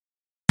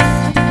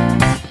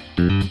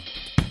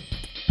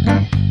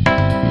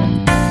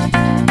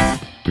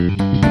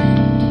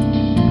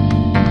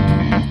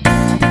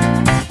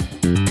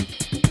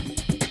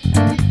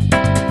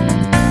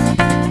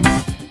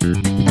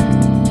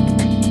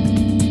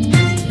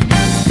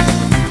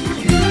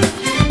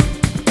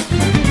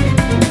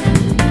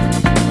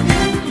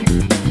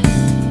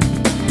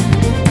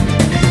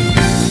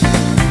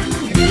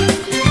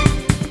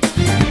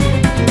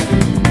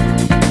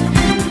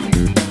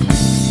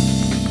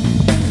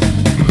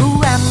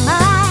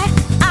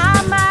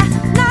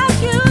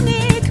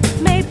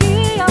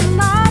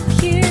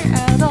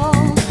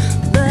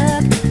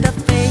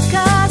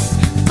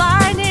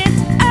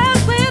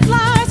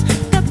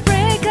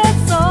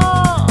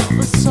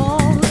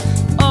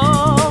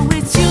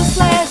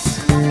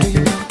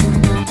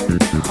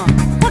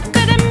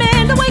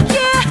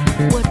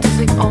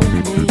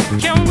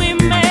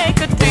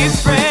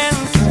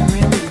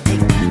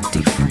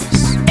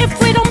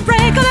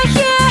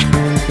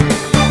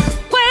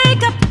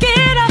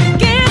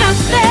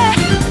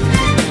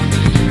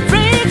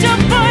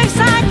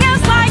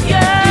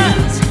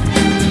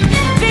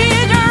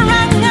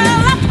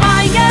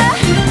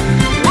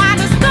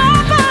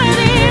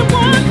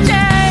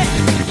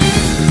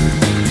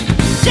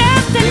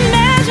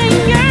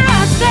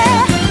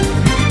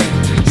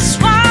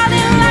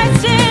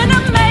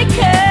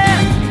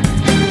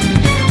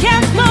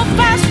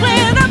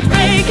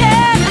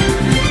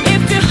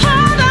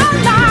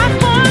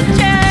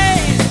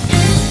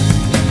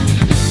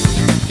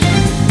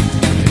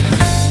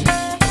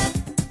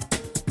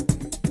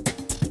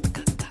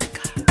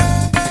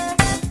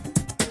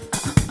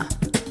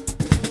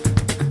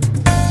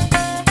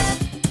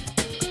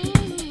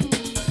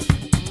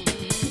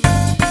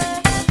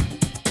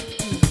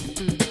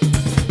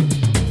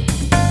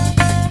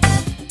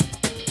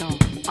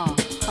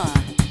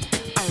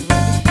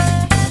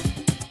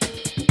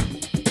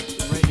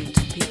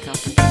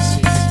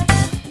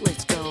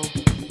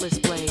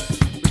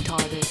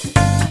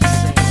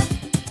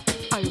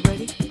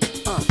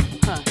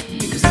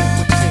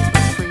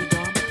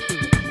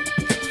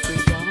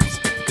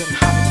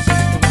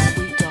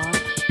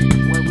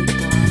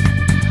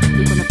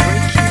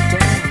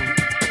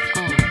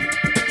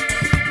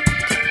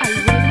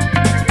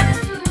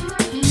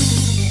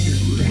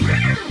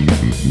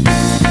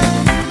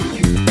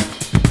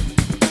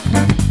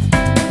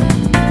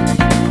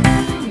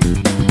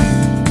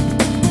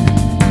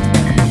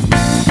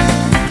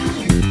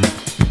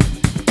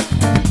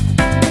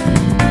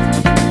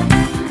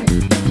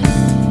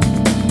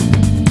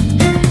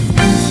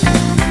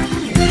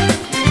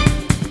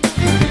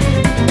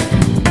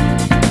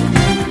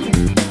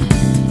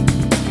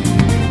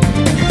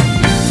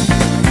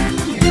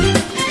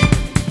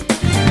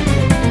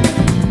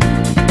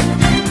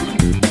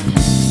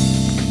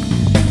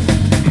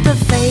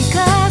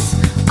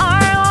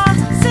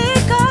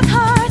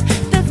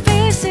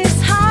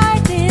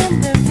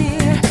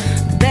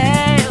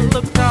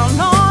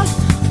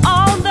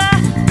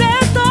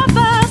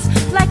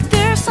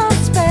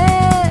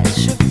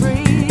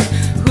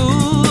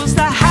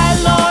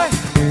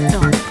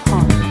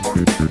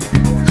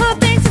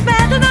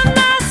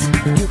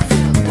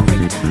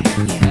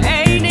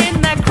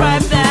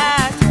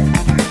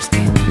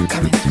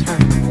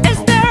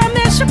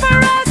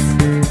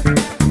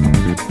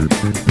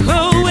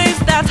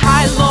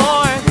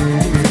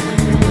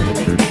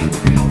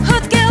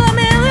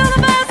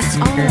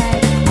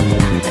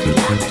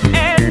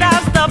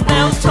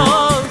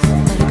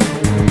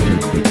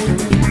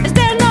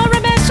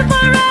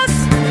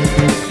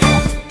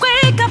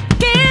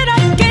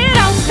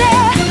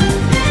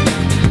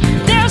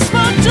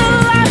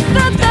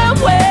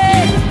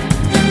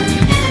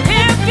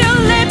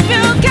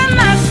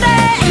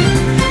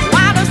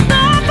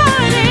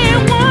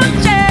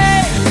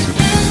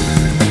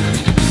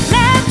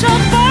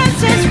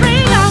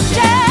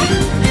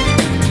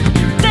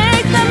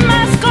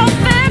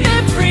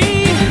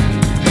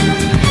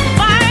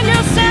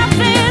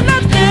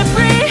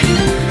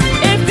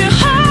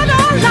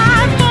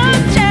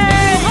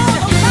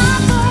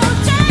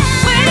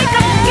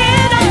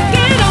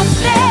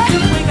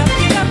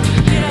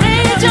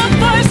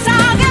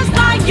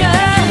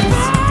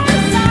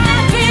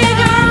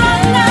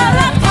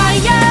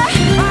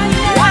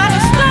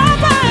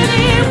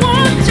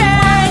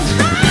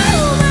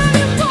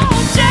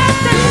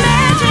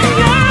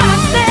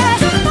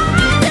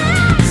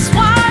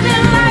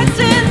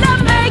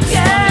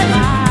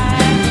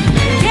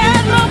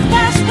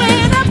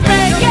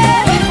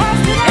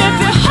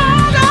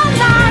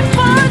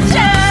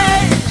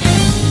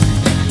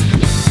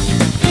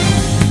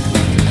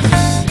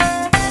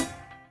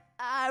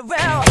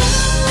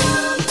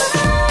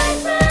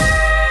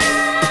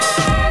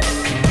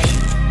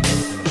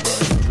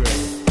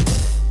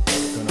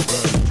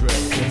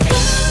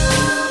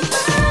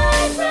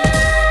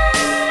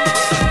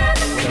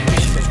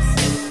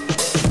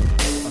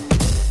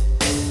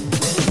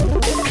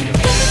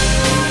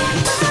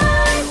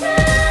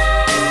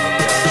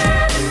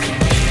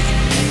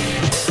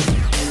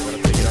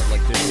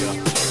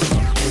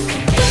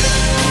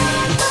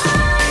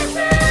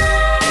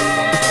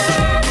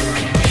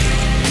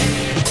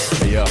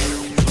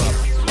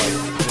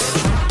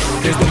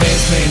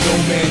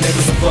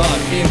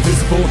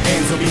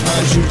are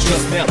behind you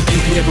just now.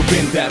 If you ever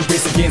win that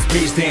race against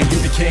rage, then you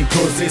the king,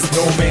 cause it's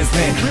no man's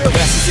land.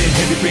 Masters in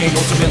heavy rain,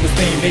 ultimate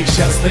fame. Make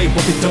shots slay,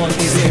 what they done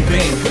is in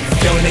vain.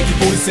 Yelling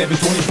AK-47,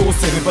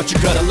 24/7, but you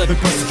got 11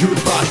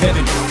 persecuted by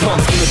heaven.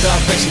 Comes full of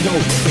direction, no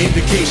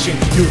indication.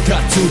 You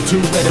got to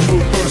let it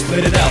move first,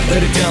 let it out,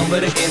 let it down,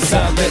 let it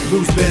inside, let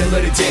loose,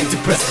 let it in,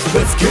 depress.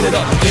 Let's get it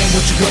up. Then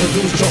what you gonna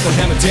do is drop a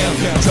hammer down.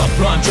 Drop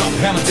rhyme, drop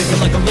hammer, take it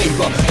like a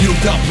labor. You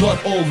got blood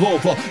all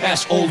over,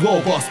 ash all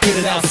over. Spit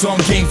it out, some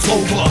game's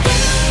over.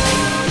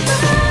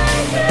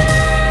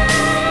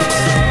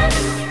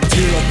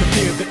 Tear up the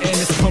fear, the end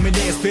is coming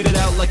in. Spit it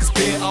out like a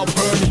spear, I'll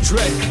burn the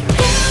dread.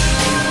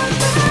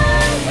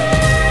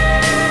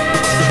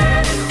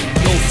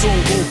 No soul,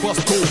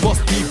 robust, go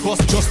bust, be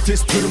bust.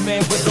 Justice to the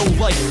man with no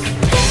life.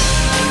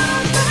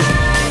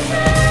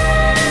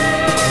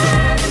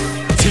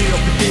 Tear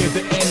up the fear,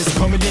 the end is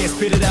coming in.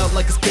 Spit it out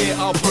like a spear,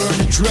 I'll burn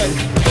the dread.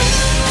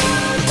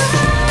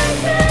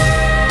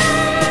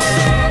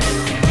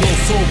 No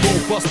soul,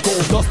 robust, go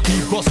dust, be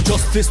bust.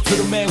 Justice to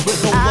the man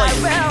with no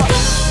life.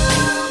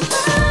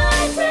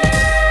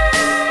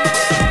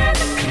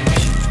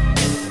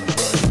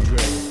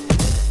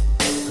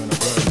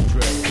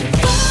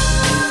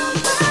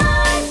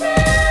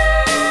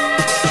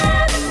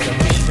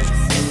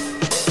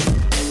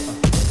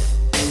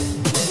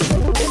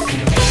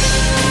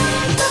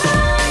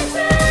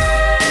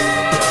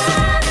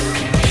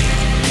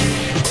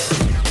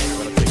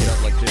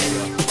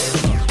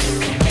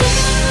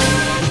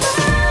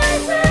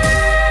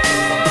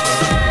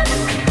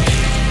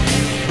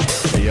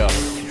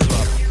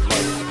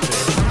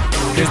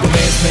 There's no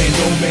man's man,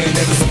 no man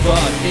ever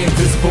survived.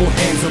 Invisible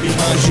hands are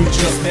behind you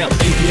just now.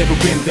 If you ever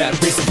win that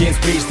race against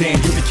rage, then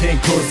you the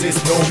king, cause it's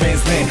no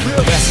man's land.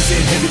 Masters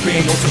in heavy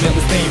rain, ultimate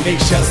fame.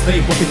 Make shots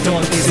slay, what they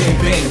done is in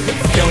vain.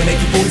 Yelling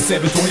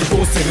AK-47,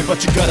 24/7,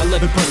 but you got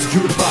 11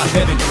 persecuted by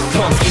heaven.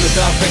 Comes full of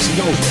direction,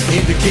 no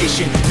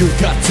indication. You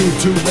got to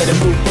let it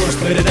move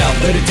first, let it out,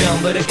 let it down,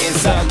 let it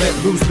inside, let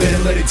loose,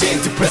 let it in,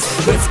 depress.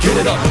 Let's get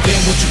it up.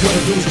 Then what you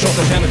gonna do is drop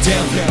the hammer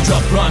down.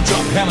 Drop rhyme,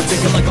 drop hammer,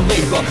 take it like a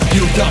labor.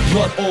 You got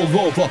blood all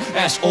over,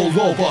 ash all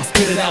over.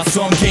 Spit it out,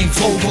 some game's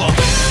over.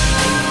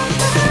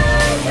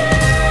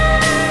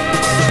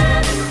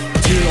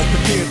 Tear up the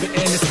fear, the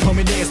end is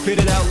coming in. Spit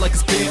it out like a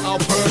spear, I'll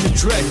burn the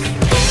dread.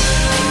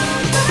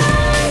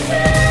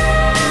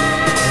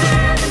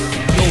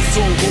 No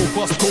soul,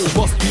 robust, go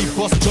bust, be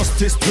bust.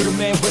 Justice to the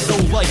man with no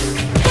life.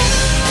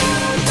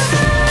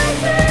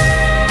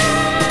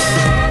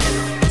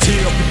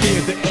 Tear up the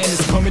fear, the end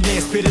is coming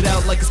in. Spit it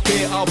out like a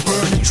spear, I'll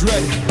burn the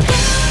dread.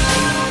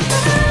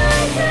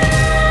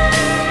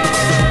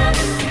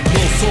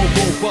 No soul,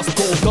 robust,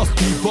 go dust,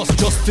 be bust.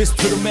 Justice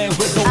to the man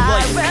with no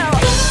life.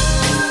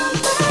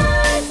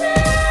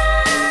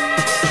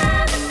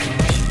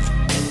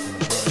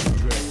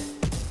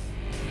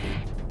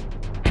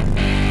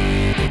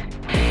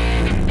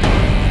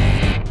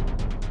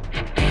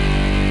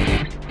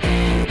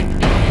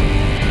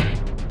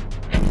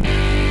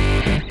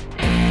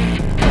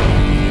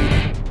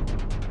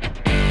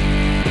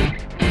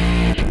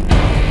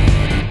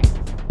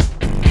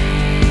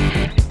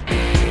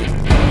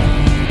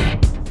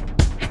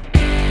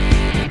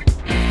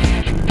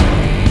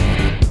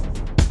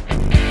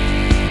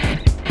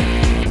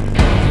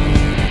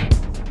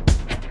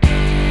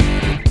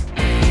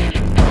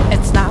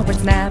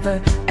 Never,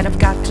 and I've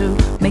got to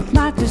make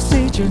my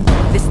decision.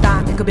 This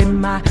time it could be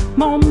my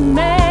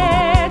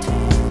moment.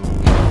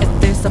 Is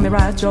this a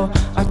mirage or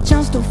a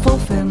chance to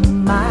fulfill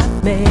my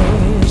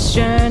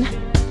mission?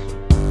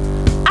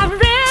 A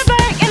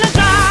river in a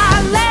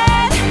dry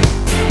land,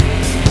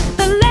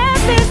 the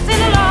land is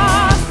in a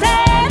lost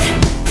land.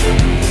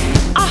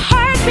 A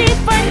heartbeat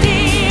for a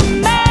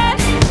demon,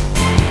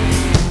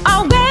 a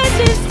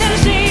wages in a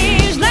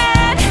strange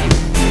land.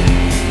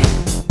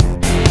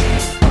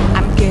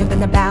 I'm giving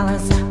the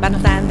balance, but I'm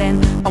standing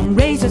on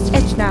razor's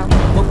edge now.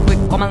 Real quick,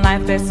 all my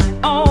life is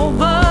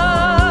over.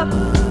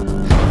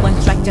 One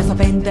strike just a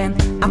pain, then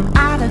I'm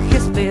out of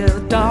his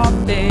field of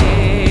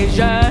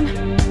vision.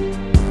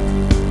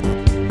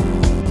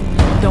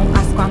 Don't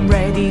ask why I'm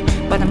ready,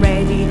 but I'm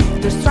ready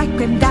to strike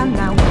him down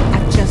now. I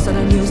just saw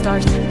the new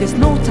stars, there's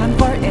no time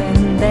for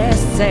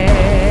indecision.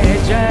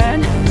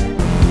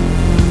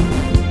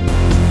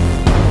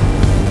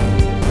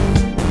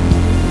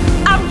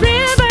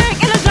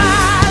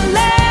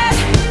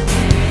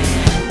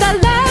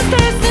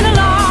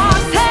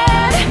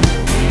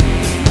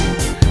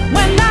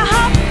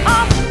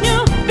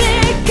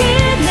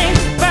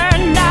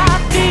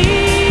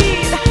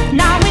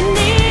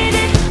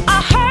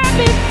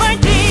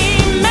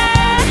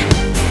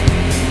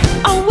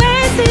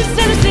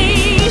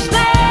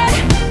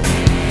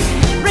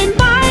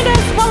 Remind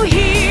us we're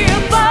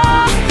here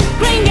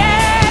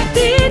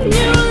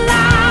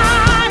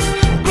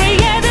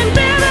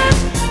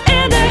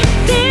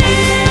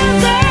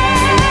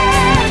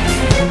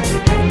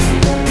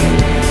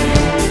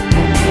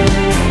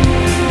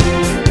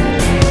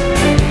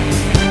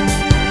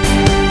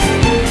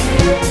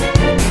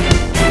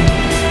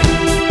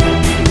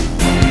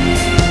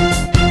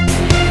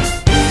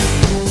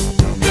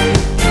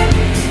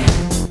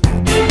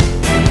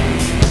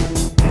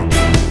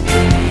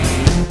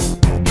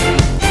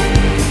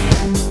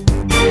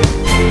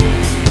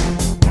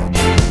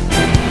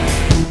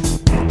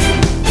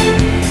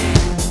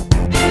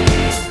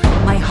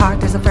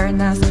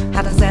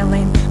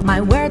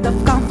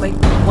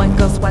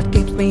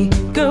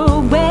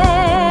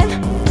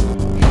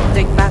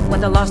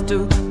rather lost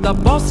to the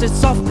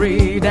bosses of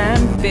greed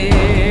and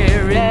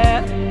fear,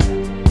 yeah.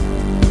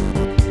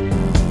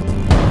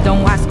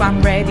 Don't ask if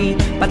I'm ready,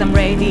 but I'm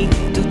ready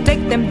to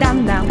take them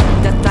down now.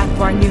 The time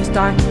for a new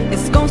start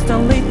is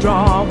constantly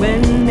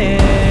drawing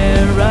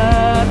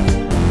nearer.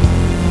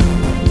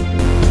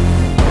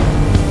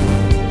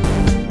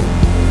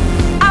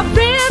 A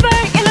river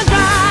in a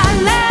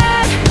dry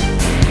land,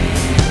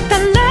 the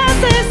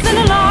lessons in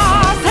a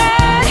lost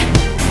head.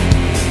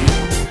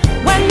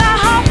 When the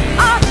hope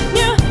of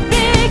new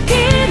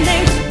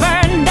beginnings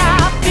burned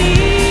our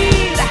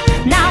feet,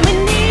 now we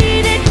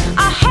needed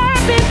a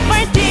heartbeat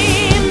for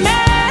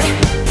demon.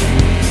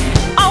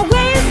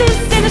 Oasis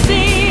in the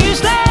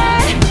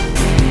seasland,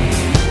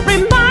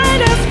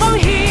 remind us from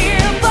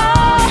here,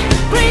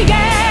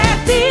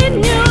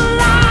 creating new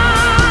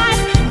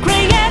life,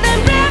 creating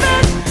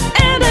rivers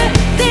in the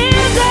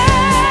desert.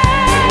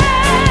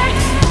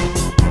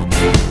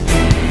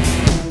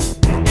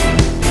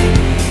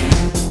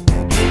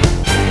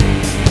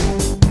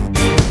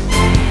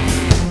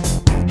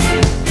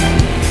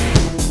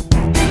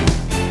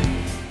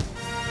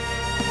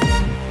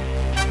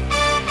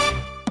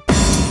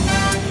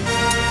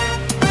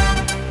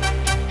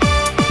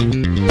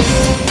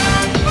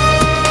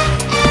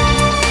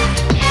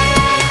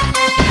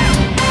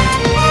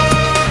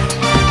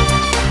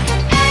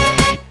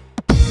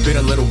 Been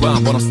a little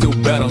while, but I'm still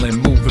battling.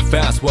 Moving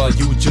fast while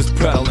you just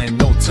prattling.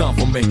 No time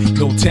for me,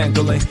 no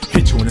tangling.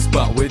 Hit you in the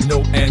spot with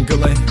no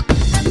angling.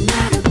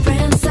 Another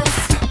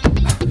princess,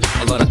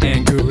 A lot of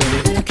anger in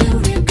it. the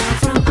courier girl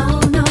from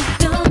oh no,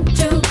 don't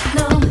you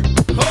know?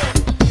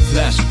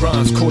 Flash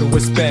rhymes, coated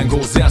with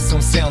spangles. Add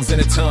some sounds in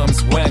the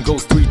times.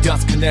 Wangles, 3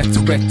 dots connect to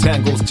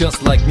rectangles.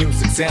 Just like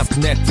music sounds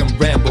connect them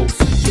rambles.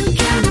 You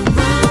cannot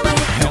run away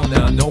Hell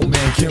nah, no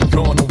man can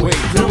run away.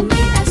 from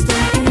me. I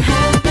stay in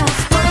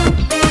habits for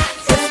me.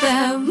 It's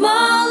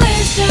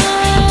demolition,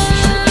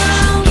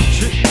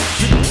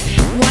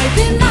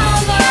 wiping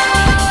over.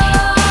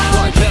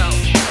 Wipe out.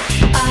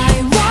 I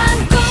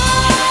want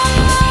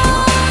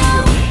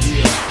gold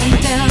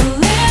until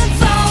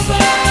it's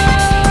over.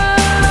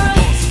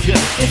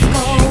 It's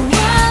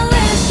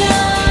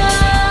coalition.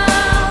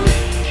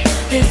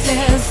 This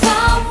is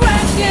our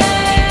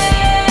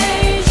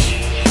wreckage.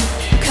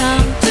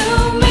 Come to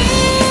me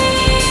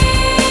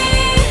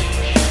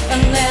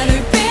and let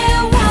it be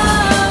one.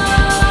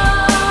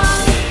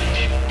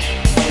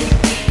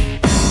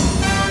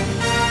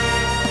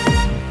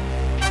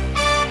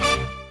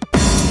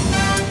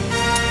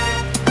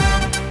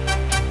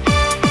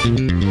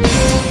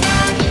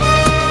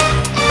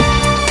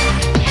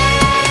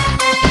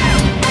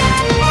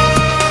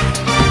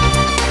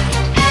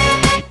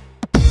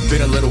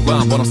 Been a little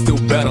while, but I'm still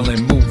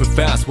battling. Moving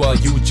fast while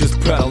you just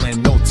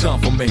prattling. No time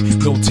for me,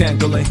 no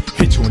tangling.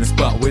 Hit you in the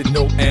spot with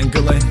no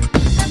angling.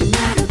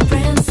 Another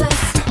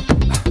princess,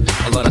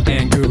 A lot of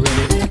anger in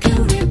it. the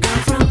courier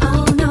girl from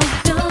oh no,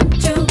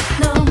 don't you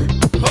know?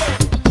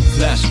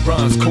 Flash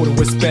rhymes, coated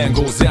with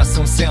spangles. Add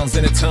some sounds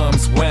in the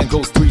times.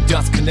 Wangles, 3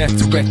 dots connect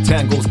to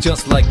rectangles.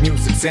 Just like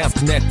music sounds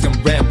connect them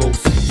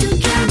rambles. You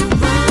cannot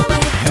run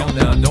away Hell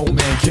nah, no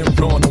man can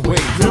run away.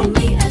 from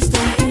me. I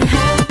stay in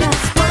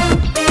habits for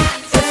me.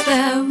 It's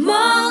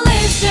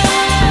demolition,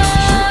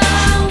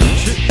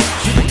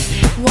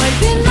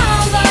 wiping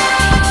over.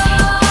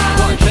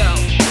 Wipe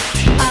out.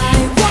 I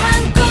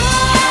want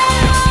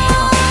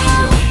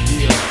gold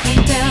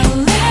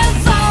until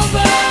it's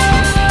over.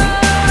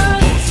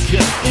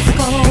 It's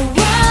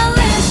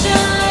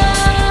coalition.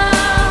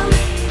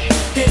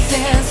 This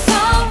is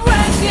our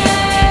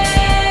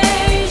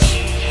wreckage.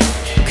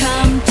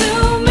 Come to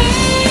me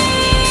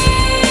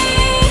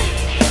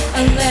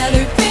and let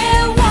it be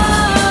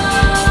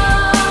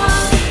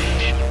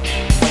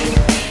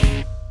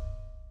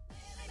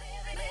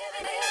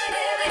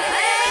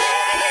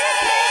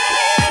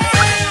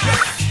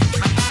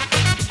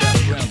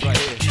Battlegrounds right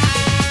here.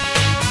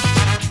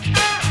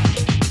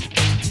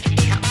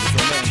 It's a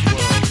man's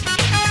world.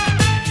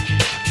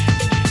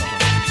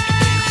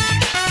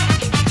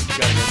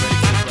 Gotta get ready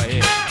for this right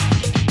here.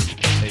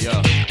 Hey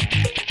yo.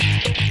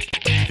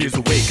 Fears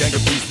awake, anger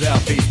breathes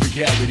loud, face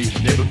reality.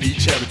 Never be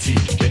charity.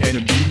 The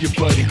enemy you're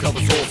fighting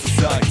covers all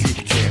society.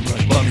 Damn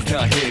right, mommy's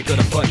not here,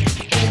 gonna fight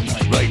all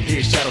night. Right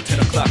here, shadow 10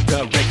 o'clock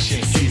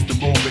direction. Seize the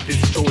moment,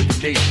 destroy the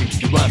nation.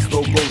 You rhyme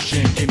slow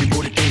motion, give me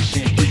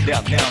motivation. Breathe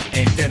out now,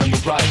 and then on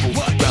the rival.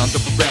 Round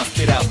up around,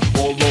 spit out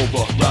all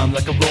over. Rhyme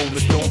like a rolling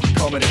stone,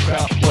 come in the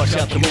crowd. Watch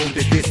out the moon,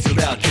 they diss you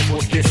loud. Guess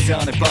what this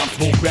sound and bombs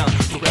whole ground.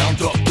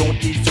 Surround up, don't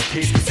ease your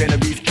pace, cause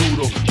enemies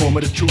brutal.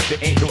 Moment of truth, there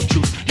ain't no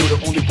truth. You're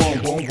the only one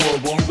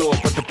world, one love.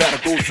 But the battle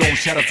goes on,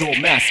 shadows all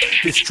mass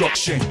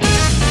destruction.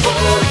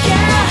 Oh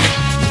yeah,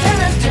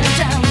 down, down,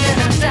 down,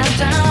 down,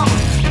 down,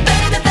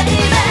 baby,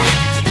 baby,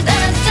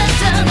 down, down,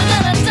 down,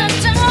 down, down,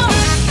 down.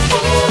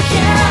 Oh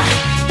yeah,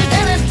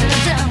 down, down,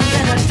 down,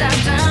 down,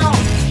 down,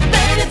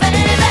 baby,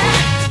 baby,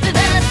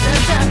 down,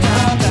 down,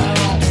 down,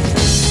 down.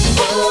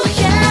 Oh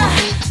yeah,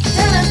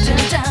 down,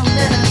 down, down,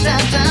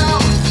 down, down,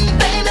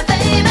 baby,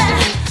 baby,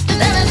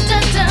 down,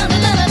 down, down,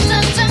 down,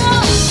 down,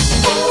 down.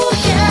 Oh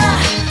yeah,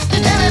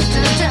 down,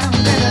 down, down.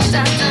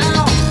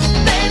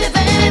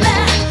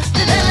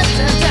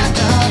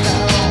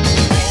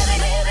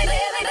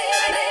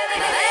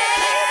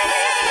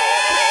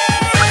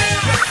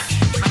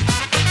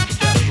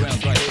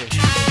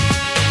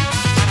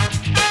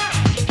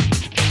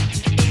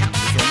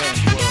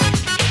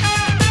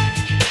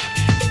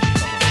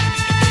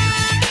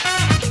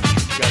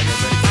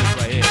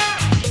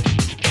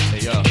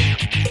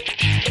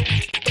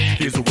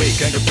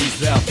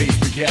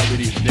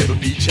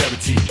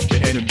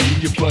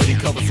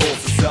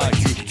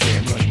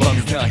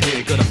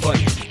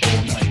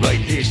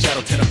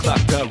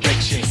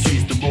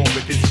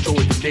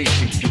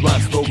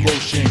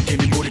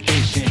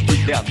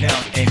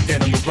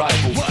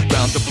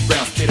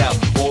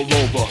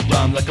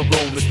 on like a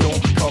rolling stone.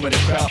 Come in the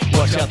crowd,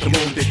 watch out the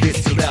moon, they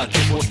diss you loud.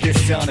 Guess what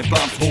this sound and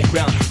bombs whole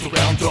ground. So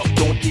round up,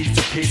 don't ease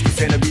your pace,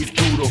 cause enemies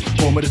brutal.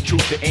 Moment of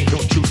truth, there ain't no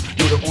truth.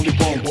 You're the only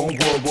one world,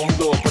 one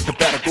love. But the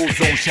battle goes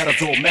on,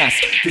 shadows all mass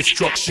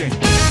destruction.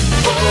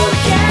 Oh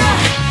yeah,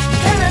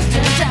 down,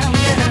 down,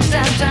 down,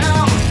 down,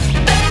 down,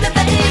 baby,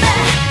 baby,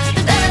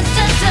 down,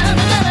 down, down,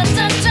 down,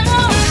 down,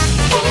 down.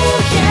 Oh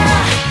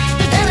yeah,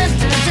 down,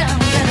 down,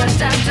 down,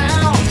 down,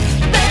 down,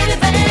 baby,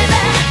 baby,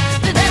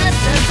 down,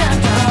 down,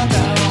 down,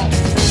 down.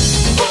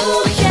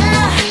 Oh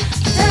yeah,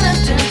 down,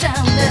 down,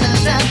 down,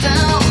 down,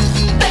 down,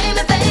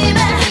 baby, baby,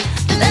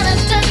 down,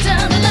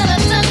 down, down,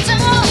 down,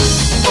 down.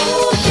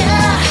 Oh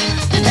yeah,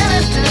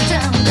 down,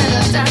 down,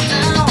 down, down,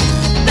 down,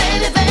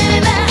 baby, baby,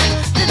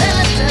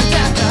 down, down,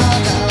 down,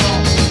 down.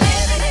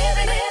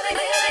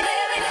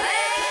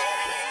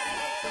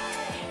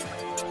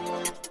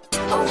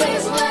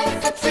 Always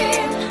like a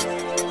dream.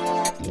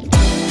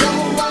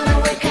 Don't wanna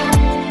wake up,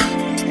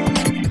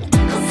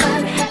 'cause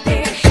I'm happy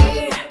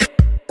here.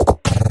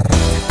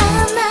 あ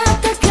な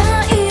たが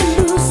いる、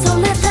そ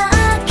れだ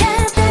け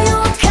でよ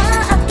か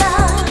った。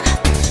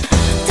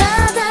た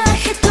だ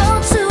一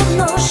つ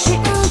の真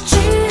実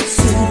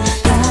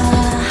だ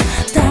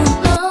った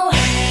の。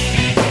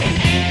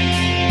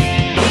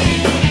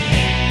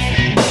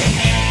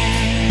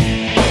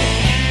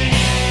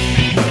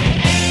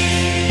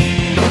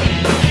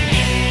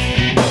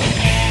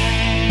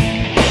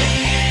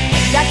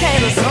だけ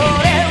どそ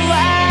れは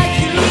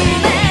夢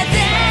で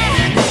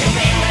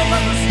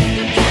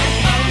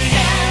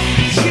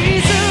気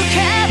づけ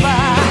ば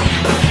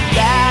誰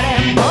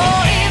も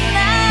いな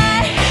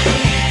い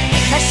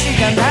確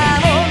かな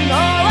もの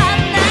は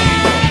何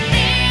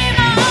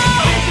も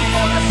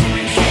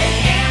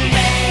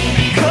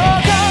こ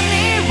こに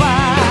は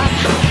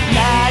な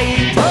い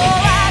とわ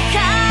か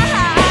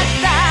っ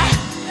た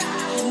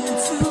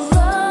Into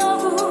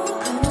love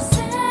この世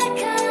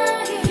界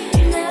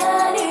何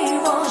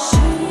を信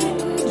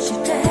じ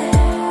て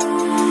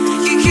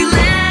生きれ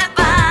ば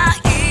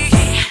いい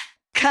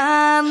悲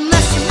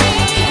しみ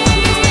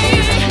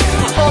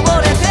溺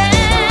れて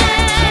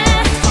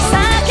叫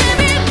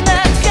びな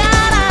が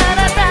らあな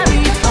た見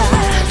た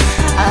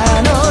あ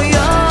の夜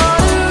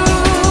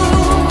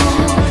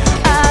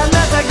あな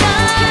たが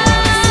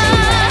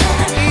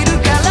いる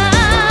から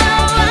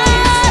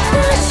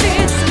私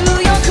強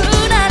く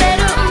なれ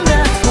るんだ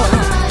と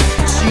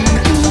信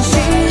じ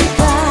た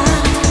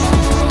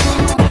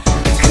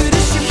苦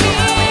しみ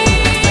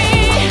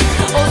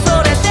恐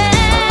れて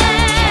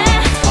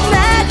泣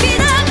き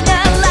なが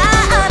ら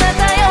あな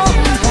た呼ん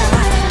だ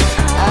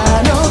あ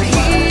の日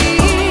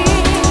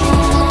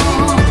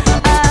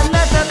あな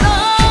たの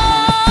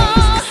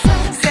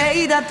せ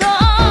いだと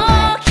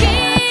気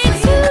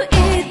づ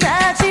いた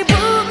自分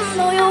の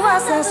弱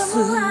さす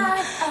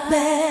べ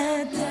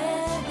て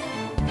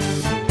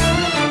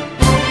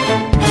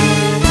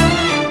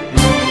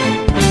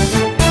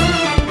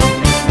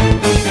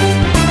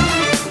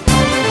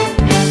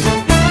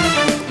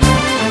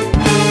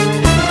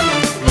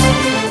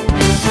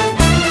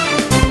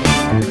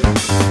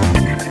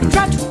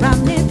Try to run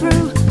me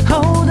through,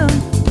 hold on,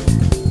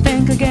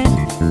 think again.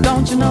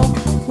 Don't you know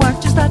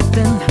what you're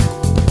starting?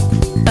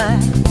 But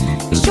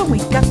you sure we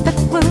got that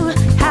clue?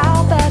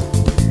 How bad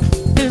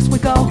this we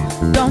go?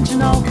 Don't you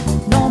know?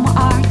 No more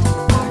art.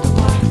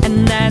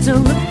 And as you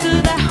look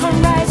to the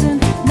horizon,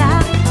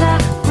 not a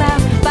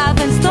cloud, but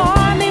then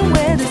stormy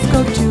weather's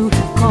go too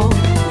cold.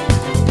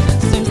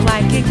 Seems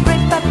like it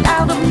crept up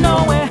out of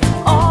nowhere,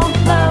 all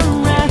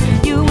around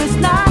you is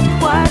not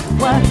what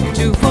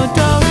you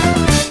foretold.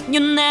 You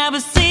never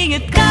see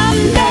it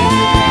coming.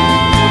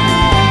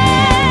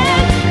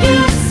 You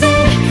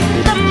see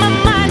that my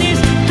mind is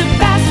too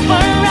fast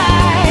for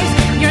eyes.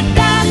 You're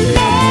done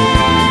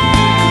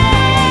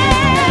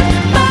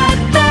but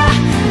the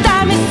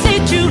time it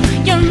hit you,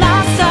 you're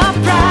not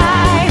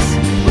surprised.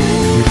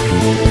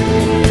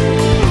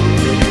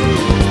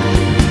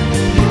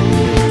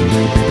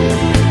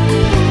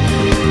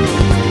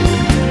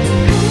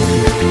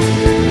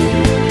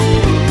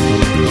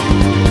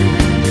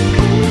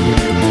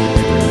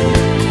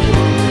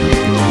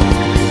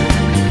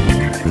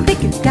 Think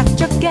you got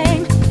your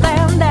game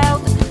planned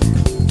out.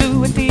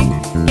 Do it deep,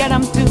 yet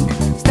I'm 2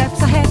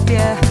 steps ahead,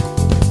 yeah.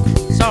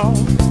 So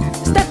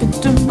step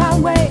into my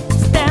way,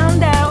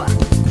 stand out.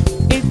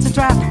 It's a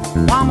trap,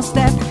 one more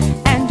step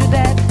and you're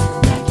dead.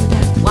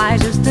 Why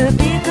just to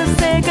be the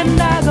second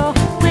I go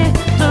with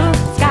blue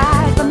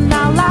skies, but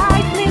now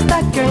lightning's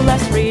like your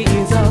last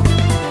resort.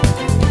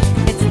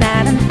 It's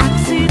not an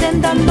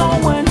accident that no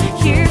one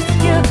hears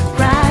your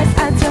cries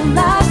as your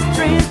last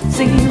dream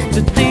seems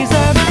to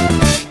deserve.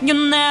 You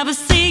never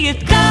see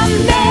it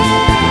coming.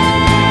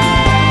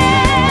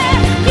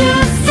 You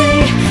see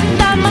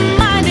that my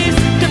mind is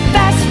too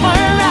fast for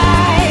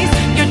eyes.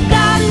 You're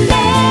done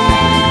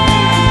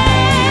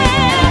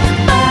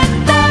but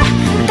the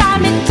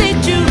time it hit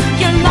you,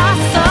 you're not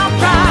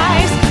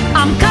surprised.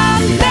 I'm coming.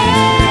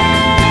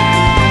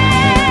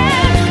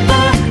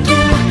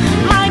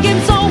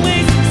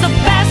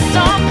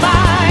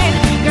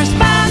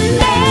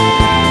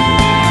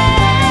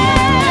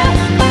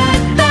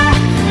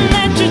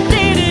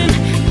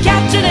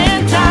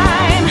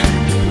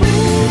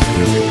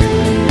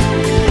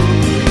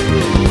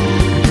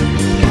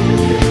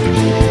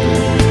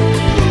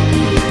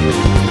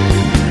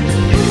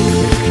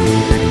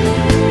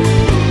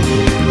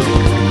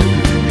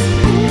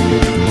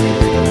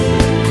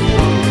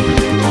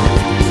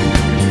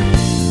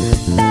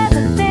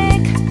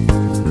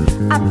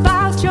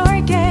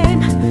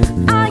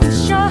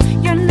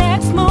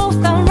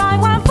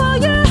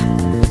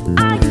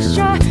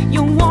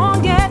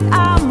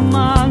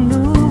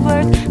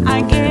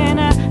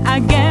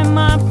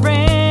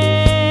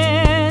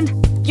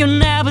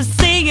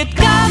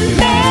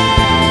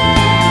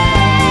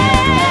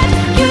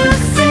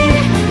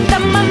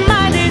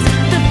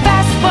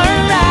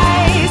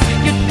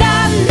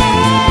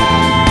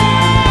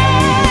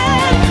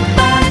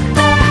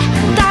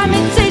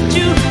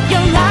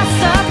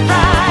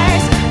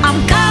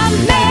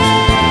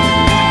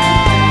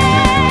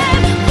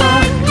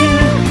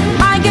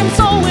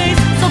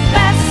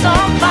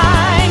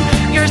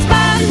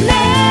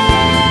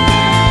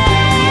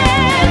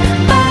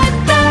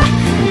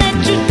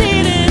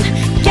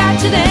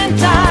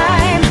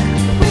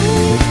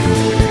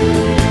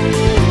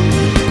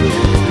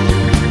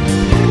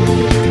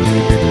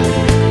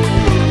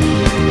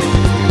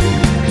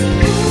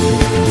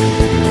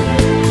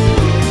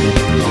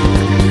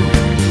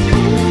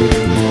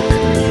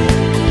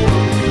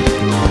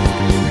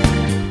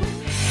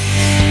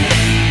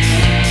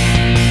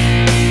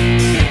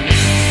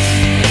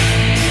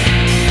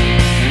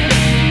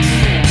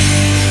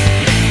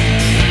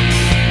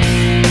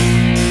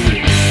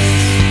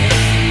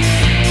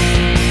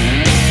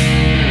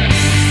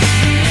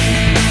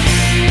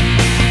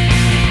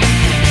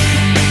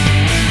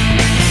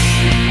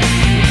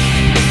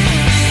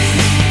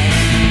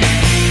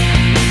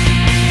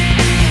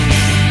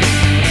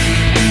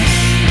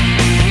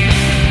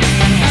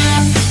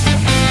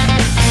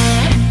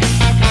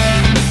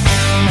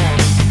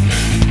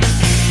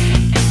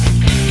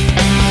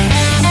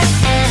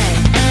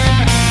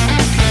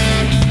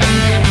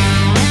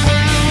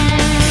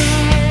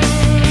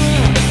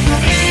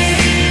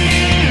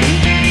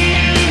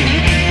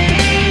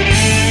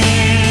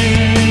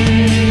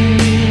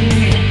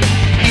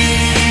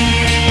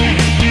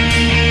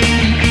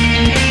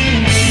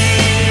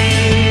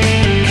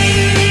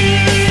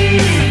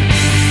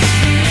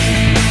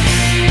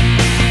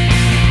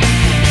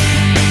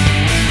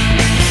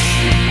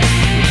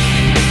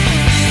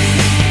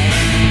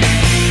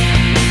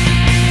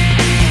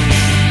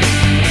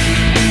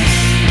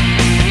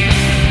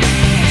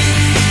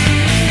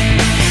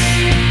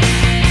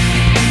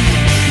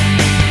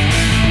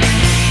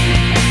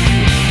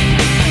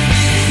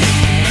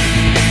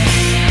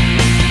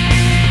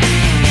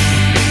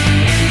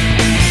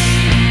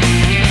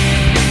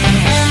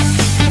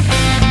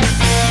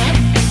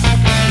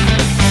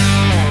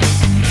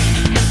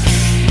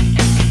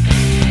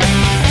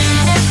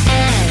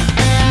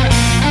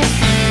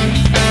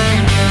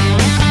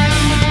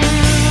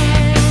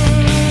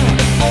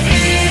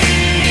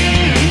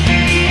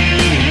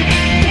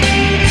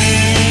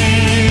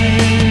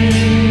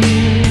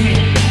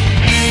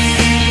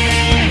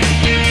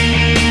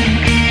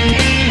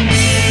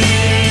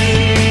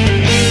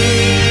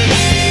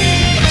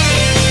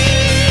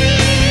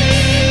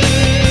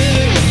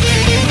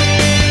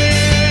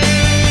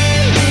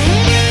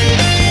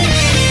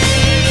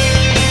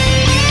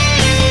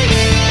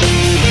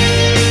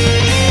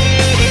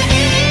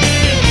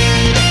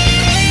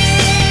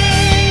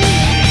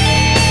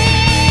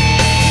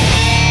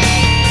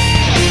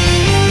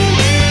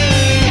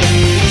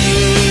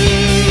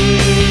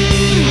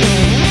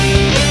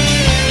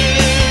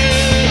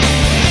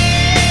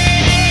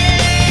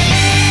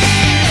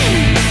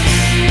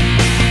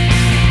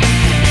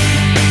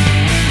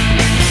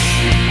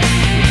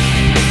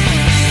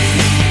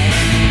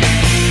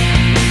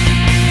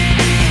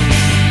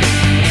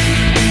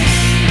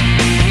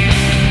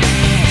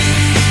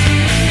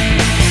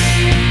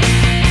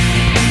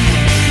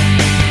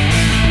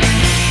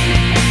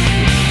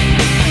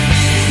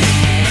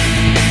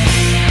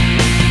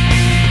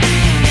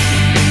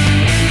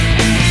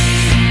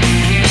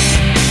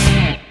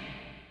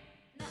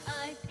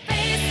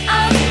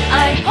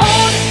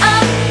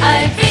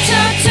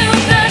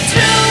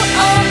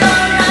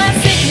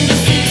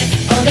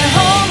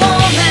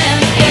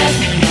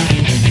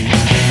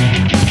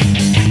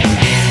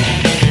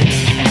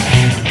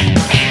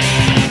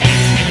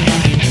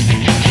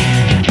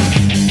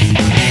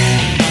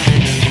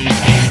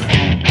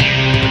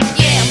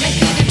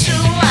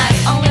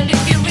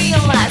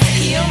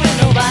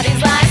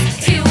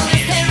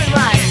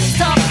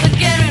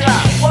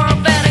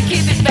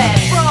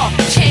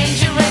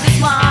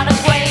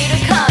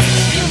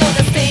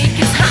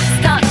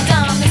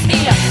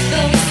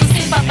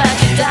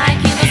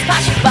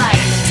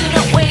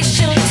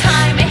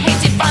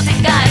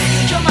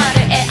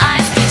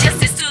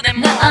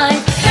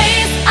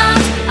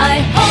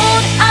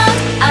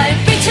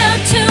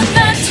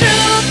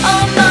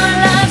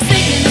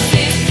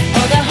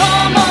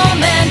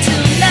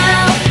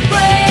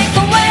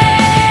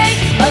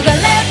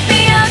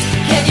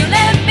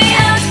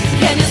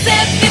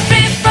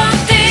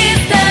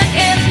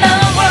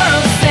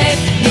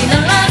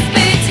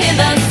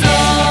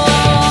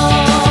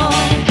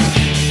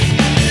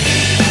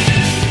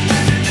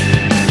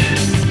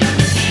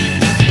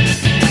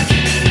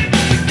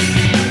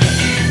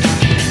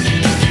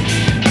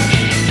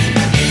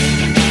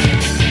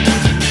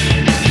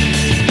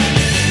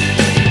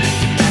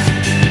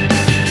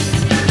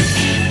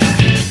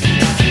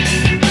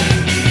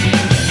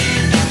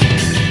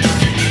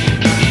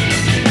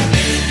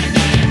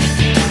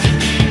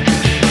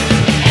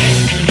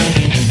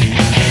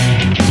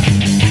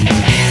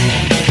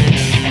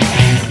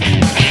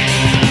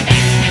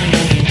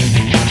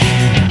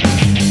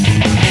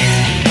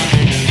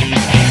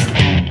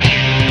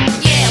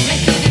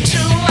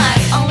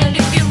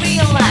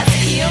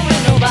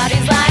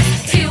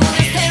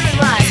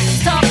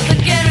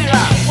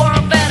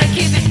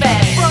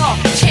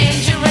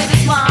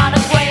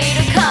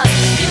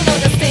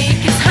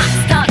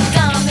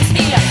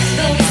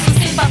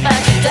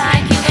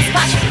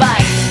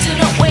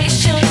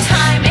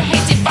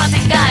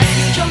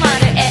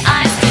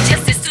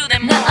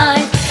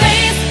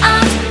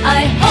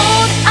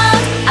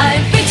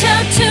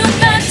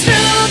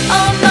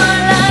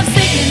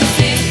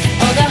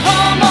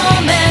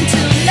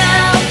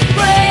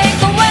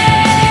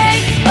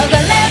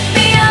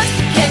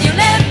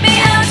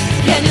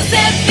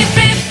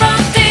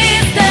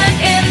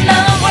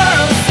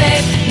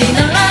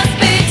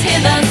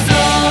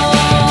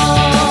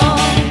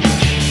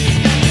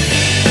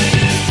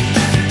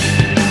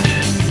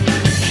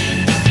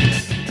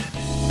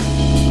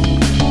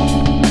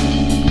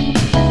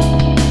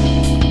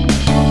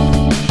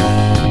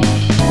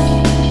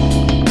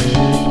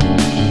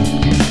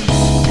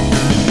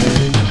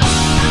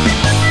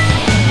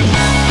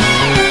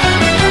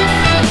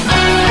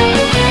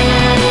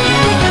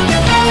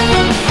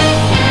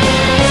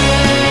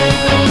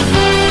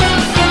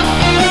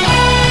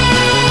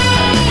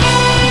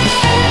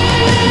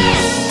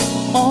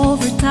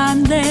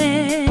 one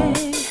day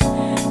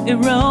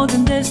erode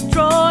and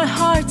destroy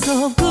hearts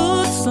of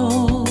good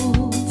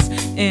souls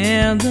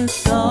in the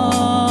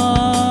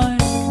dark,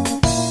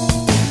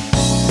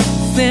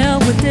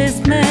 filled with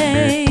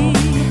dismay,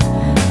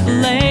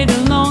 laid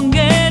along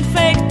and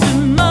fake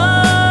too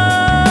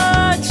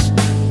much,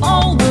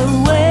 all the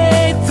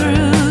way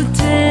through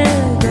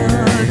till the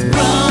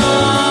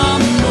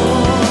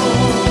crumble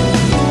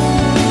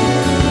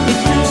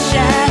into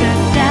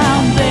shattered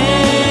down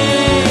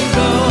they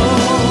go.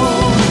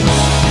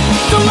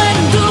 Don't let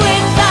them do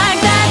it like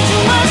that. You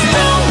are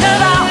strong,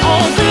 there are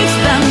all things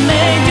that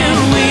made you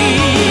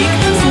weak.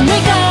 So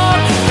make our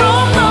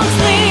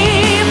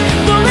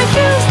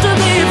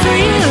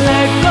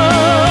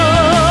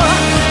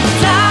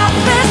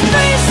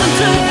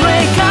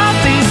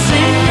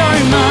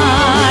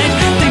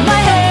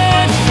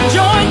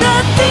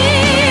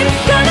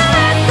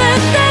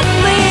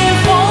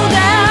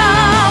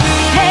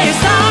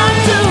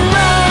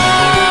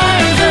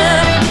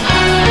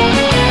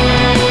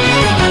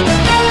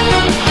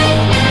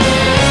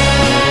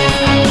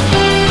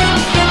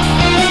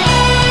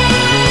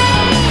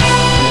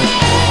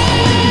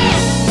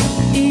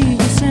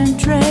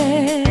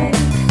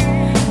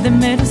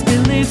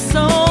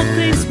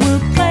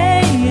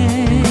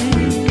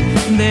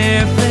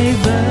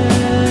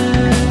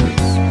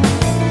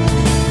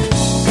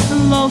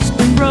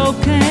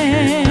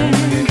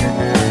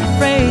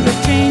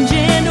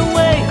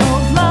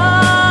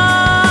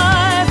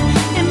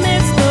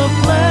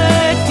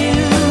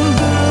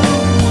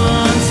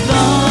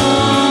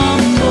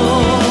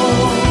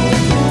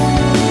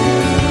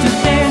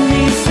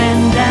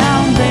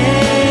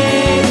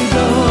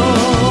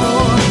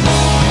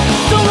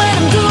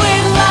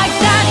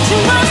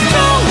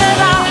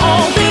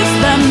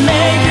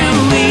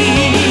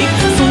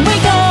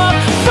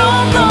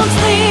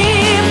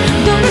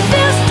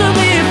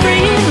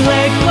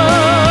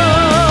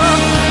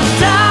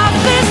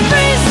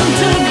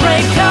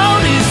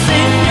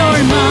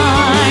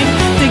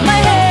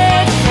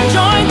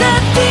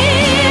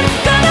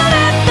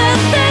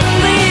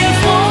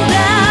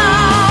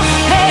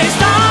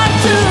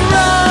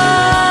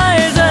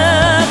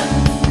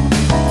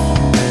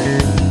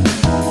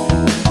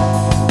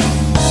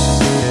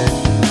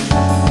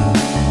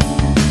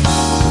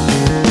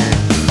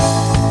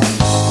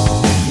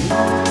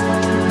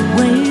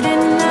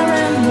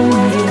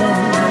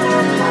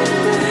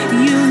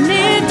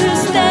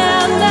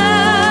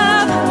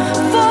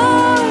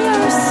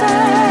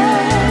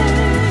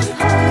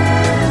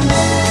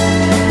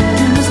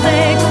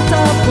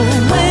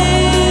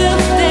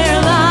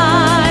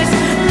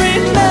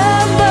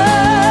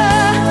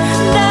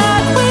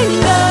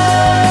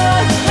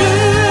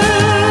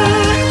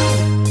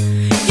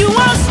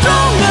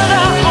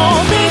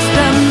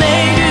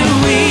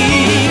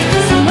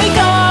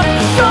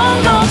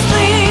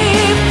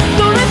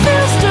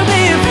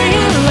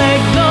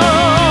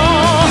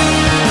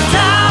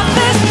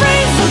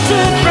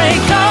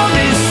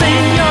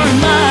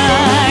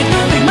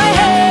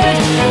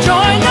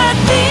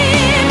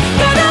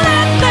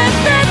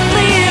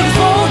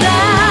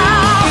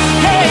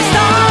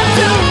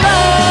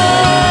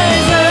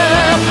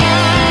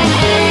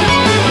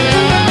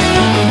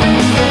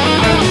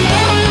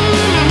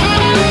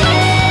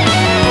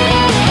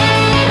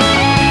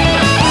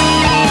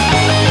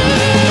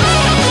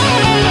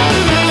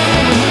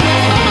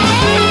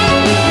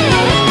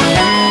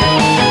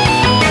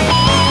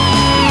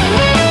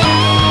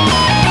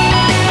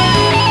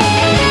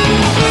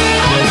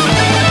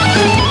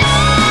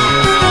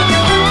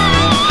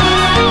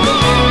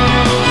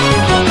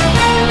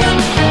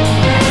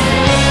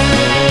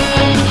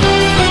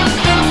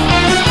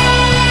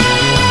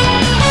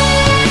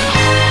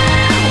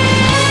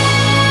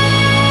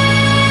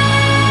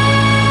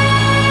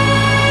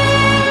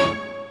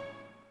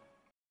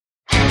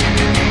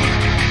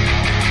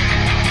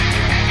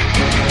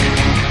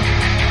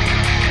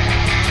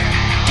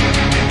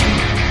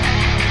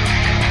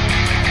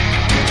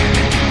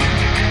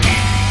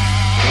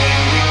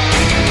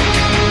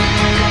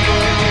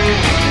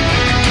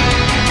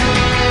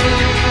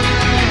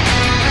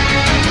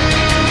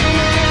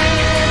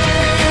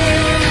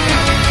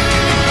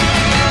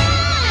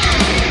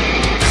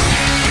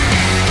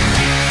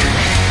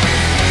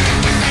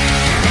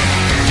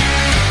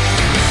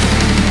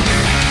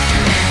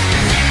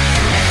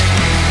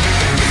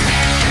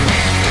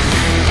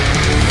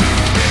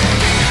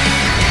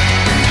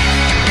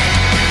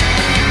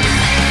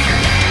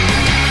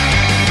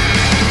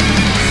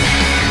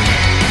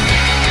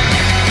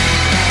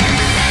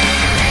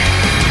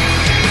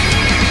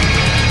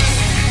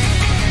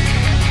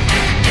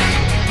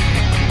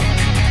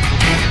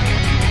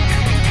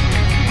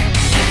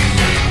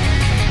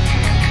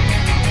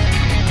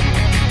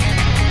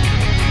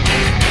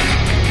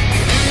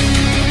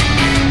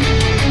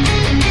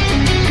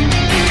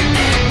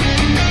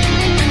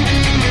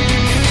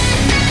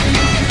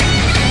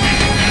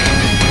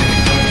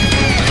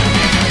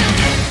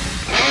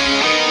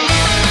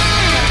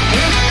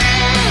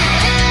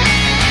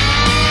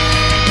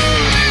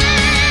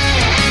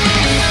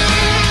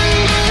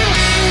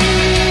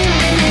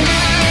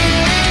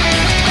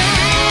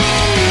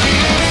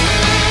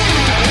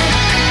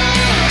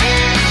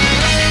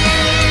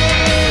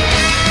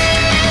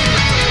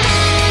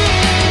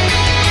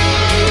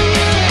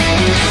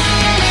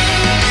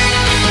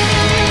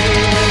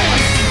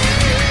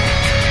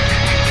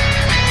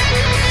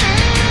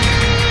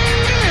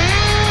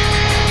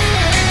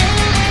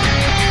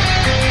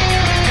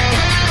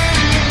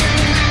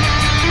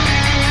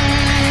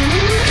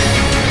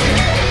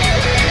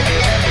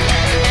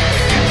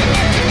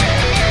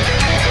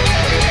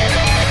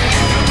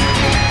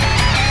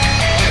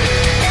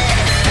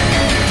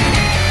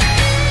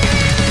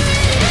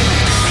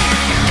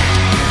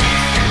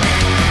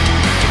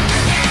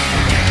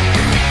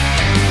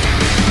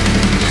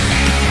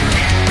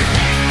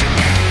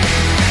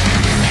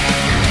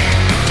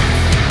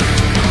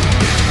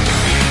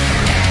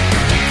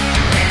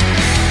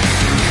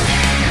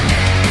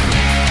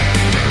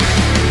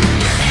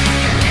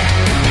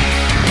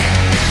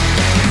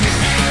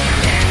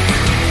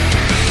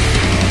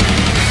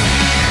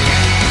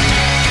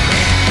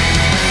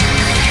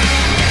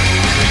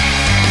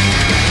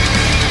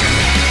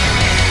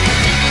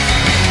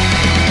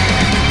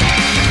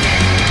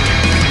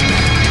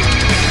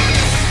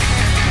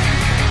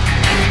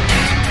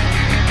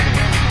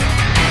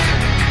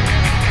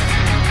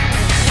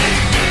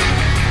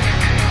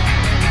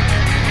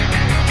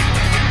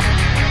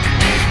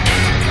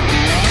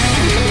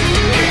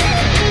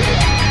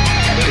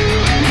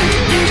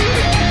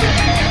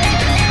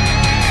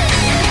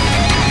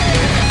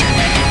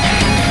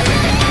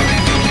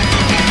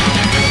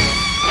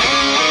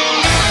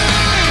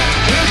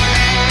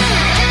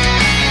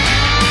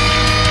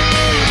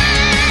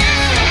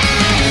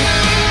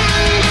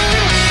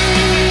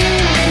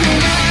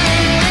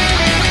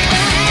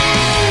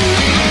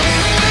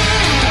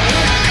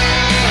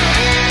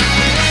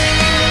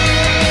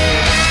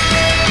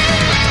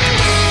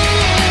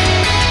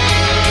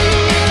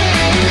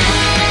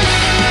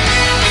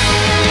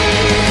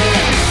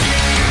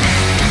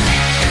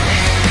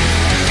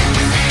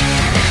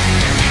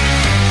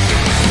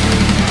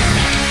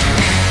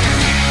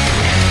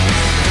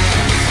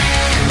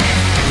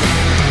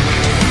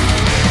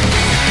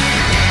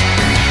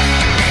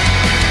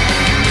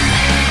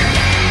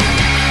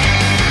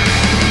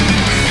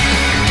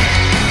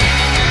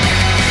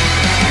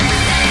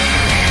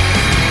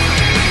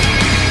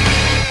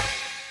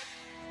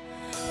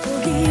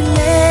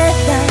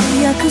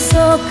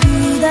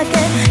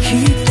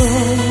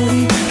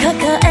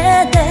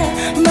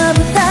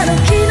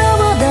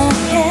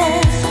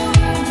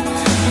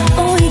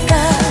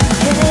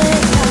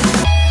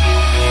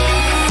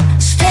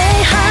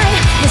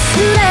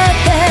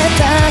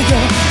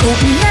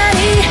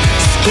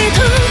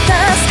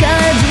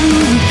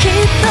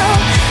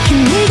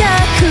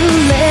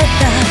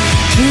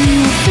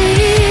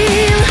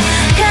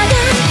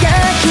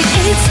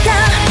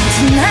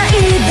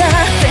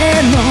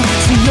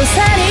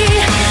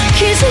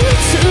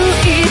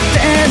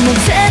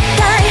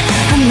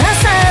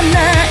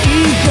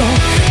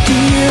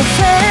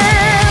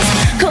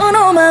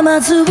まま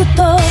ずっと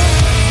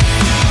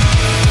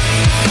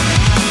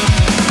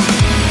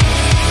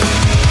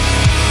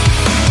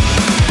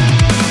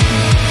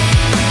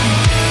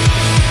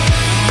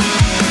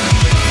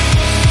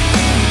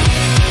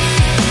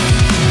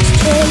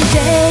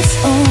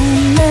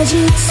同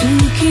じ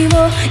月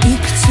をい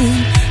くつ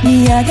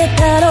見上げ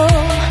たろう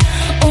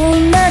同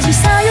じ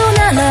さよ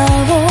ならを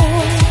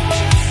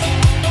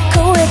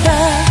超えた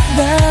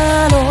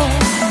だろ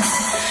う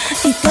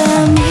痛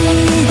み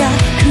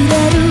がくれ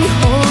る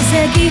宝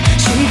石知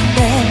って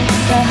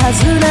たはず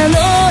なの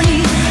に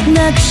な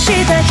く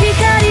した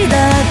光だ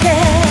け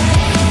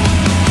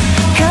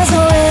数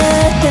え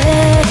て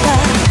た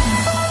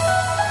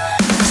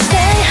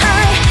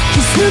気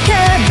づけ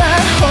ば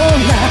ほ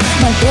ら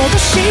窓越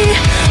し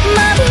眩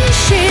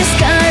しいス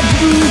カイ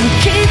ブルー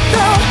きっと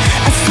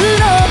明日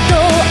のド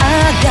ア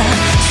が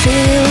シー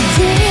ル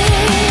ド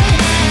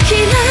開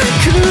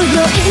く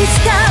よいつ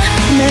か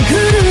巡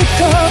る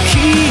時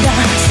が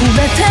全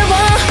てを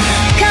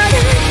変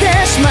え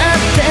てしまっ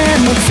て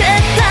も絶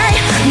対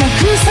な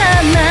くさ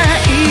な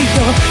い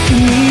よ君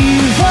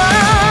は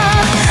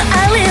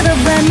I live a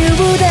brand new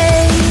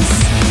days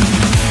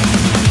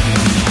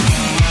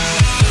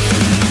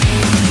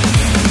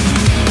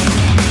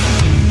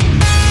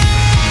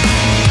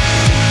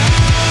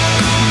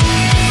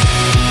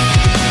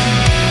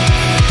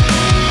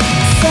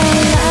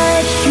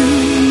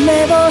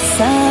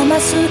覚ま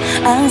す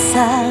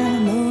朝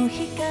の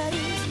光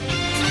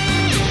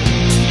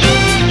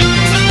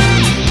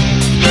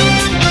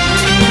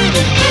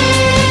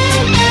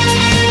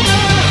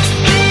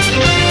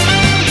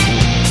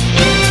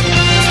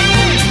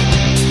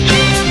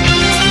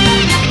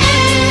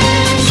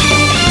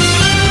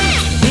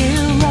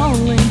We're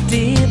rolling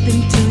deep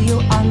into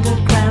your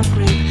underground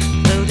creep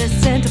Though they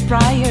sent a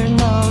prior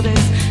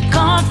notice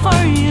Called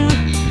for you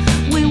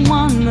We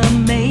wanna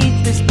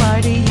make this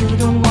party you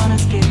don't wanna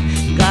skip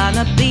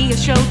Gonna be a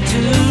show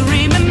to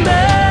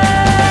remember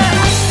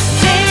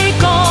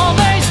Take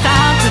over,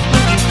 start to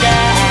boogie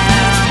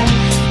down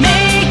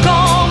Make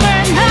over,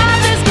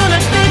 nothing's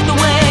gonna take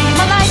away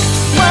My life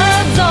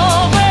was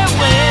over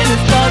when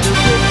it started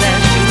with that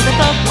shoe That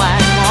the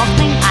white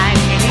walking, I'm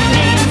getting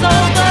names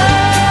over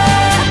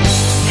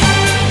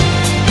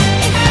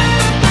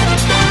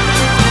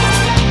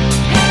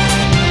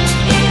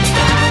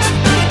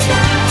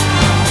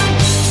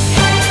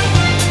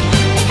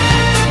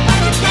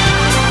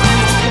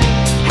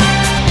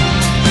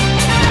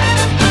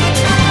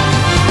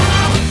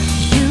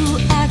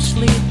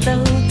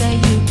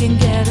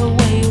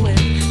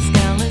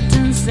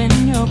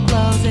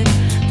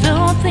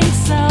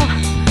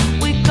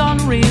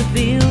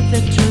Reveal the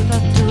truth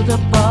up to the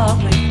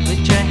public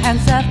With your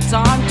hands up,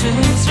 time to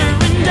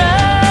surrender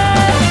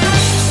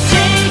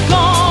Take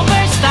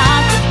over,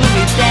 stop the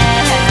boogie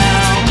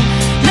down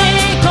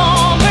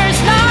Makeovers,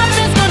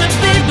 nothing's gonna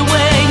fade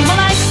away My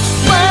life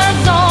was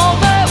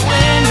over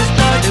when it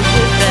started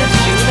with that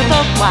shoot of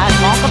the white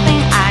walk of thing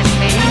I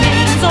say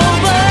it's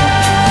over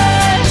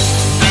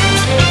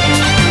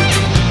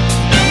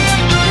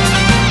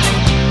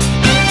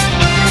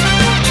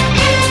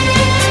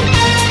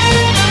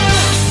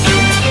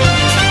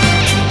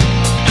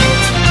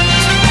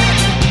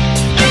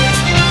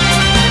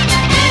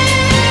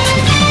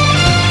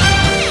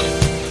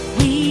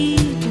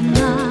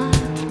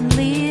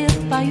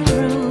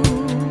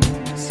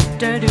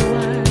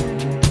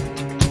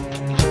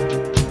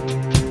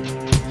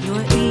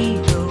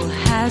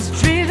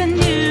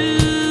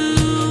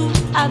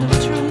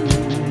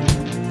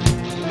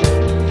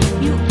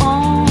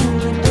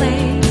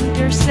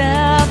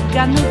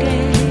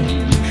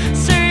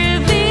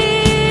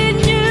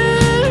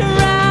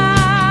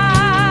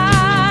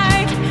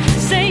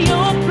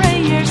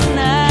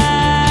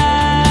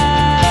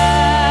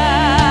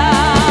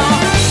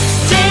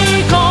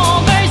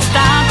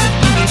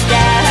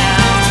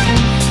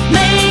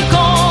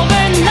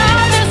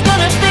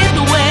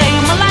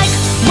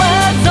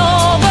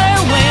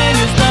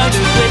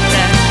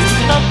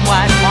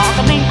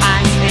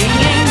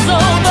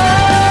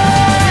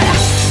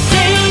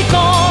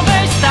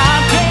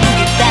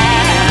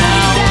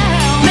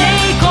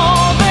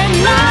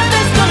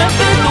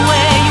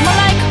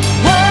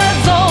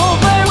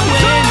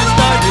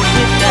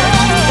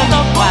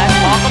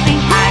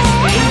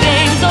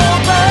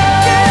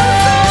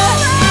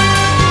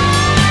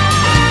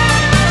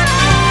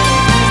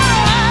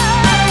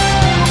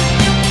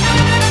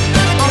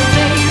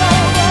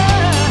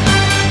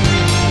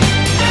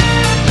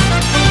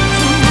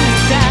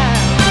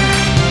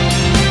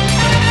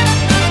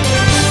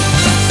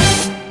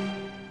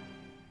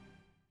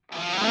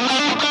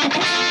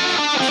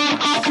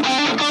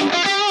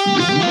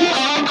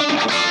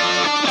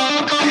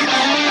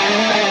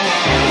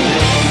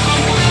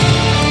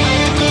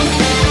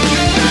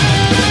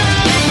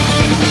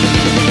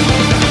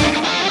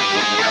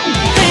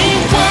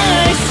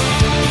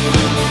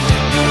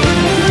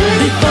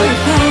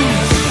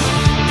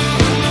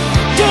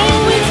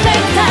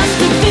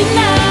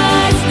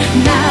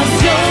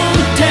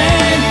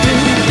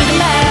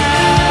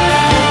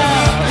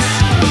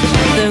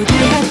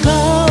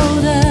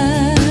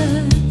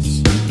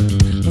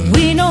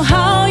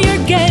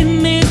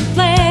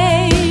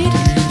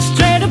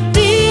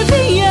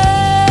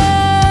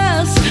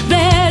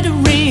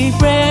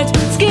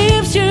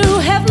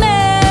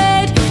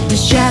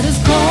God is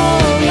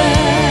calling.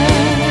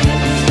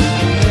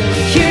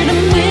 Hear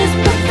them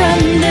whisper from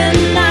the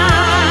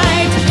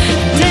night.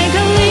 Take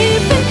a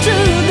leap into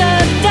the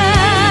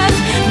depths.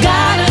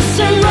 God is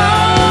a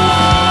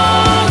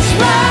rose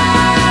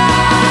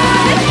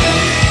right.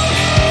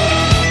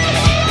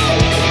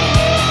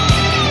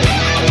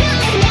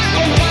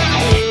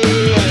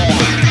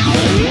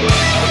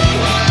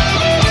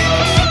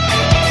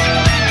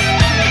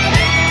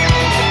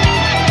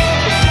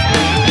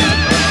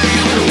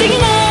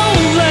 Thinking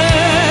over,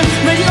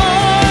 ready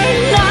or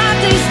not,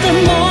 is the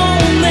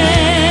moment.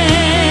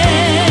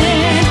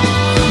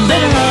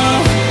 Better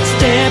off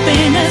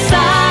stepping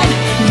aside,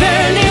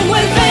 burning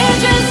with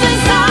vengeance and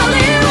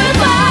solid with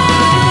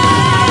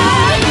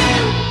fire.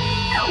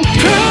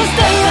 Cross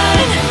the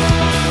line,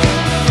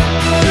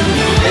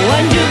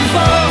 one you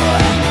before.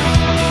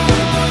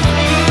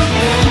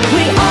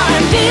 We are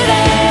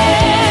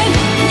unbeaten,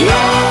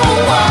 no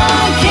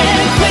one can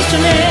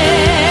question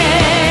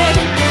it.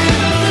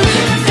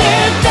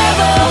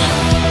 Daredevil,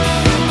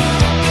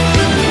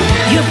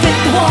 you fit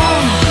the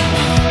wall.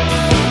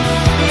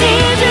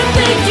 Did you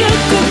think you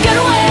could get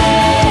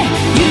away?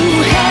 You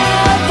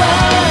have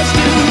us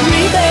to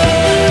repay.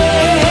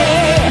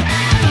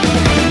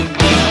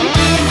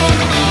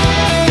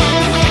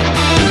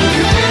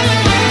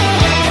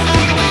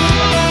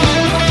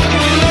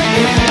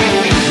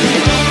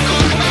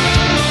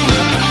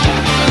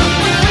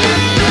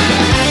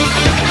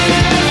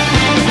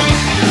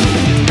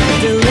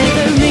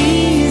 Deliver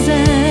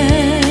reason,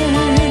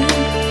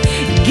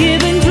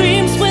 giving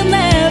dreams will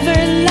never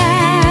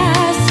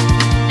last,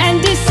 and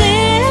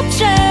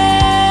deception,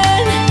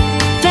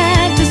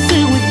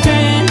 fantasy will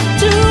turn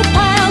to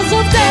piles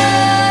of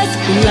dust.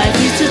 Life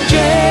is a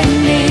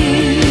journey,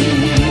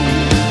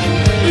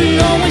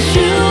 no one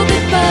should be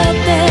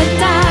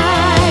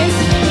paradise.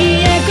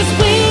 Yeah, 'cause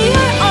we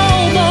are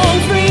all born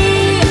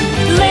free.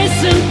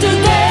 Listen to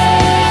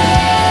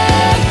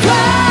their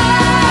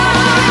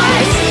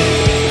cries.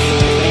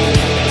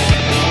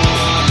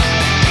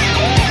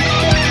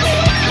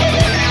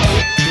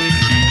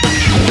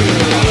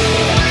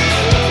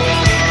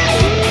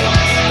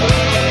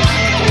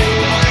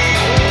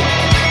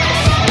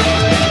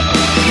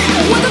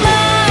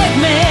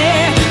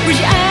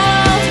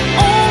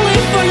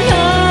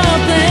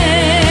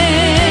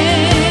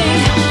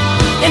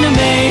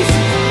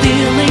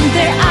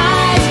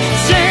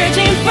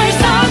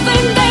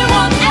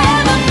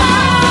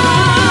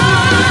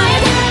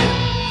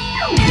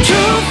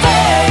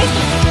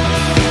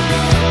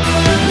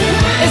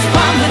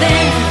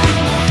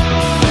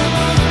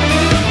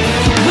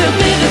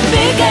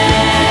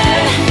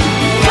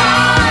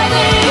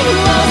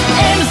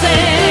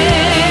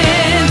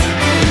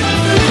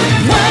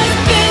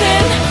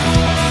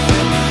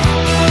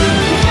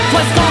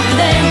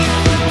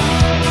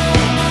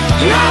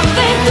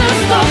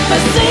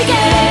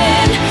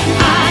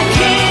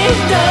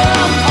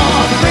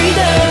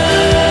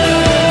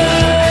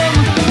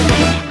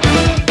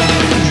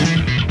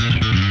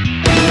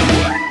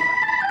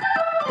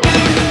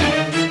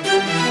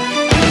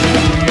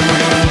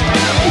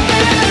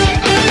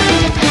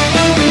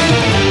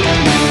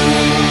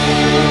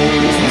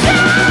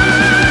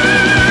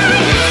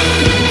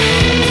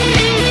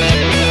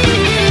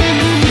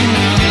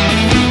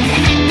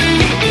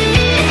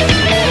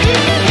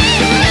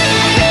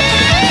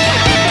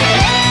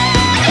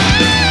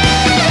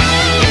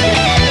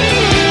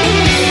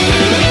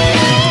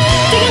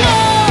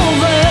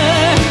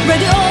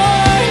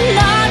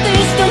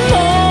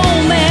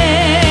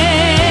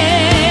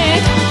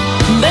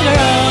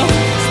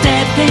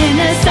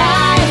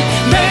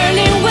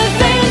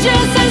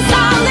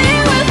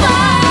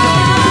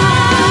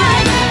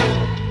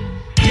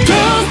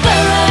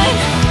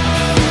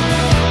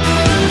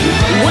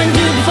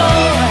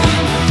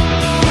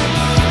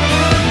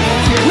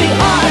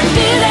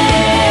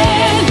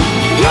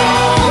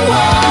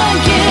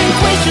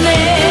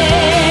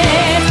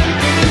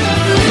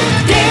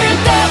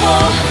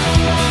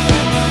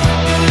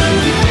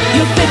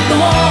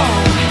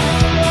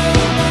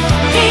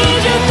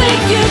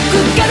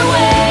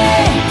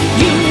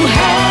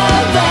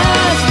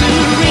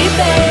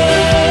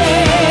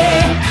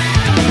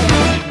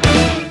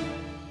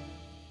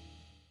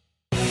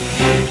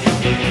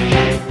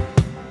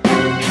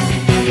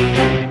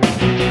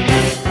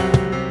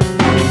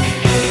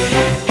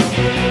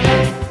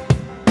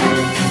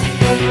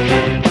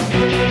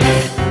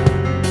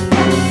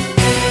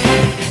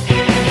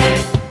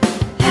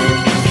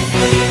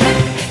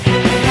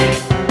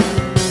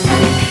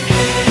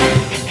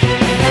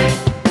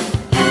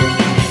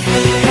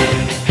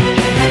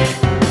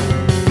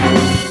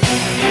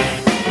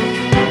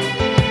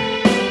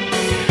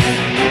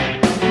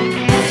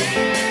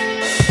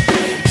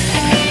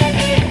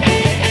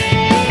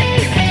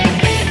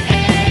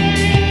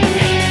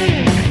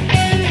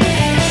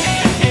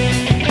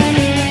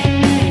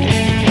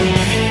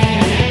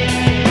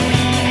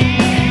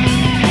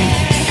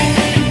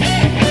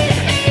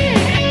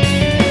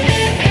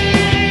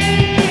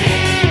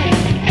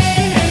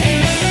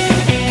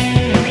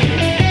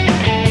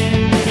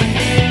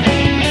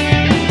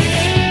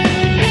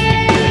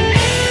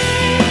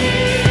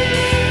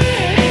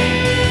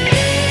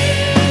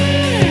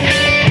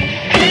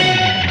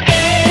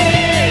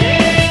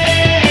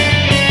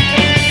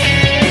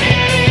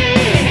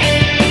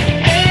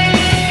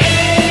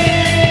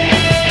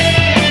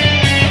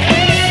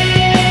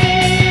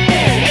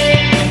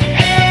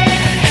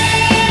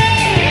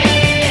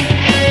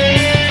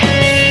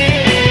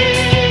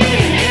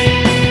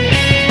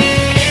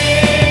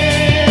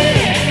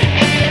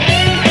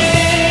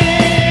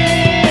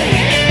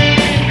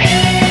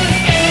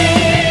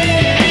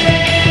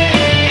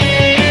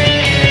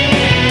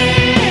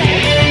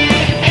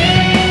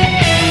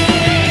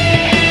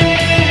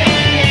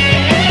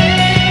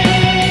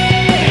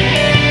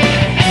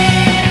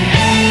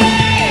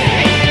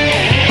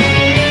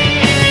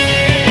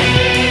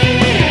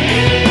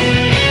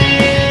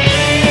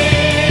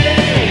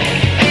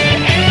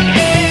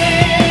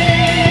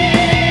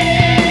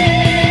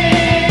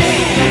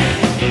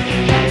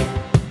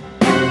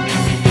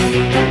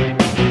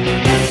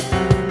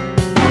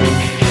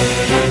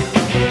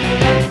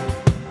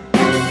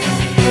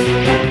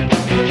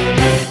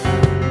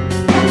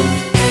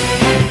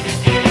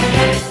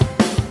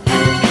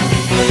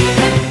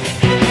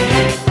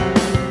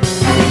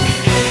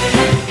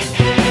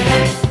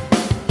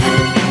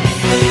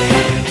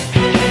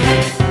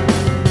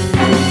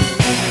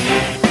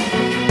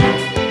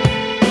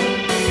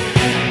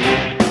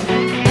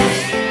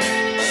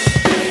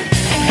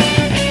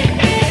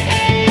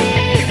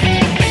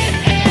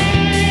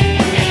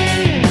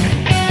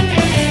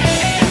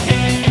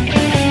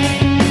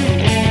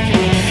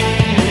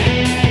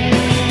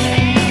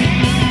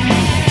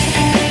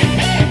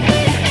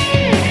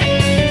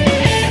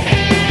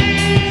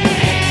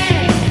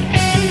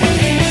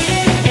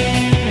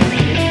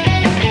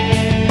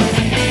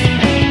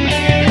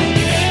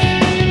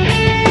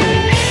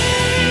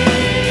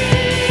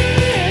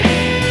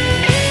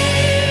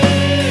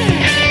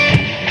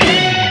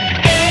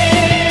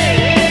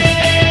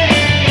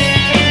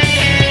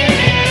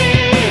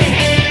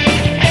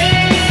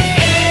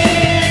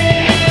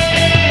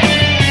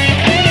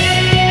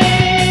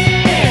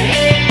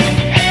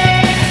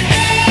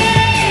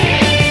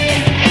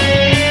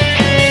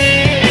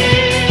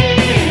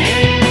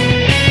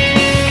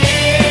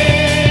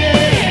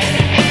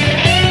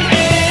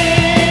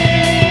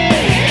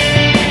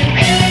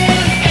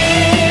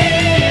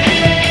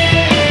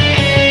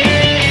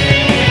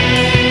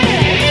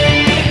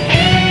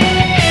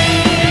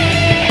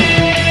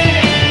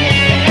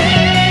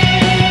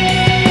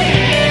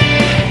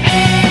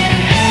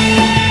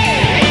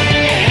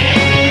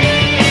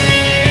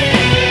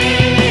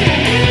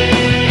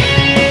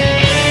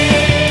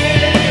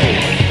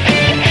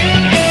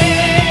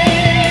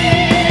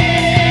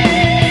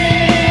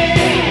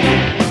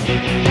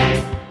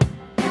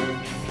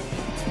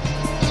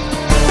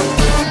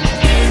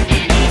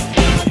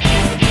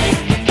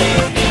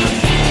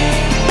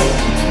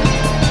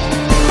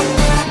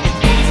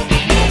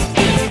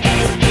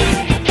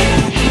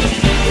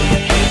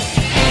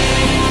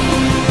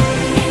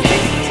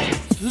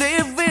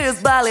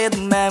 this valid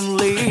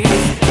memory.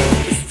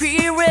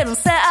 Experience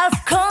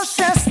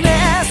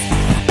self-consciousness.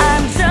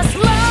 I'm just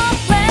lone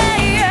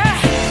player.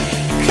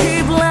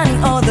 Keep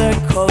learning all the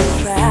code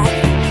track.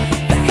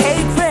 The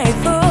hatred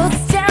thoughts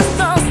just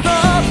don't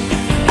stop.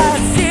 I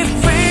see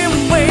free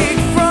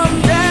wake from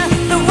there.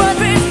 The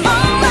world is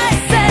all I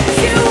said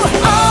to.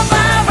 All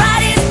my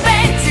right is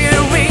bent to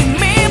ring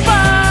me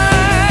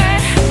burn.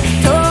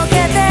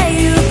 Tokete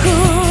yuku,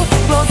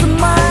 close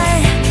my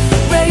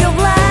ray of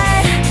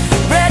light.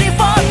 Ready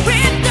for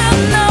freedom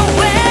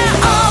nowhere.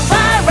 All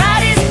my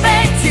right is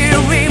bent to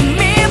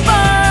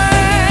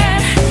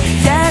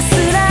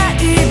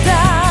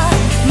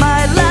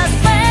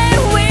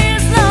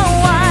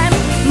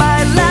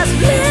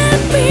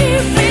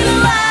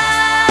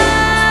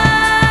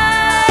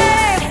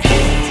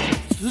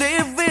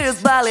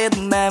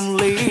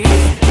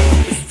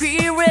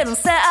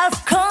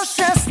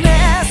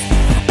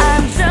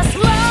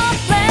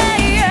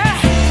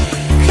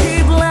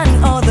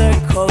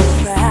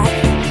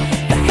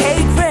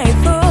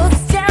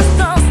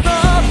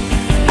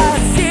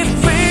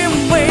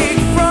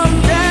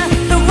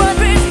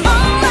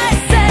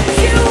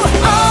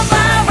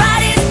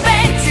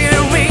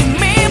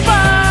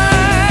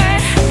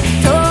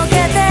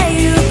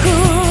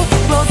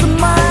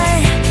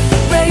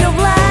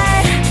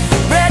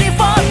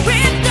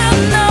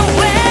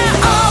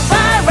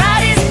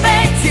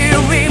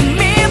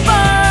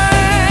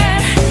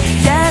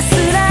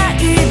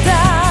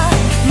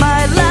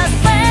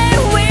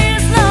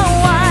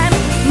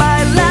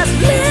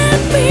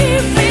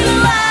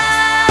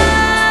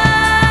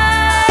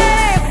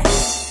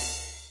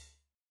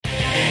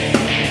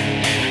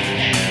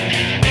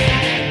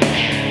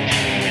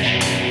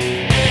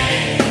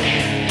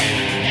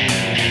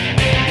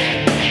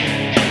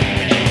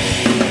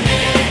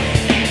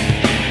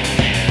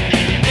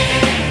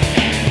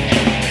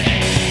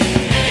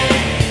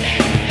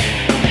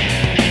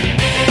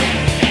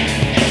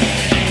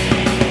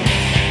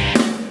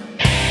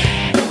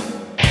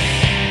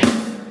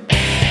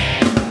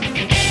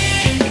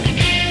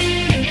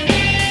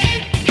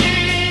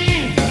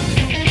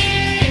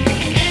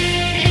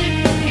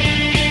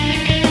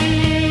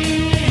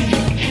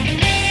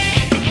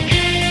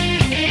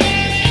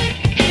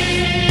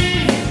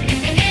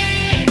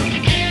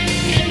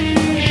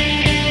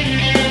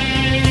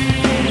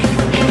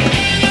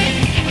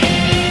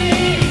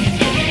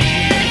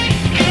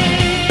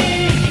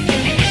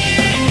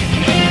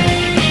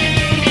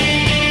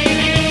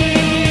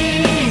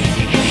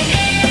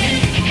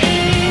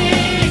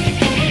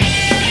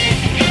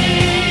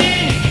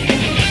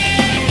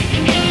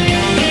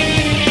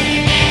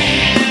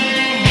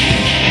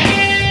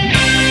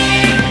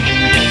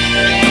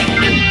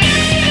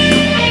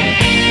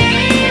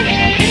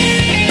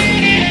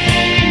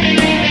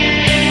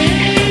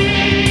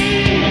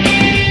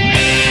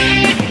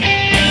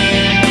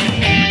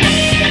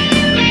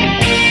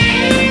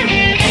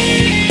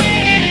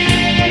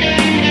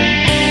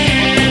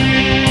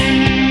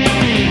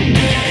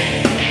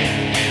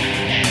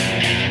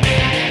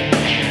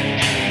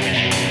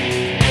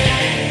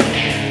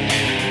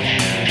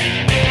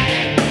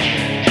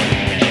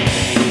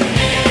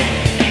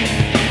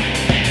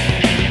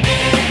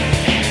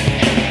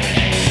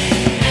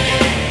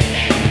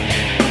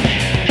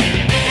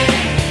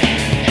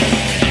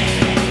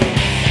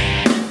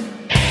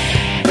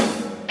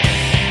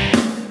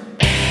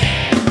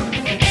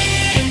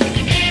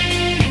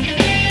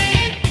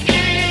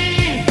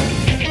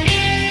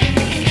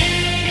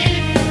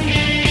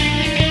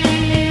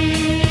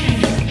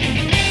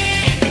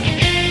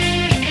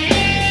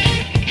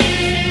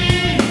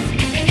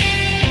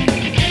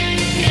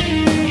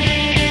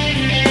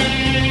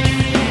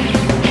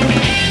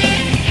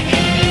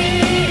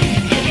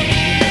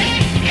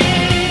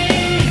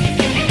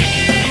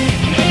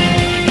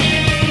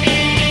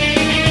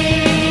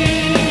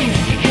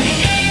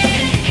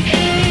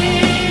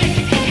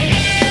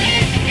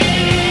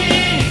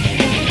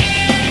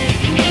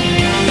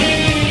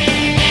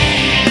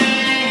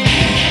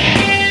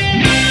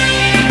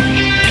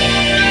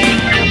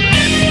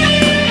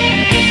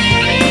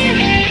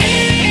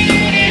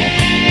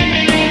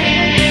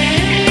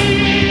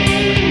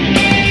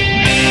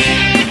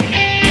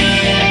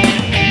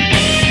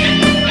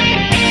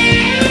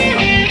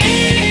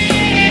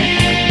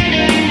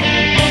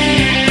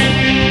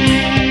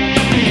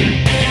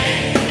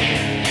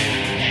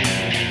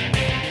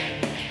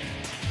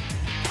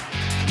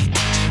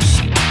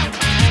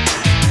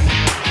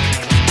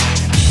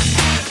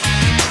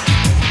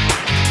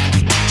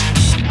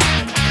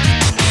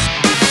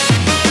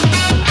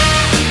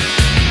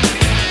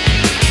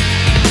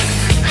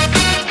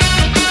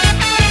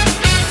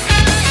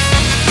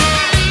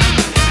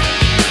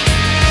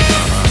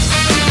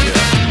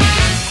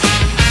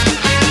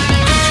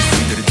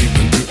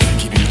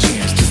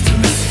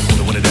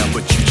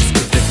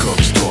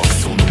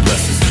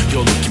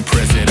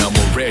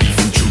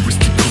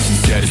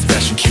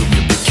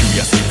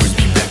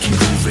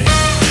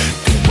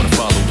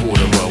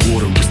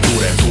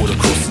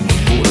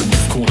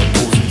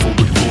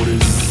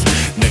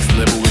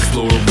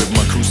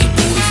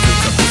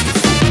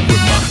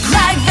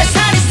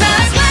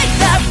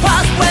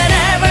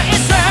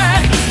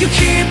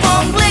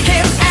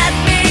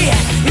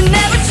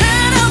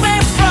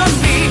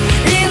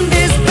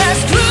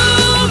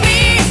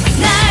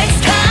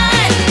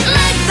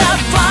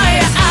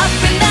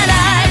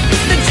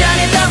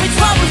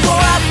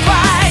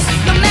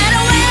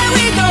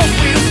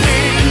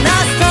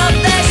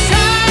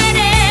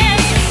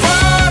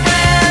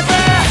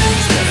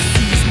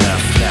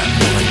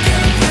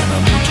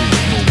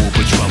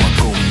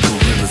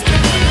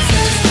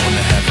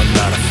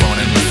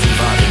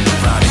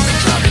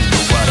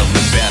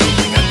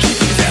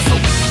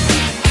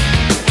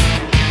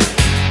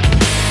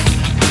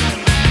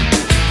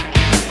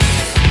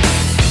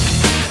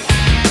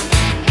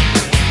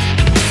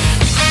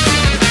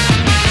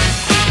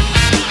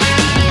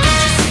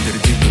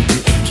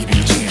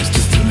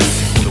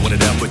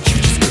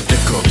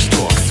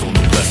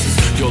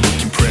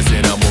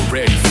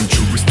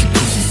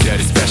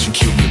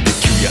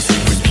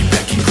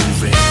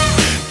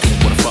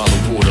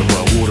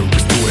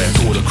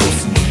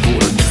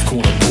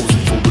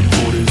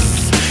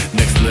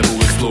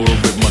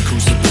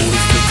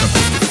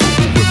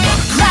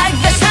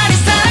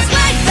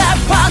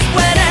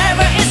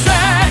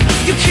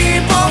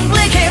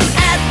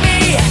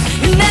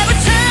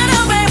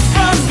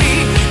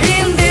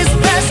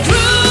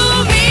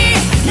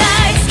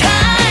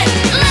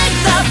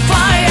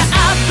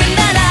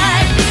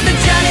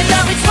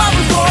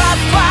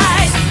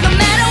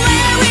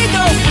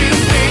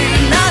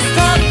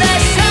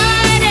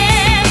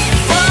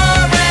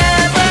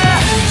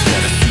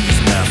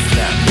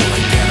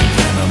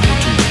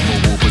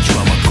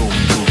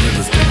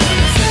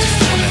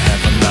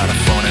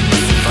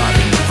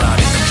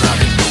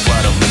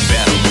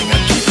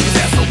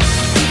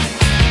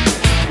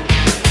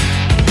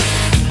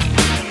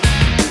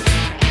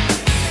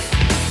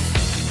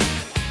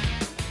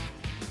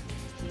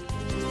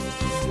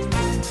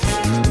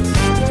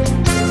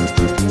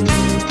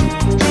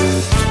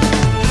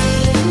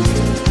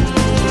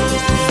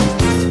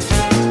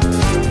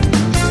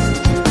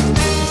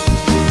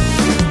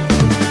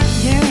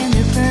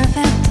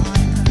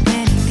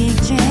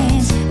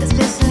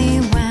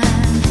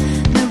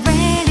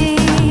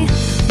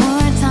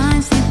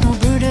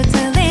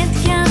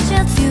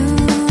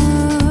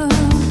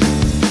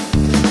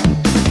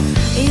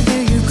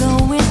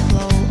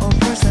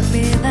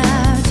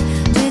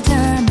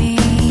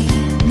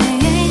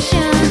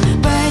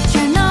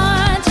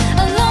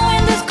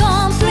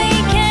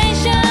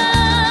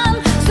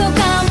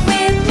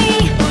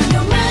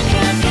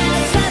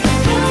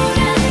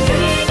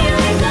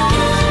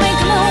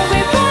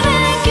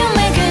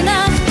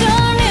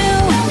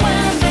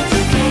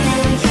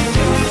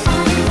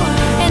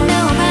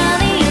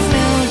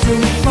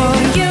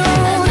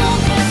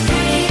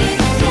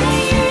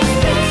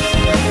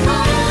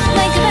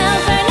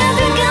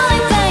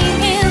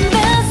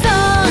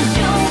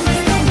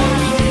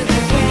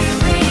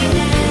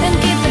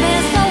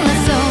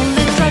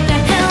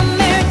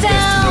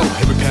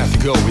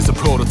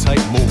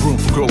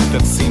both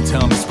at the same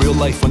time. It's real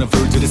life on the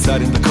verge of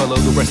deciding the color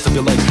of the rest of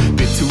your life.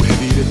 Bit too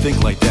heavy to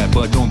think like that,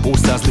 but knowing both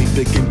sides leave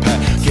big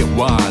impact. Get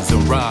wise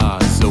and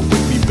rise, so it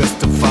would be best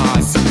to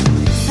find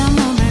some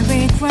of my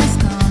regrets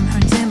come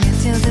haunting me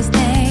till this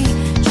day.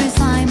 Choice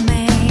I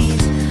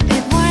made,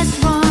 it was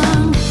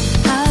wrong.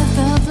 I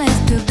felt less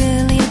to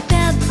believe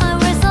that I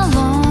was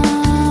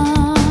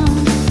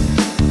alone.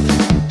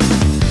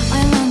 I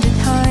learned it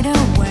hard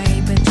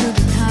away, but you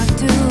didn't have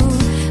to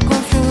go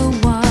through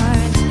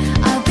what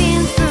I've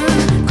been through.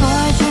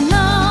 'Cause you're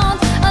not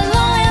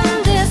alone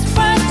in this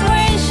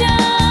frustration.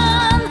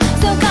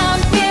 So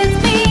come with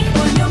me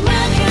on your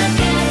mind, you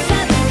can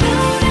set the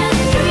mood and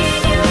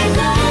treat you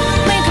love.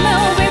 Make a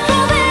move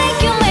before they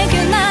can make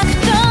an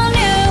act on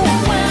you.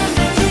 One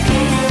that you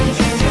can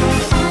change your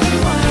own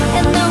world,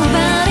 and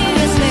nobody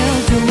else will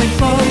do it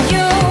for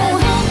you.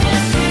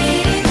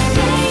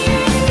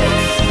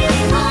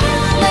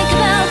 Like a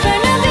bell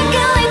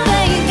frenetically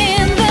playing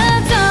in the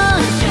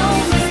dawn. Show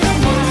us the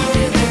one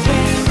to the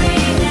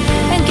very end,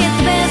 and get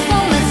the best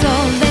moment, so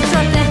let's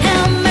drop the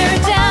hammer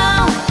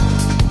down.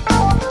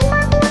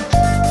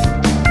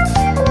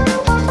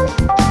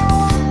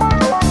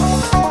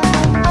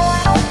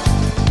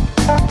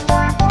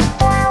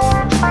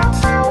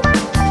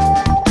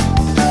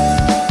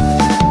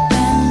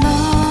 When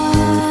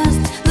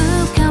lost,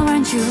 look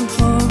around you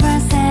for a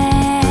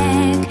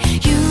sec.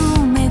 You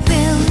may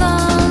feel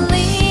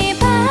lonely,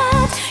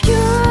 but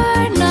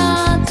you're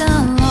not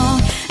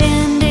alone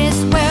in this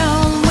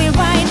world. We're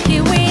right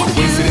here with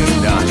coincidence.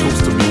 you. Now I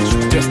chose to meet you.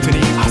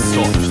 Destiny, I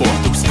saw the fall.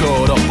 Look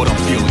scarred up, but I'm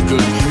feeling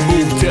good.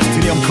 Move,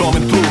 destiny, I'm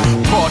coming through.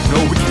 Partner,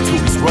 we can do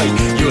this right.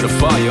 You're the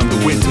fire, I'm the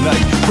wind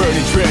tonight.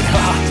 Burning dread,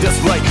 haha, that's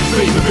right.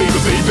 Baby, baby,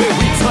 baby,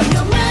 we tight.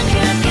 No man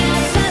here can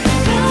set the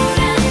mood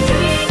and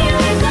treat you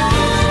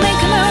love.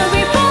 Make a move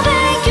before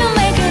they can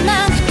make an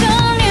act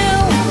on you.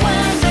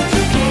 One that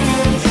you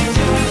can change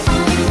your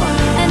own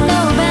world, and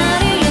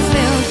nobody else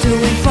will do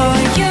it for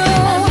you.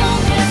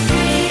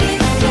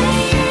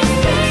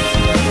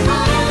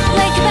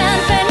 Like a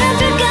band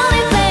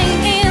frenetically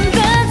playing in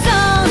the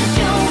dawn.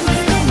 Show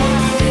us the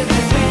one to the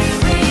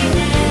very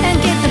end, and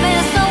get the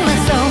best moment,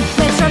 so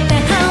let's drop the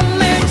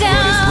hammer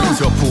down.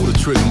 So I pull the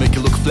trigger, make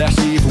it look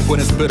flashy even when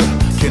it's bitter.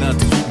 Cannot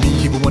defeat me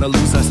even when I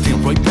lose. I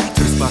stand right back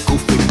to the spot, go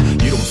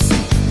figure. You don't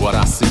see what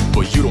I see,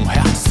 but you don't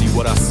have to see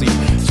what I see.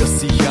 Just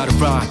see how to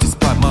ride,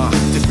 despite my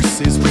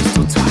differences, we're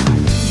still tied.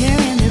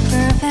 You're in the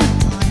perfect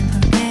time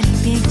for any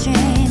big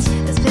change,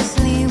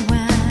 especially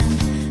when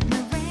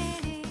you're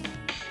ready.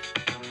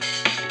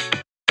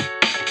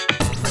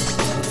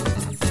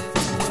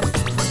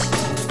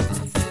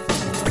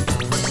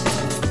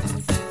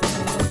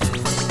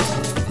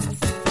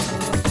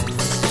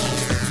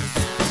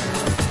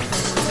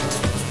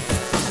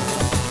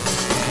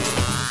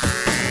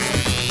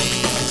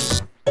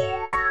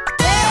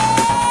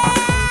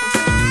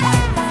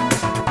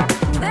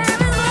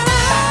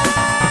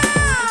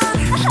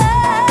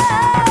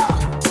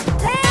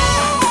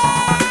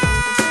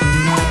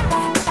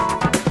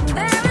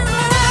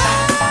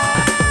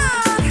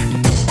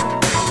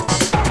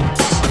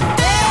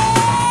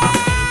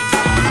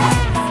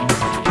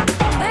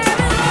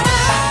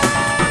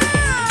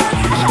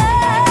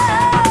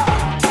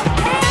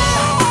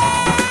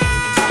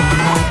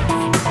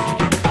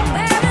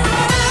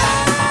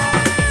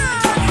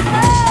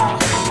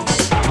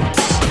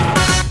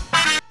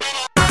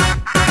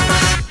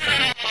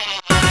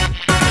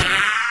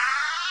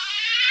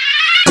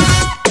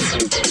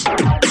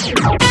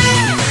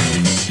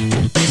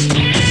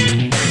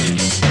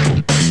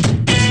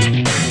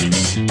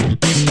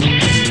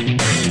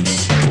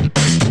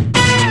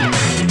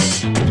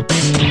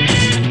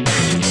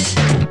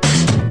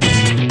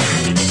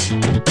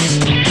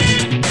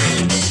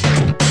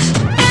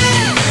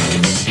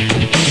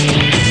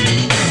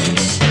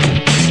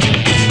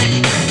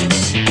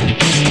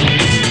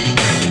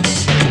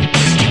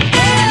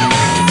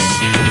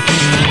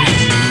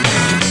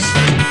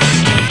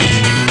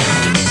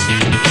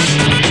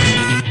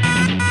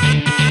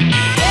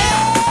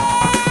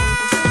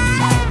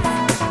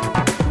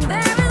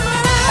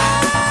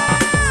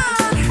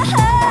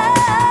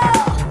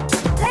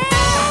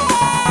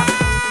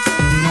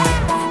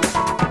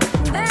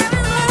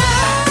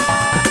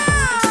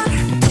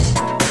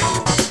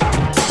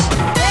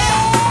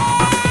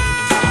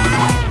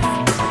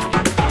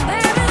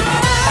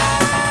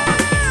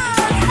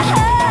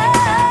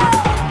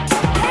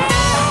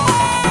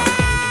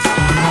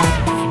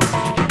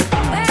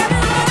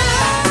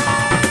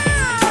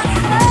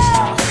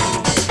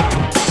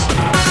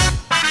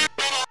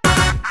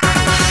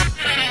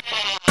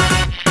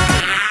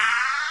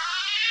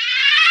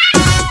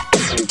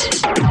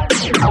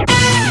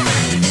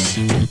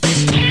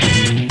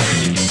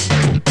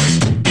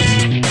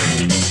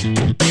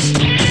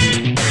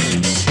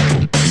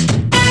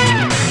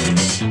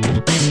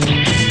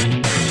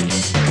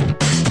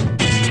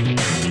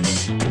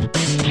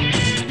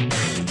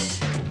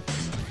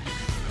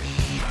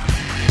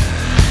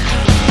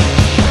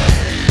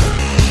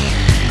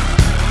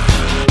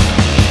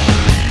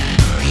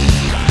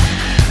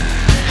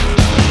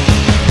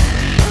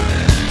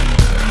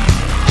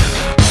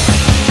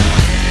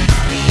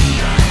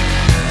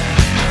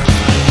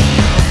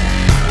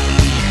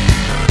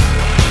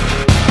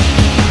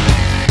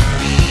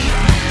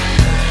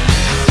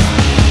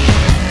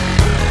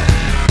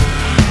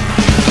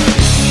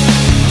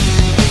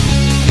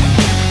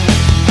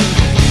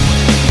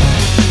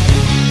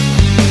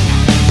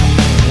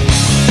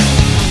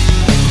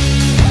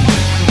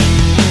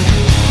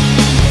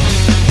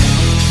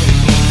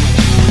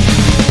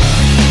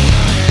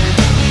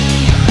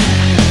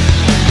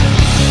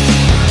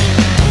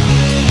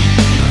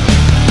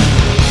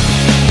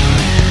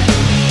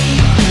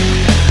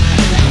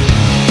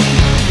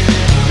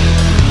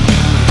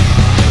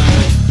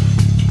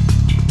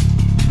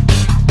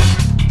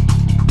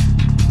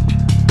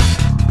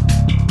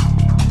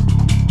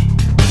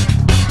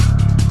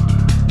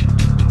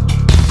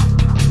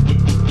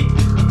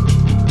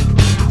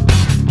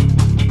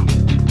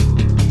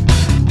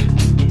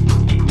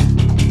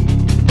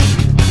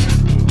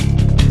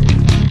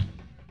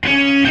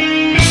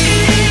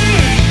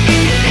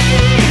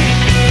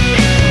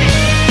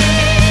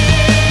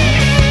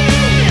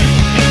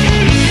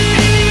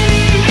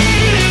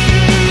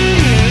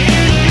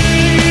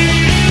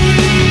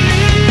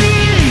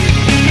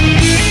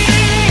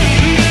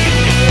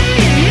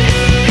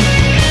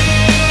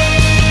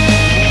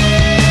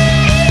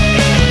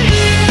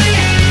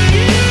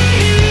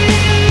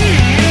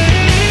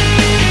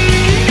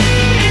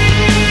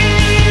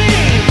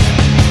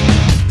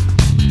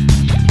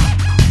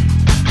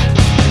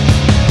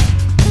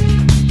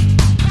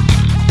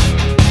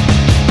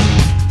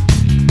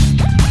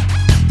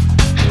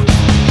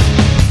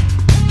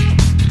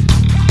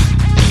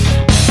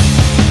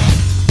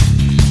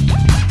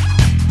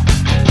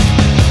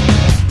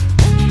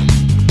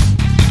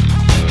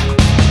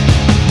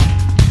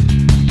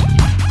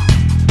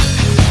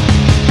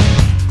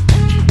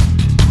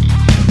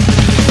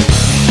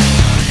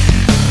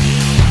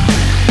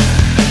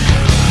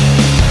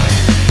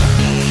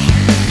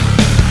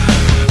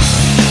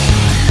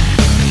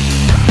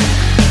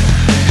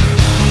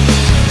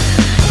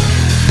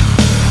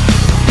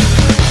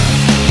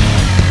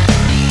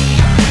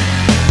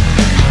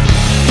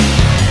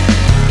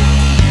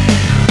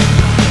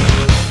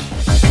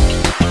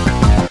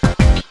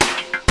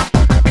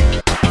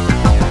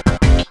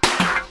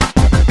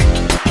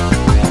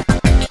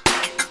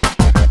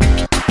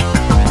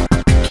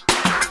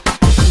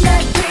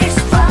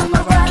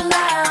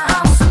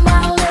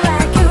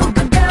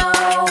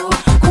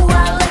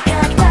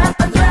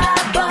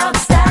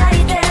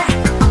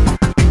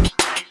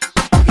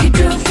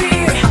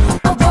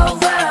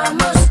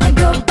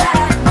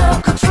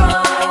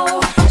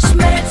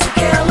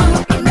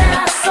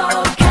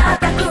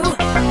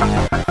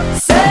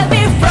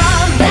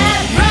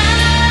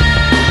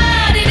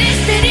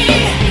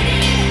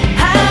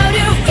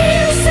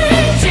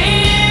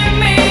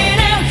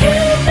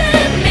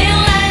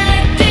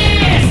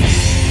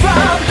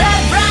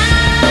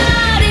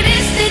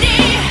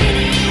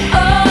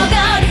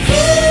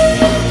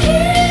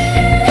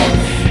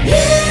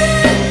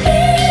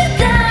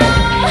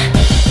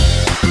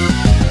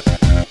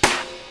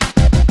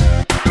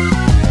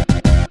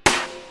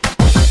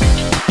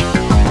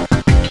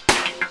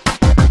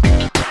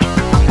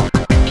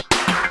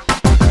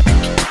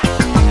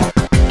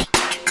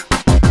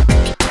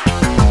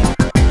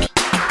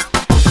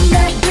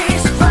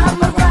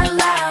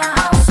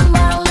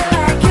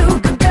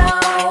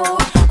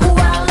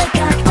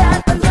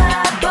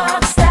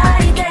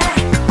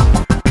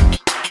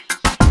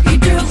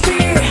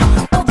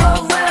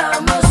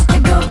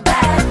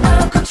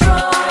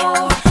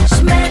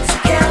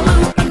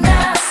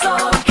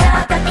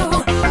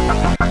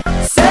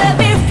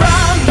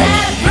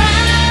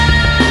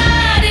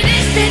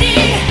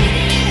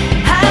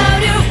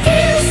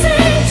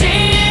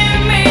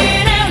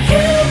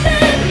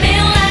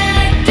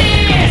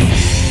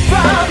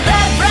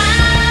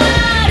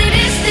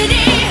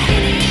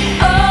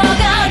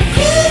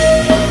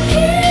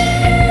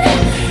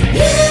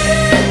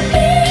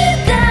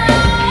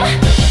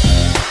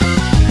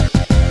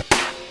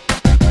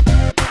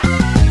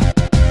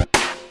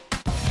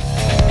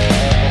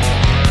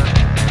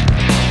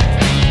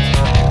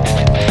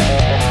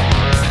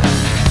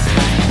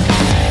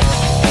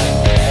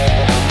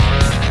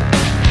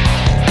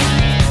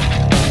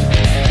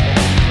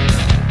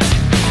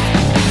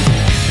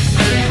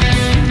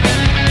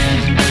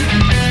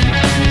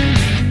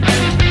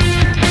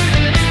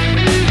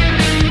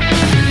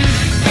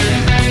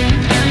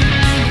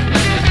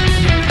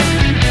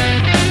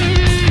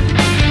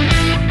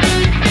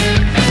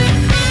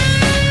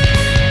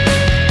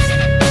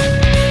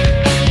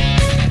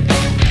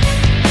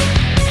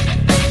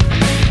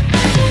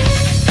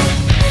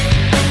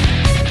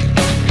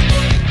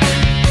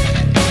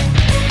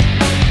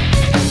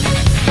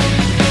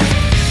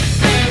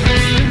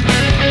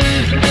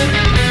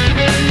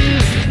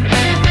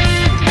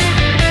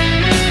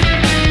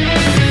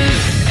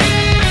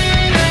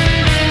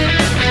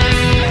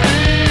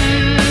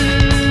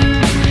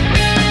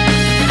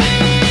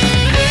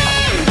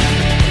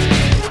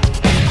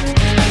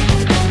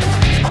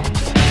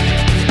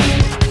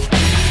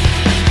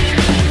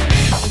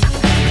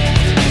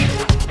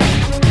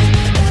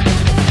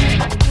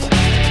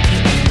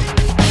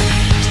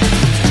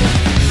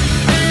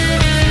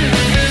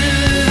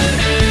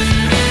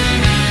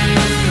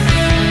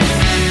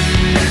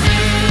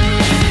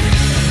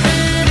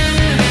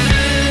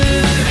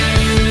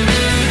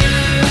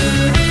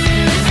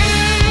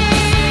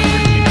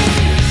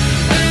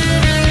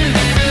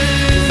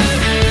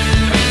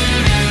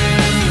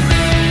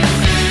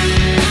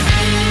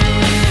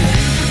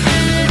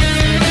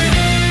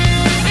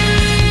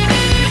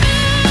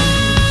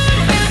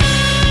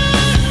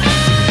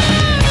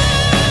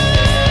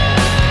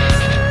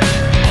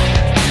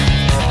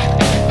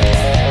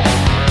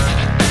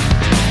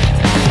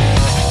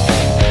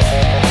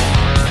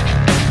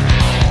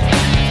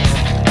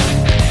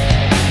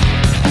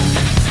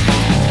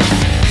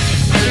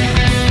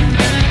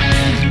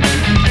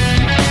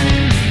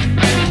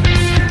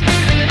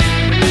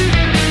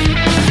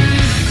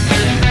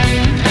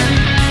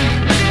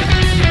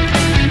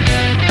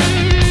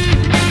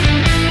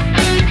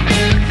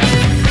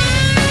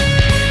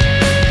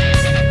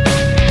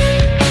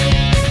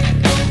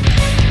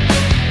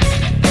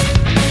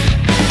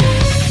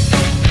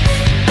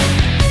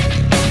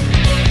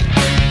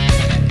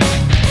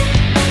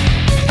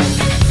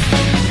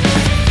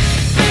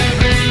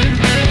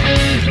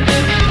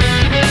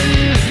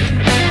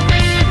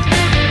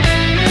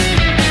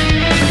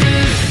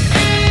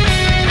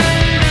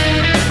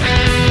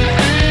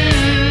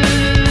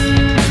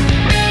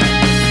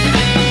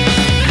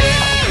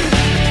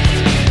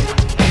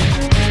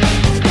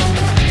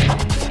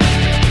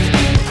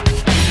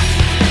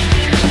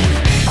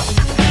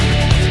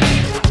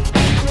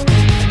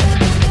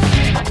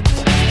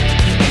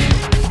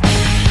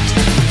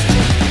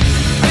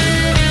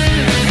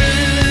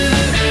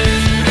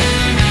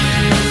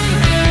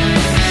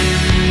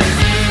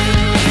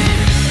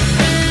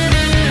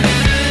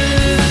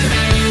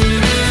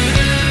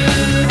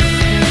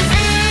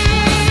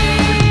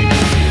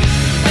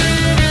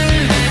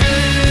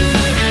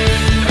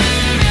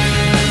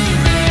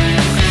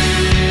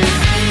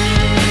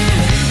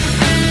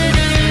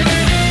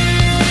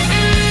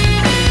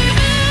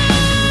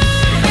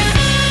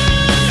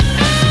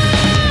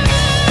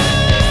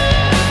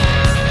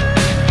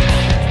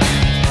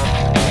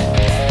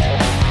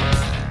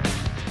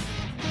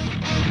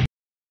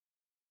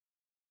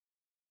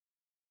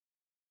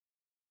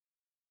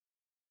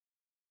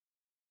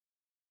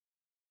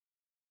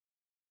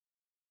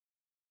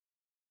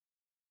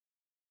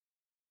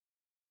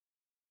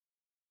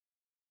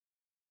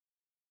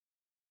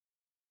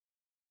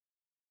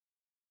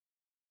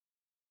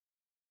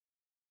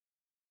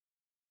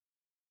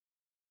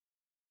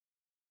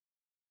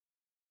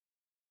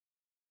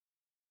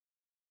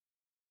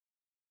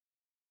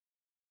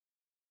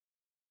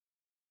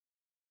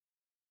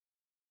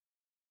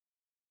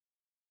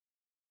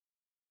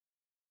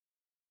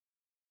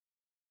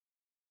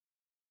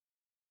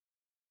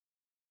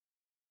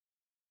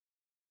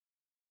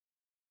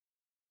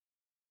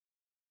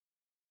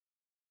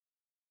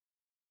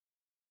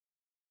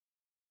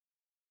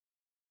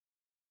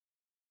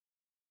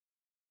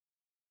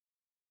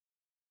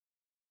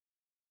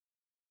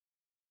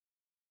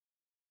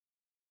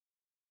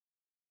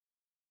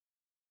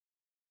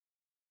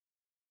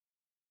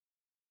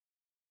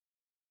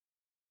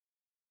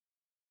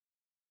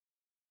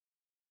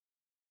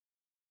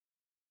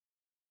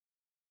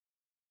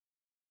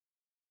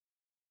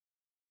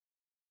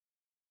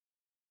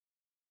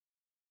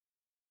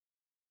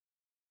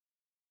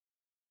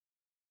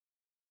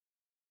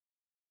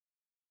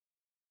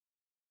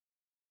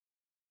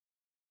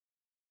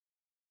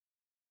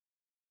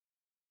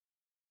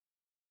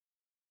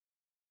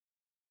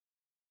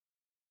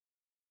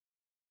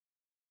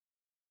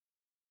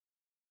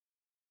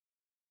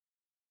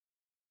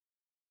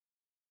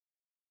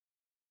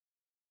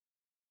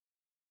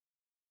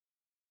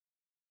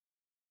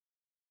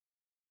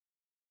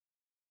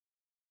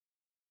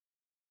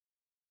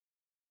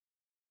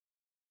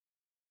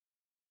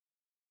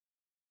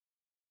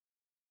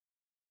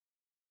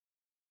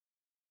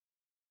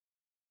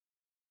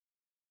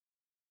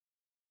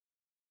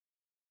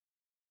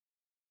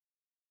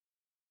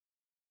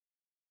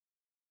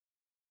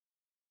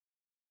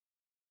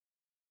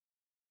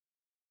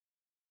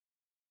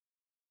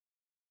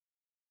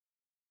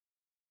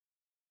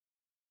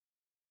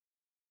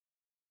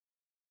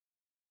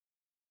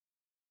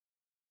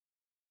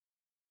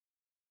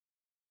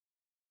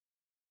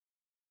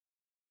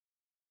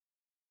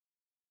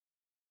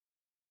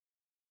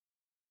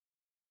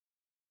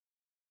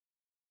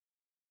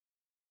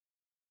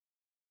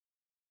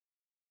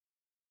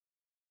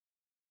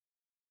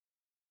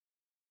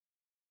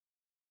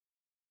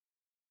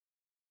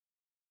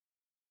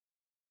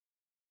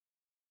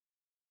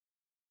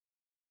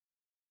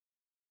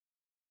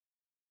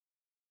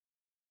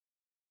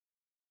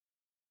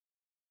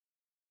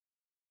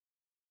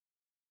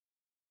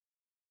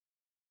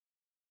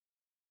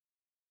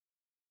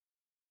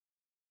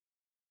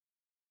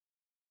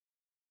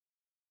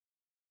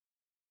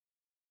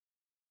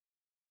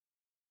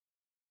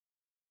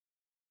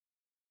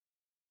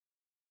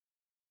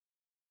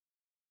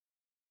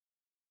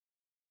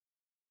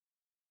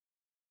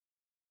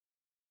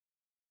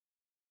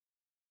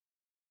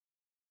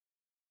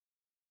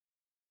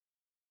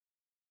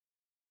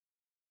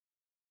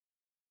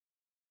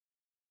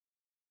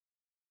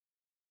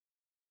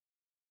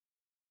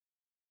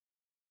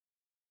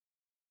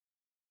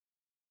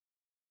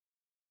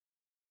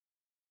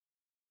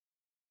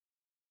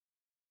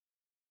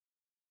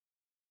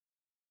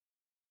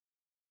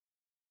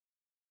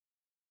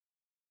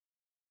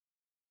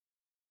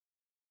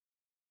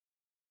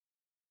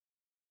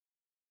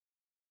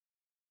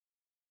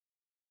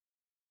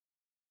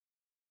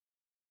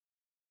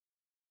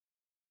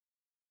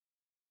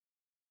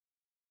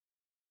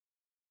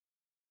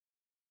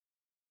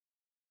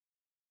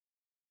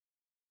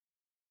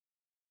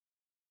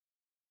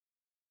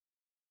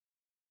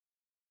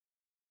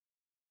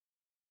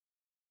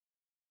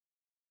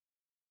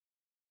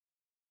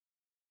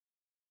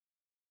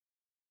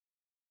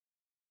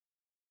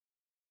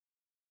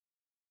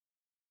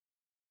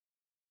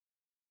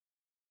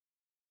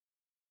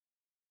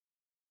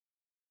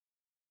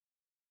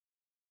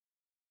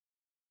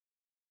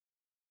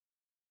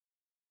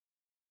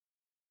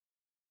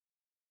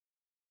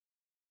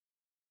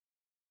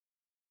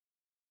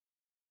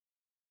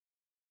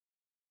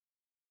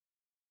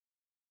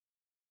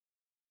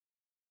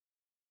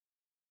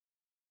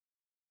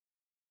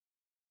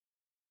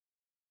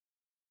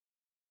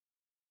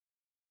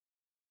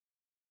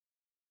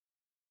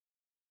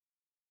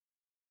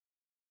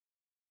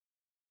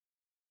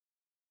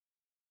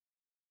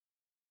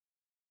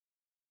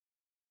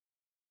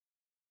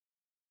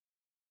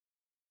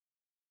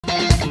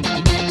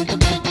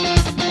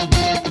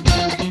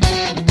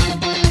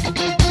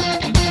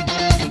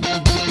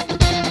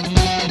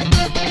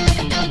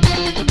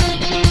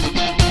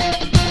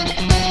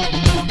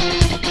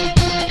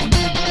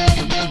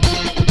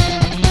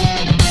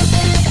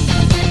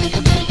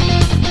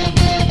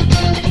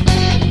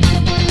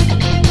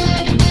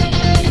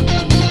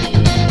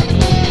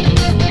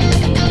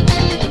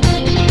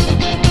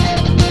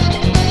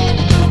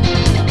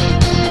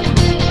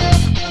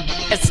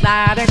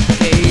 not a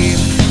game.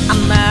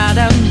 I'm not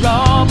a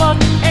robot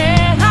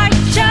and I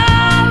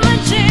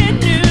challenge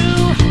you.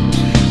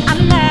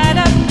 I'm not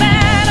a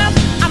phantom,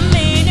 I'm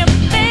in your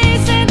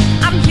face and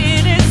I'm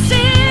here to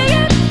see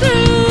it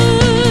through.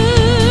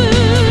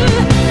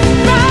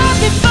 Right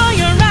before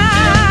your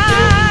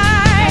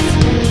eyes,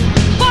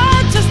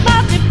 what just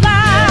multiply?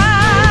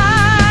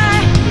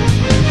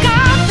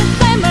 Got the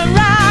flame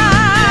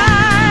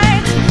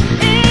right,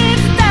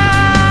 it's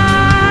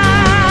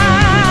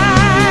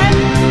time.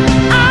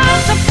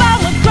 As the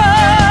power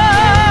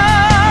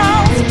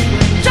grows,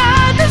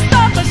 try to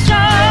stop us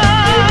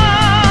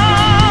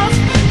shows.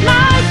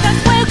 Light that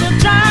will go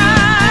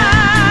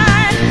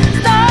dry,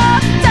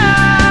 stop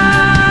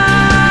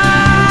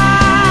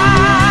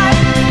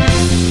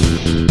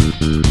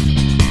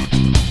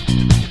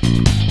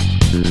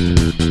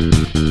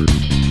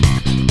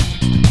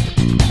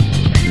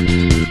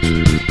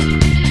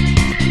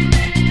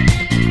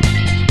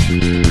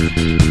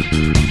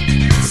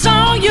so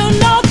you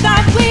know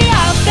that we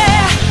out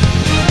there,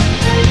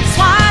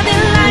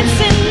 swatting lines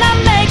in the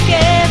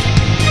naked.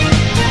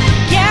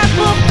 Can't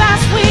move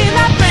fast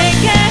without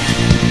breaking.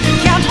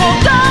 Can't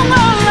hold on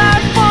our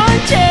life for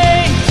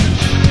change.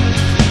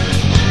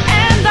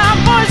 And our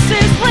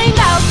voices ring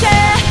out,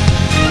 yeah.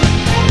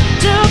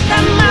 Took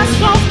the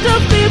mask off to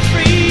be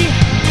free.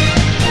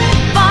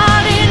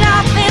 Falling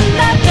out in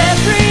the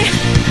debris.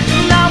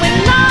 Now we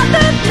know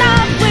that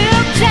love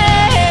will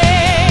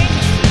change.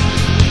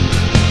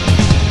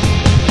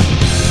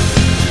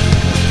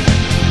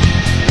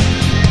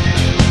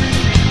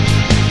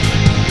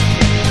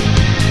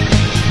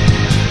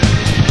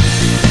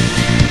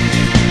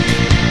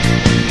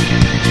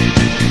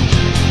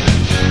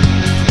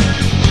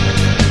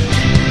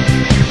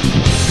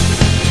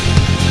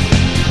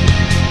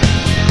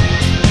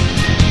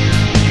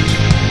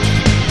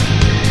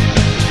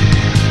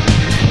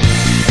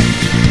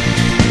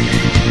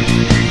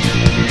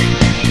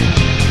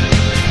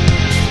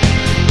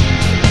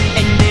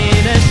 Ain't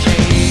it a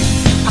shame?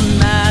 I'm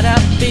not a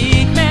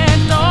big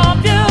man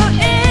of you,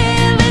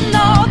 even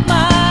not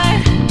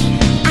mine.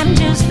 I'm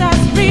just as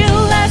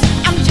real as,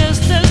 I'm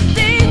just as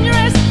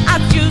dangerous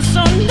as you,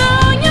 so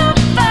know you're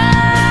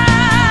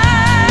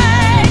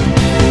fine.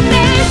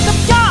 Make up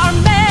your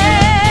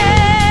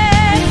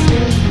mess,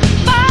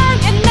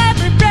 fight in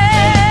every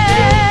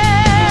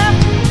breath,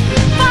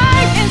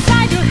 fight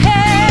inside your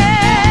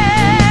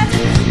head,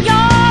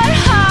 your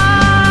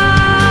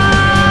heart.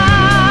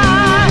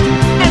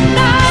 And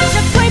as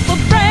a grateful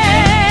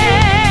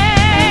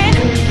brain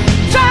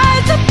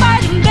tries to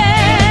fight in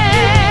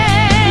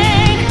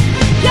vain,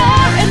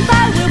 your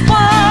empire will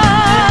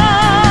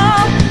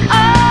fall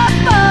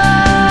apart.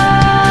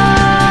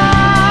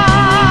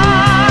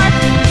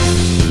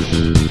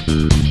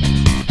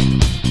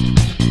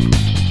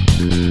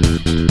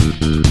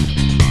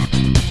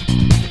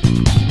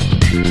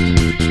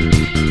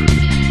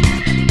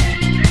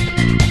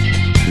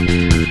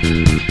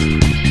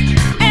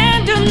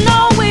 And you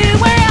know we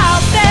were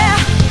out there,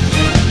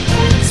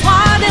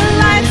 swatting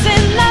lights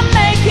in the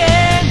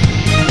making.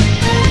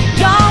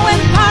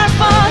 Going hard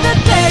for the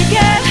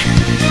taking.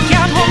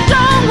 Can't hold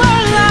on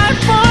our life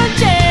for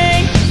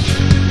change.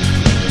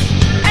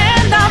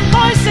 And our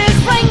voices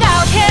ring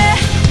out here.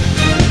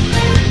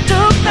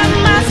 Took the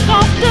mask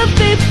off to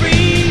be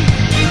free.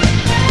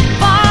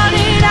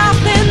 Falling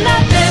out in the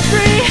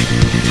debris.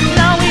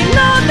 Now we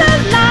know that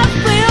love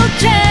will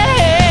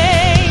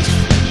change.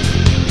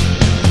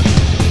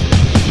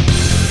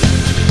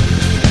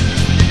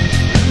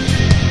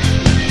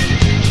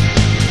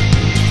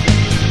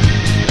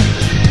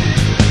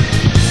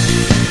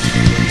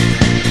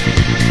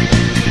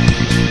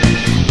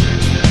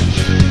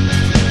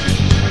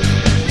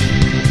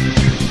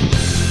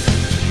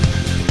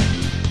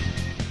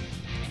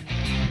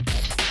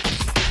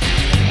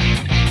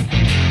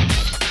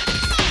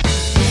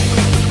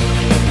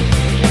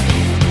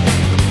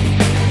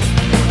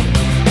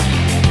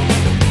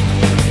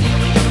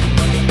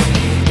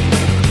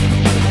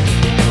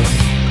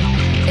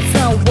 It's a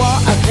war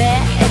out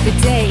there every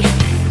day.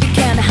 You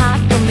can't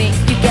hide from me.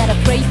 You gotta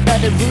pray for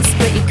the rules,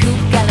 pretty cool,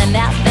 calling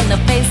out in the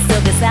face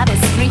of this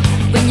artistry.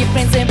 When your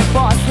friends and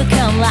boss look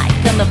like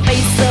on the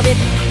face of it,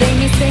 they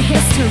miss their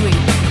history,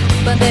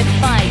 but they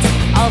fight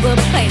all the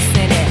place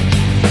in it.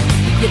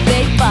 Yeah,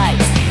 they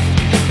fight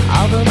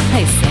all the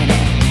place in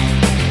it.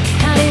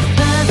 How they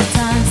find the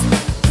times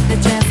that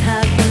just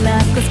how the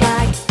love goes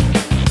by.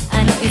 I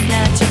know it's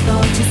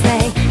natural to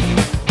say,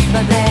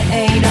 but there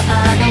ain't no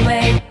other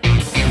way.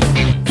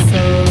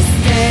 So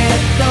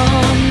step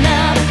on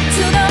up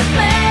to the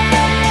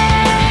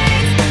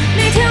place.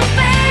 Need to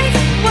face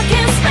what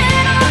can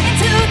spread on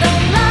into the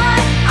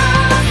light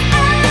of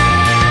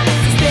us.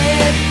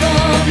 Step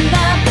on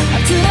up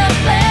to the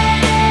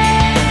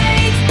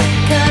place.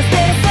 'Cause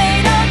this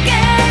ain't no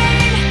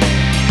game.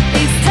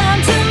 It's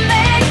time to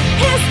make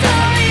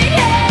history,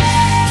 yeah.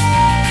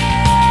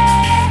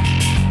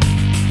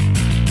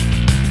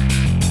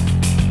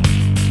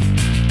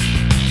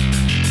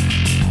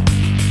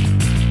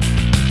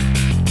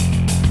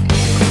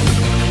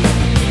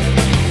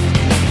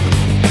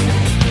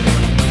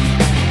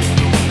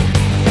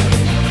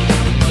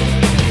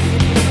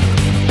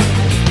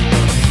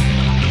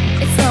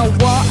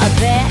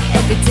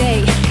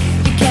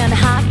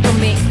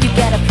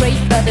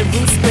 but the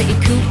rules pretty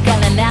cool.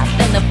 Gotta laugh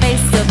in the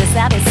face of the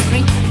savage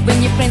scream.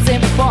 When your friends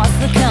and boss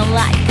look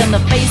alike on the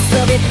face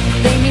of it,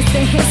 they miss the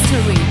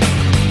history,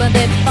 but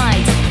they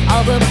fight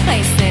all the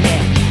place in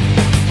it.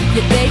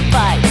 Yeah, they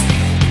fight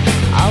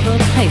all the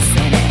place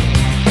in it.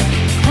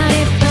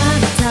 Honey, by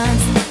the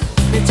times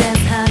we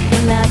just hug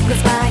when love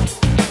goes by.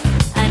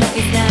 I know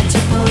it's not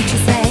what you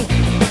say,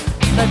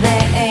 but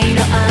there ain't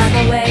no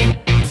other way.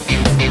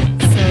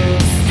 So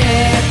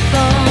step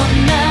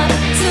on up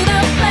to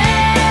the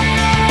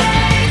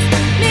place.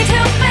 Need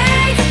your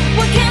face,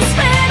 we can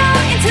spread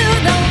out into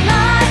the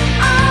light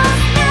of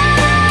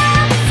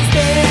love.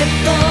 Step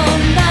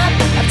on up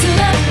to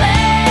the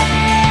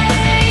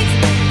place,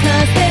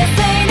 'cause this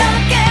ain't no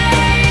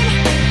game.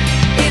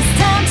 It's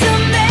time to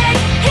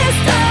make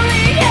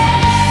history, yeah.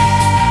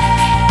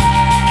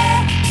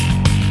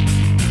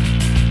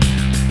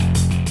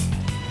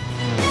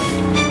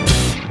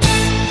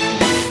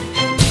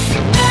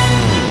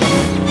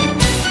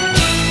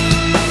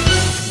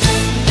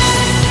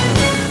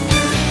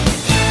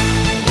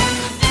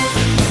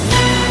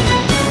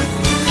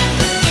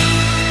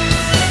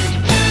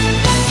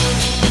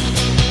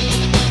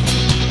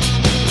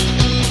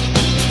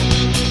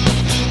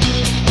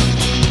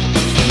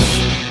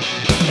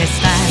 It's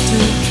time to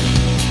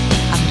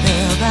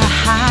unveil the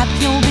hype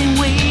you've been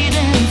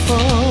waiting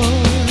for.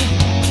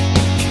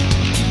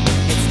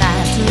 It's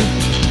time to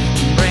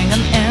bring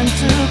an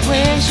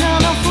integration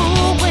of who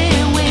we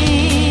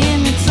win.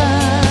 It's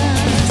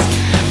us.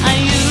 I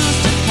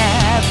used to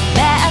have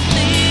that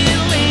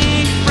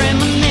feeling,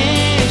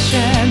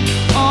 premonition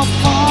of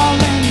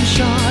falling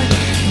short.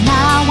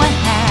 Now I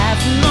have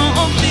no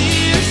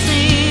fear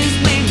since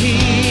we're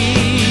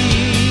here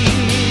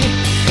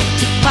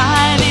to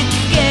fight it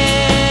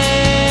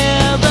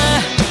together.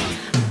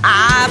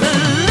 I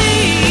believe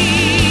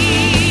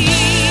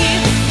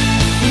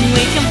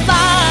we can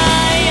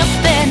fly up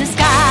in the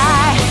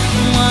sky.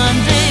 One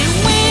day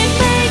we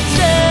may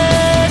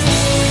just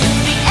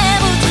be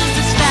able to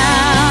touch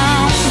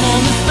down on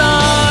the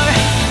star.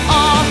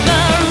 Off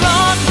the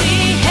road we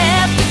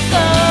have to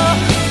go.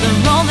 The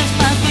road is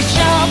past, we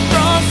shall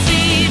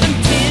proceed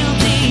until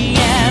the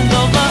end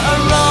of the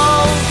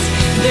road.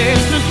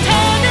 There's no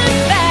turning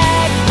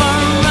back for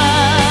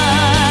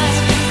us,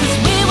 'cause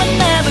we will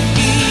never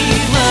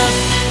give up.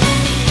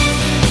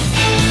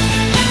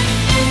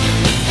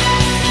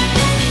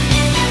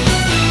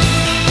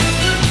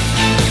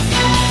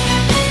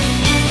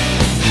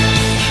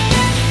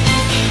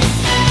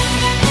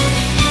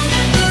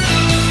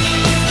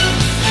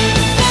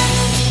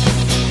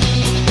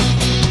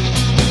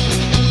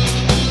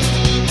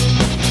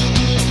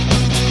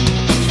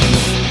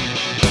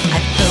 I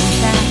thought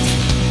that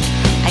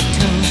I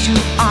told you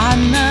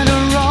I'm not a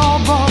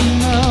robot,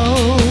 no.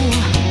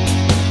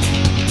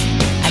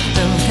 I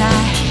thought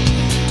I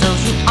told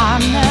you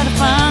I'm not a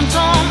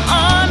phantom,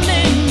 I'm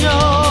in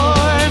your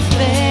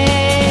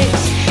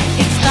face.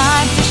 It's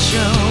time to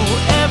show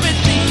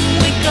everything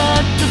we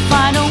got to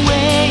find a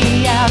way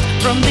out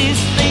from this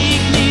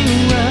fake new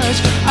rush.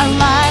 Our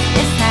life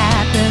is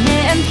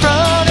happening in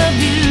front of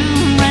you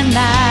right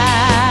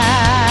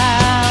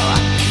now.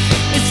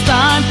 It's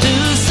time to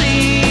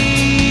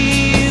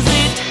seize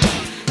it.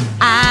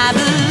 I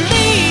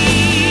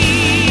believe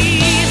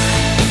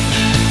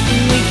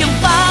we can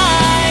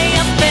fly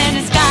up in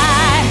the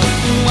sky.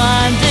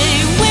 One day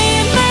we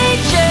may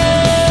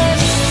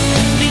just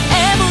be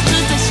able to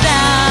touch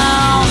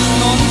down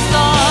on the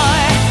star.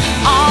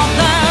 On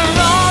the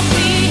road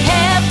we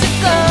have to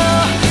go.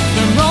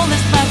 The road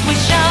is past, we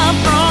shall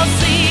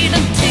proceed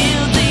until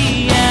the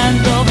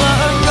end of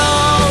our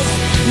road.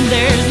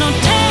 There's no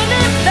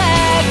turning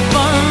back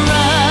for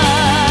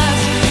us,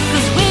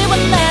 'cause we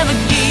will never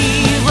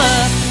give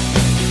up.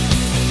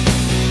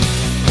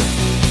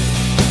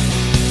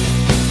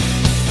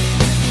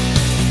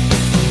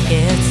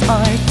 It's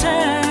our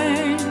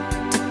turn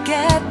to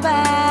get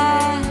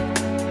back,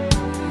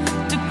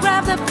 to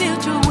grab the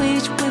future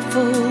which we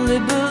fully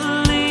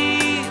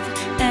believe,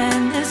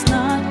 and it's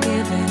not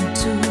given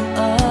to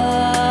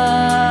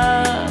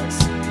us.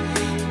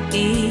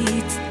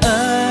 It's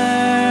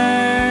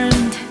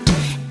earned,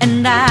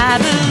 and I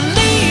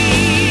believe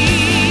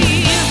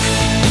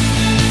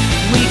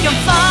we can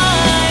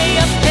fly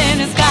up in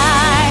the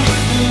sky.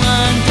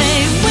 One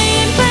day we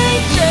may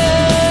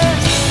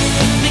just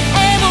be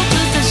able to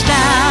touch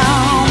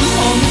down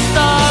on the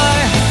star.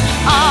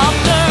 Off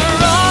the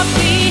road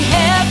we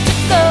have to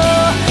go.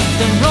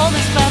 The road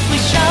is past, we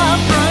shall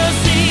proceed.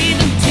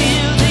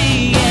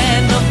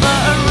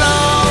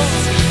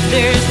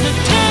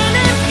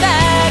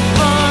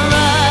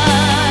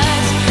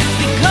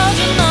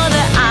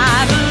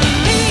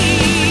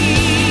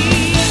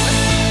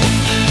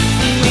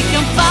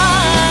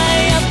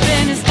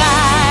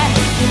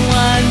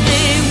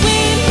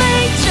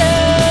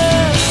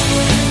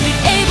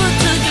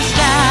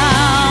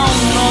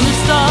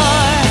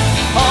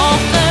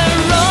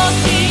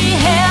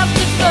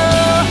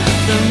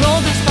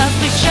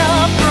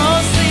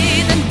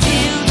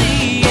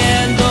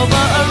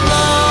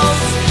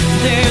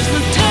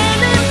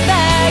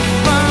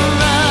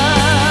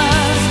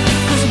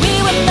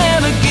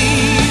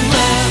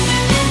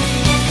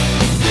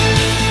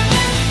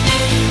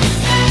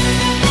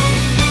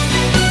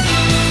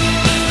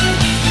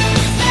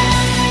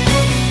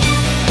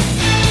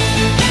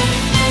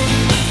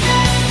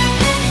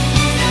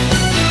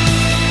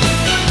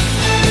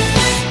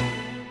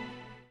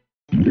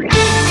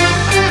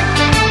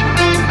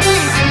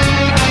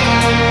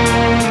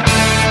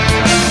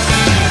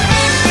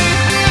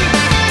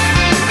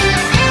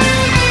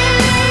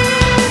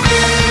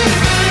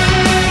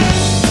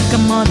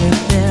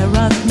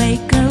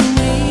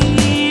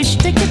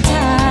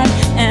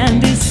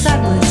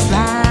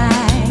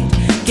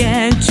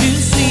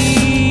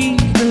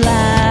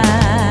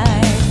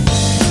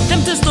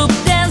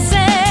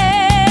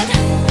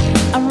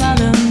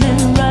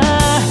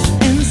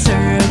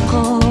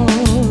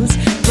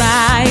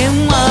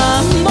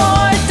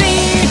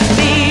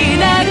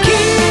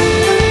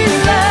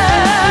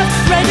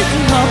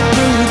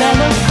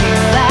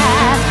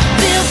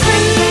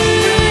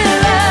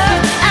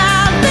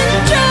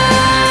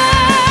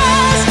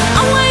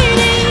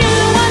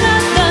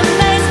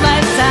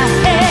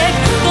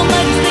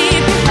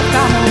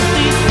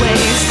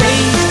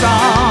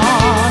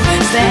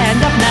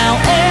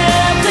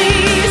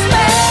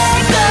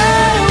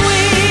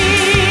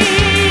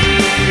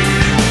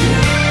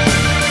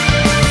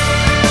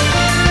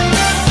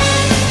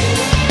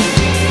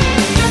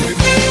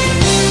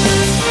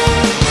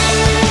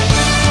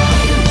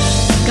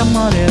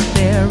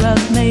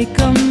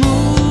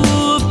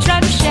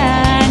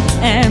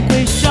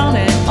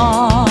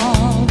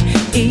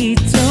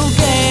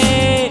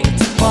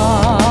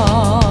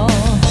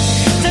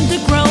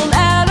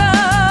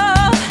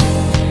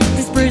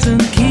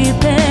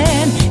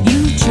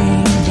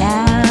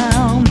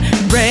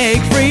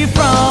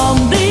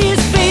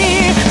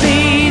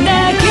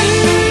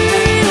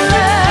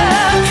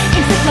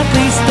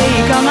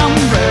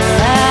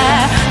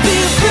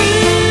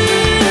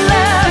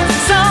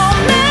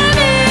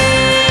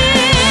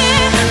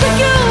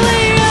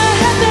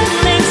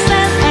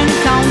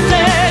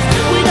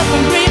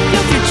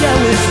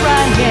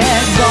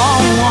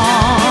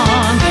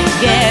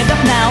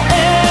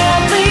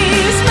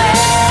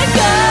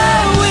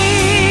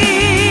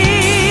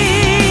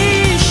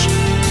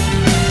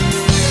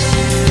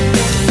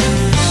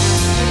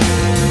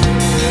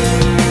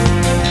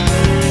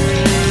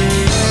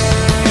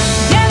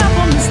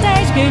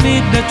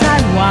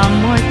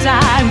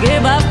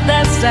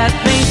 that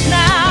face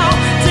now.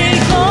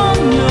 Take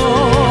on your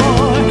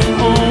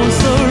own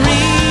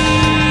story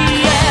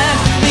and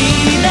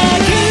be the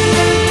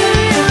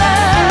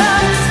killer.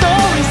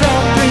 Stories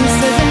of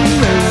princes and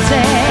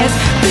roses.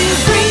 Be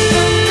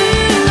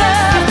free,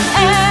 love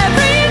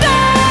every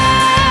day.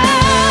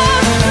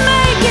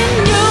 Making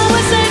you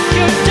a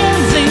secure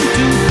turns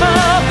into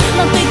pub.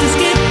 Nothing to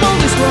skip all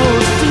these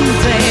roads to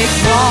take.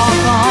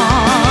 Walk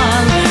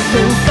on,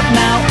 look up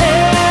now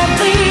and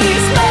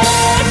please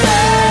make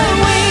a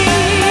wish.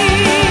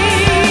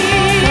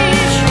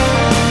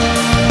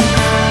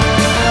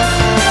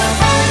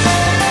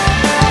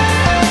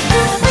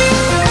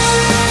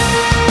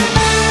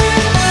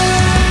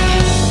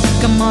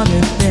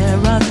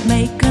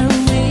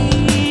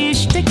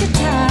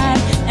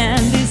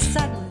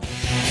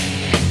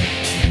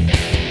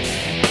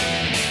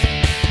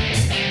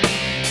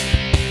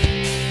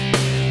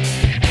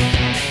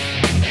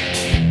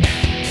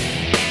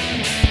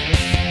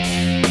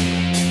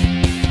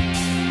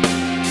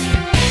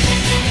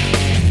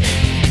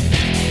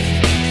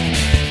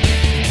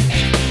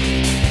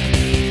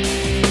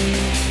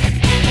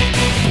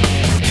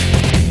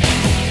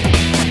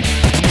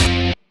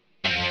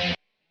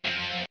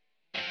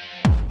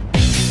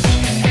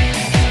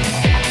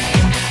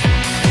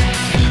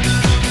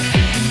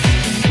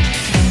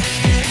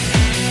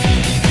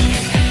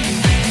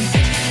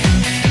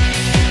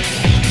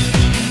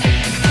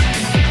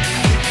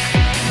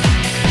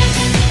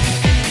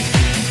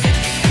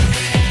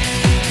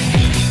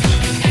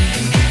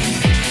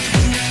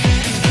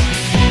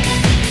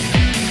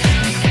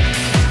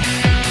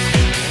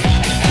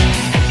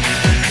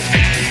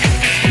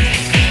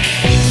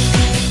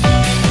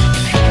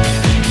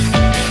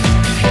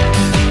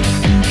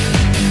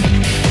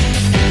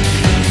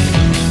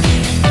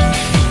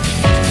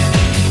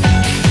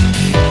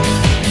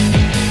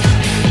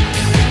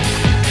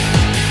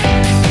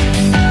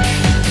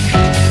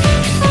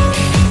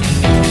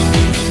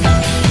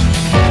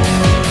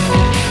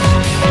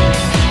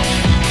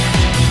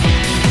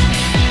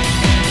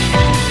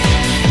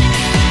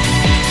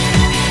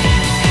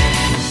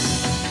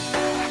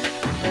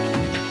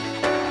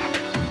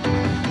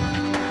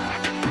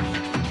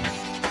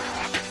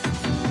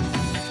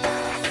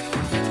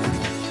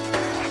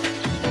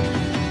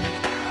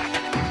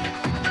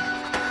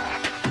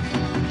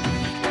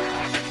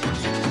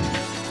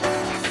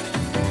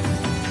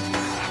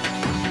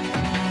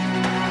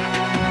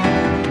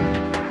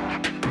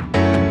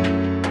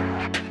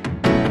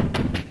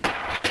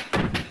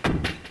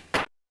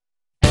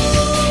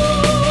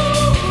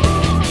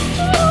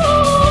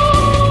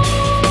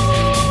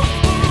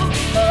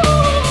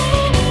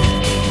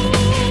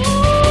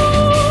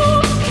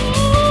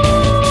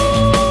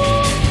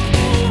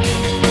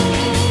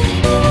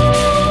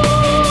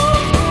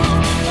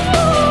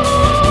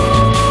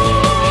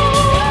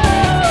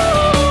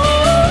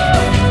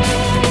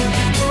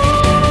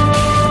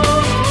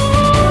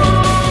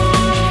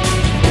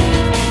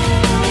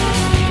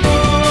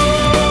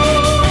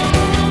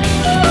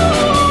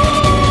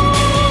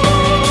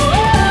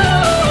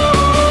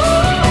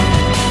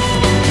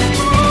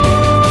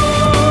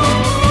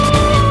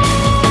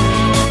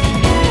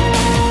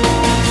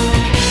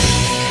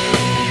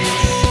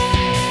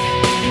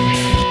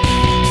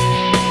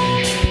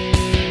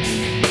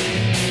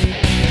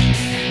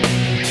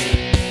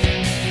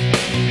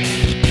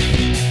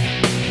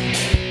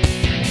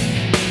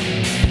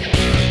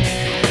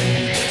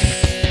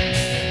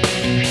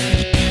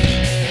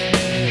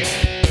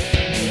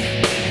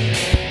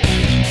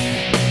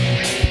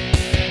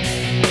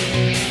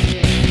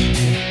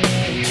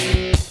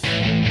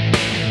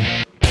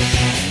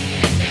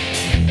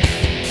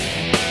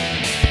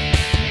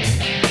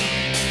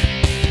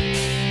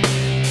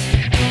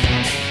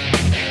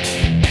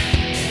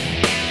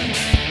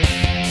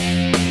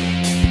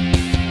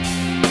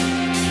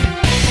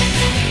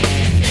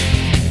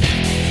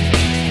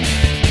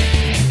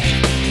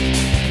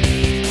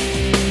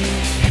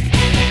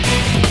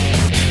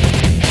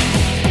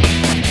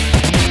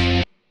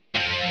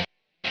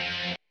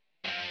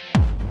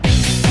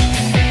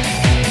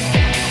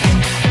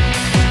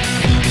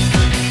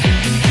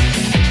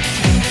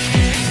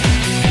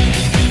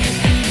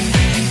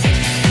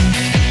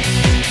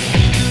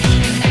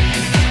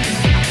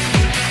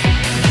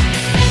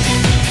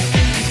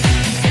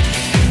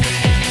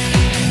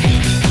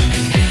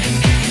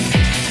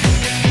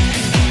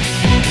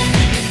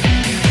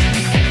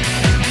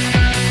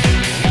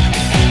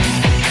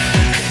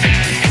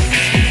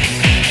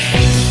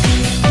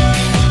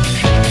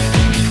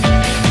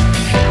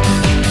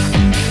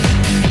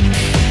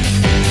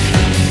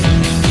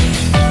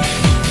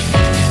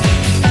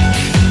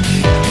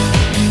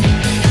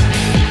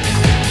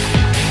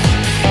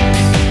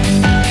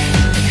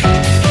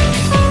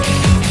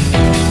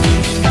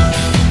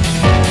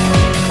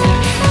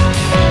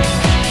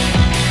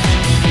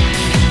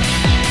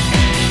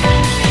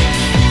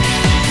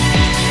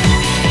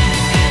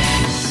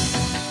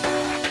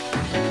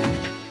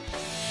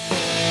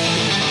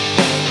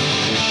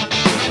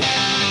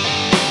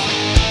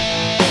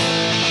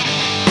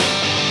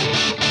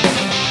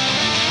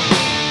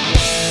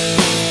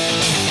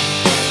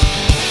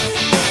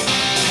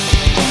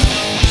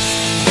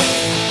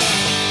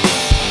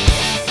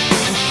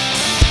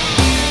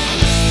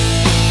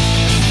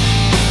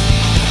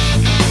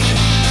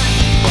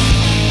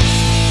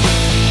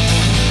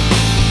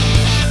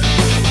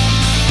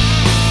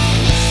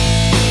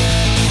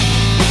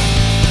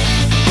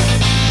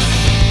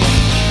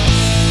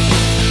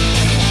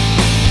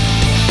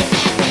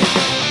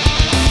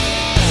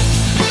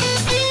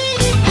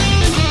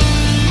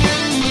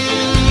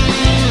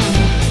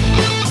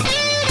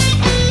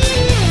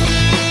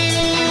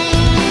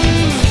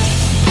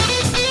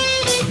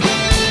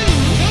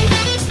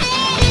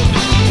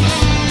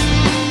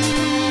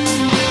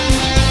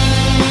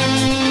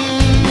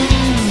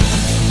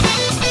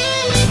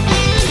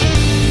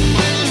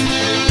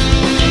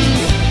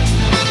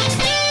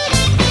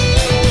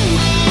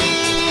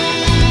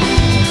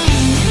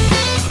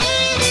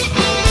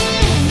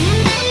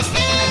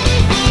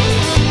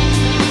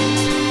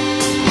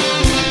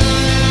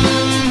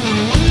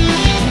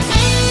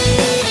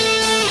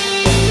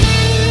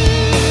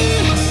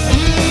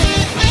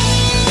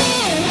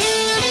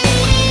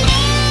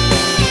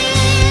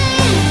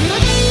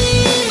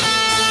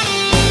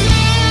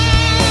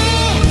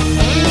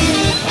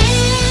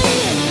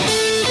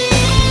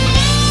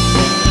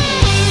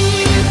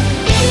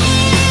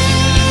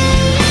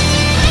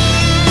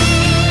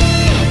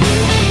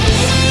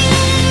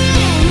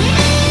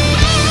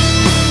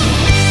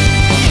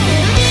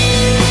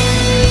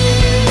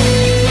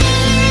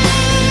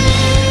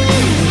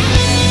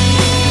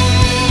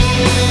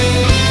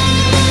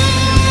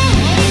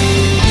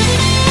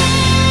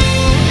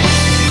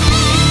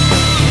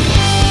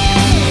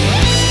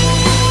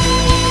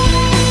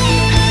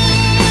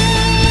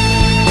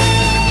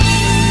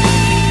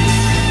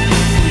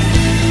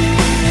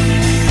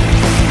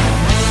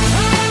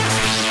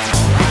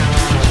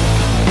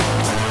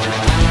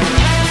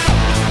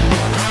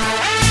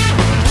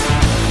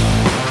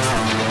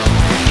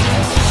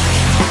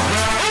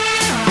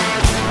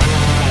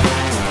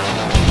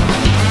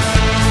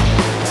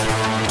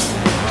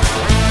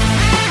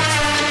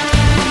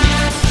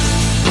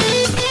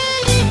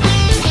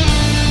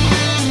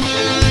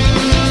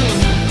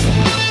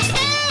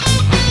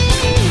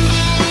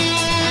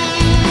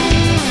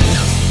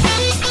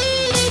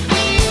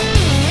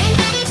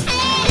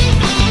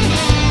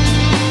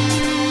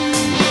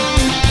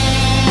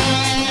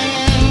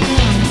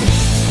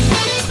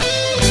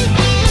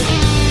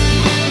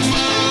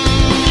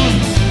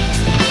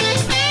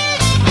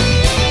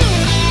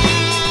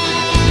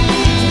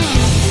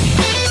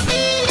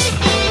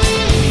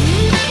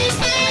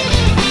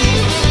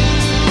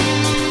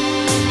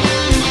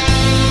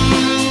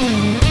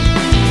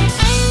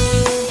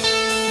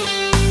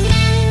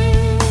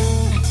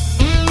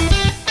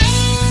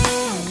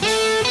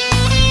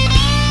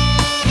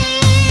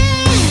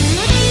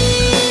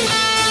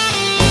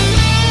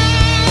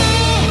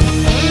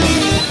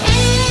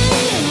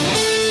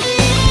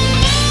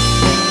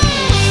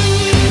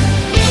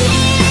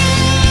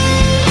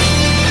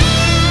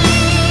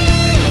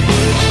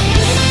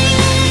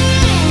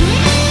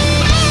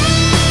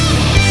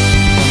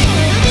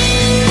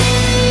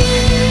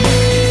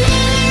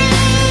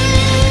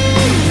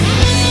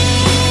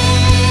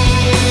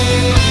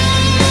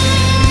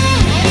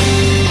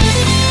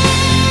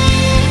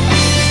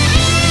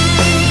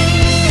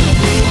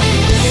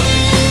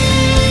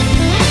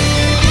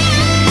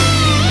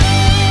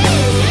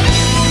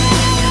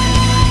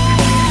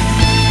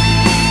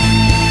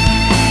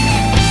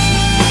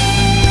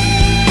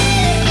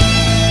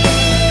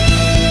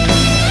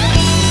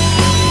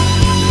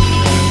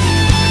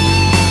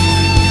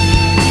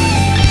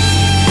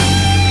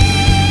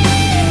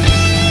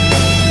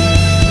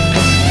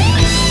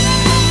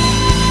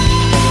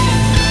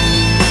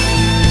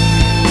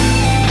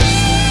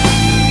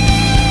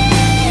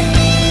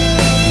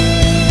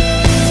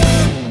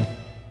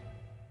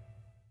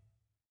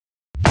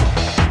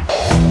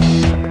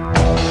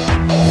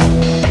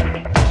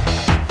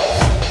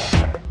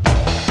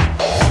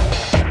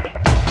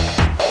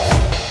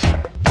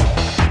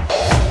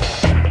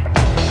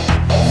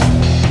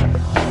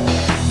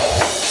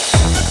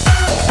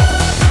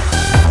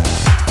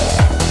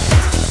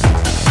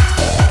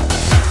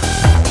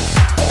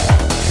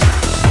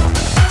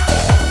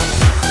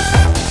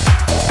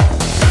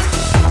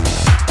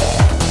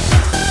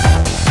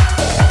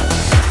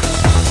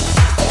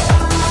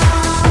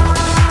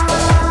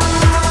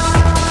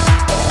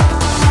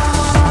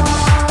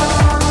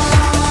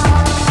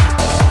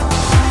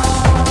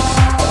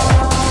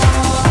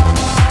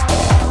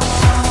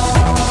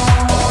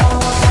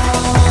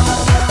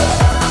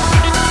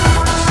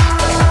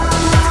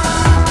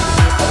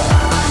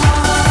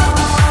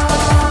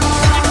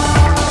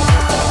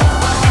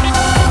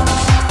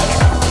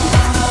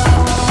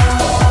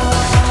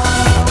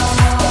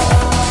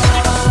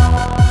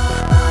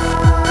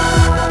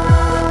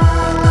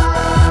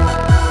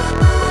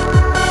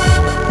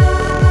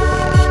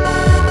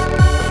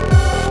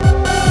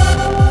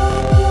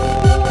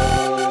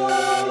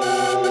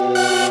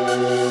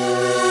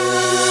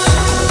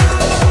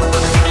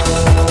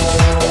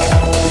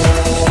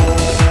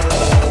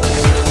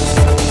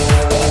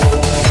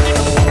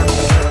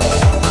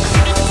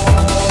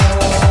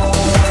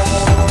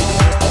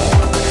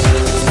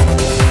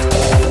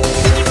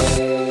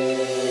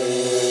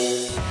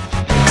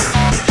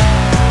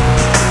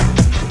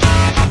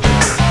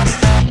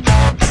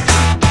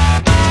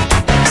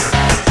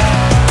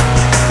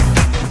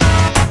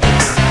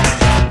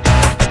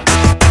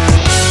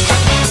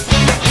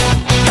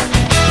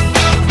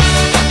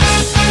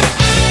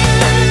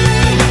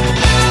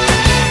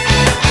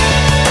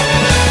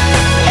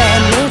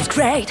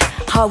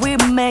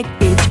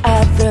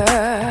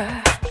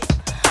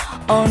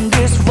 on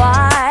this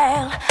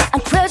wild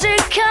and crazy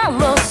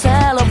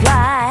carousel of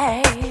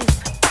life.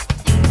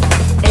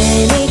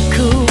 Any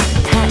cool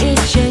how it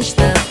changed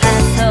the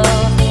path of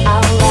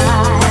our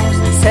lives,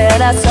 set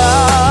us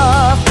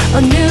off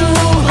a new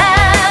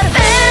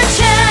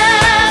adventure.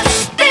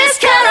 This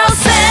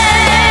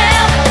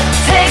carousel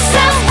takes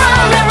us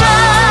round and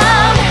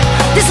round,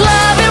 this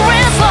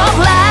labyrinth of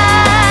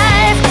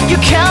life. You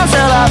can't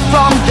tell up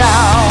from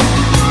down,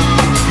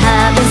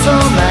 having so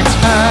much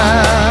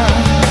fun.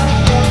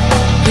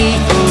 We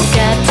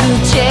forgot to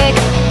check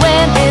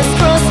when this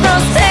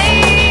crossroads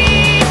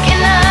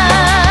taking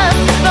us.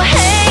 But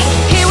hey,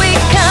 here we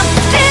come,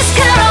 this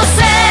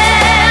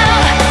carousel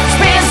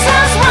spins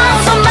us round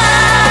so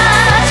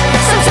much.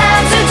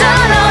 Sometimes you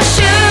don't know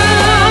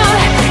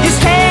should you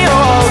stay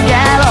or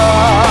get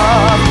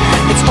off.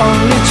 It's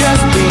only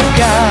just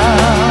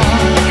begun.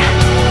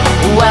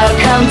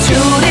 Welcome to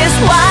this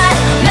wide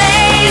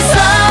maze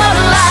of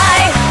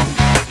life.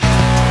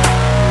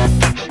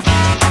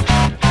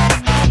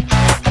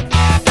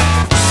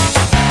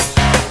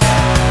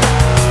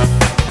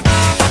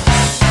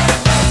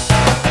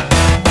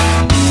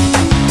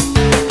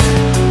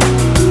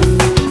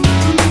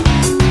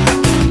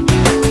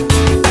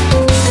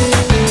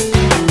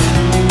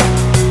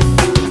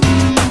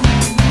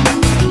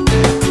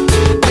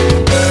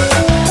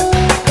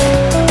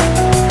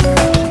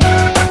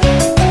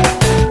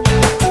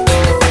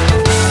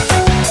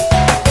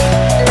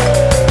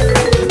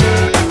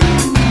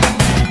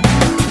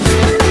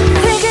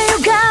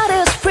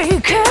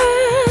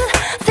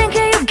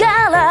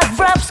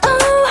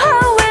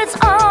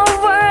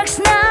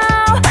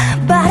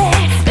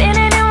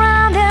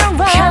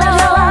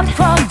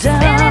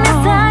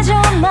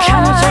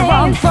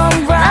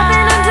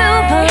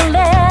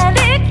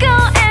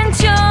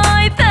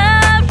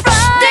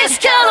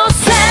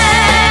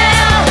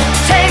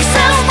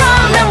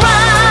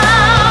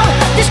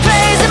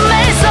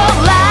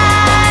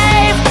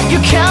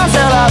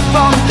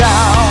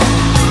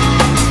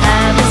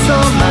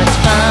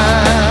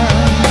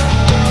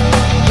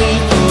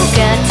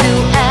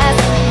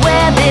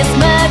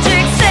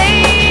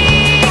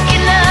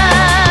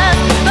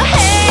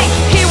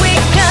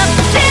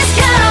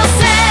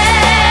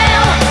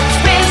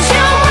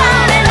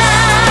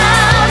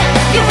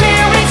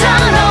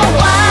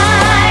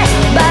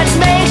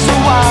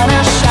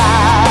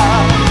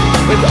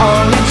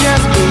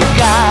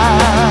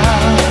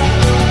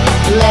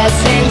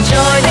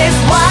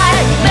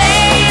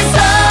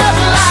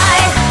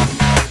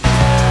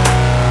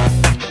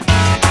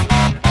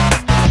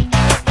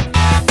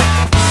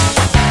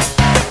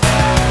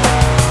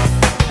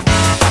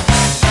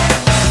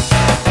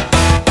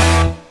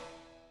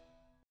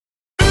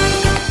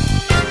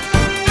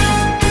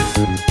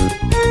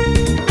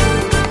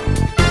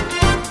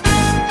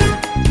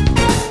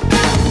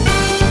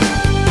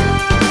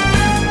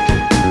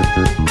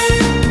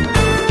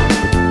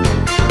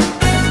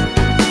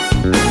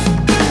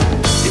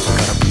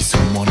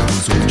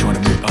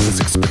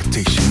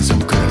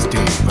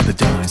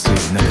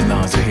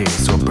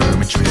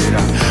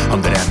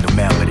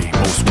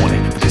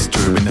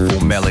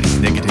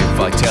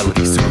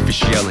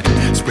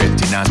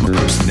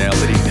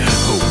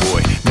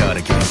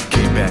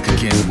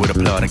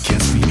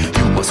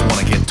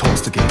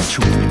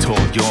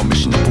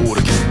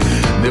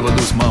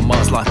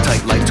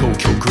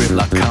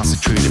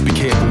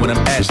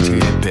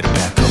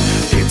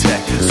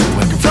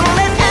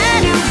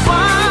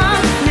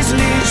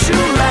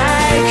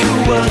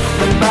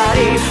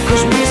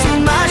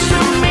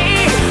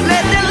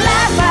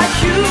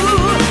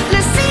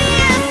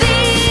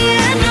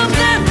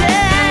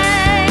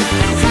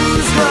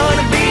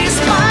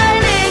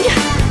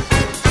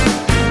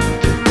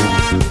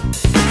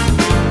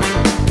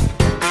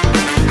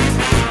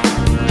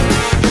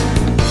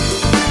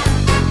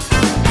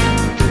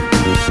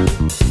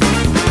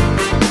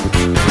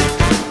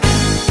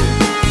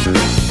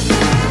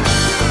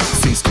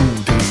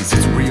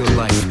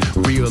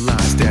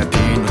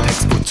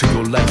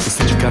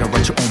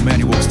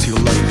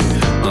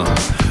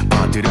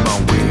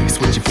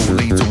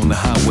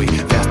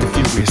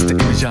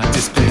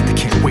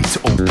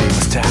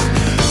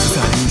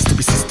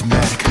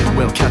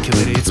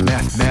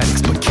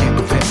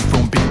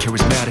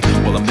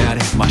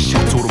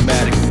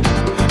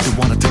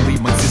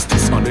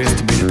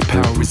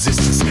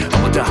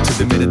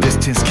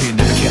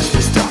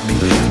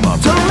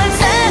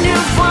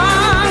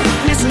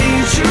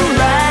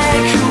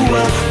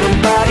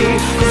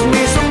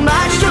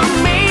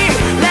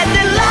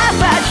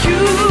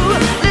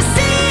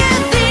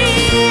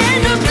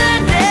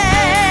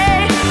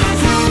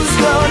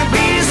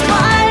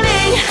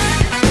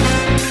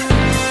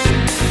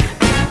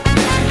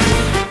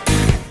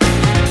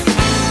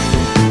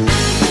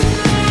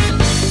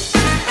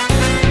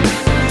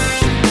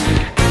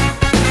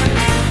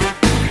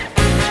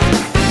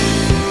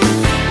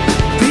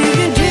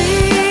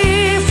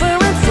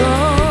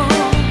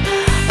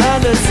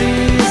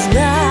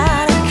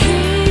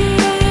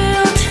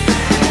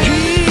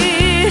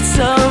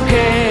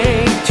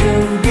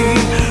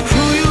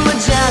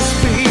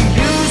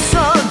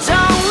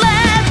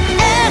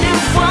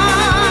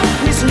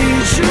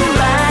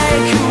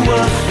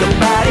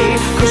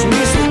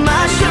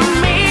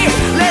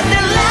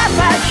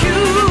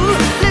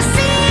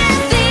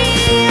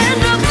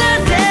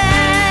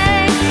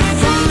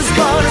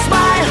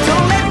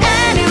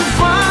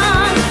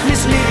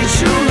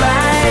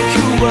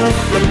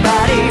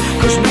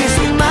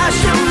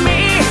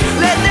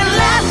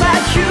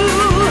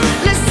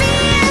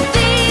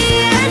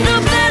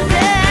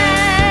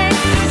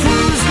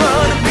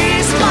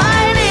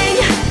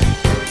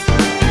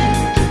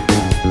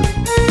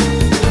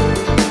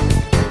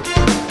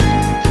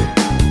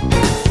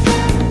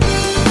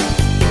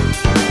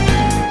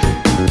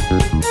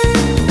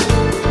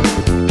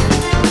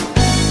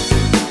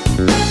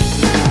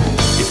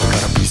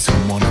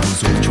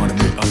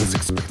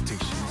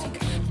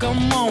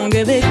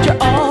 give it your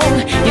all.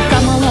 You've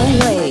come a long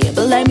way,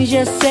 but let me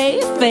just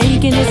say,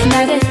 thinking it's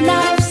not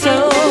enough.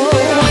 So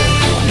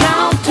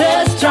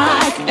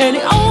Counter-Strike, and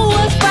it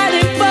always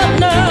fighting, but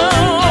no,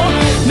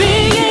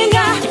 being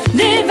a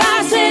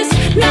device is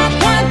not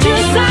what you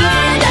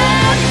signed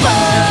up for.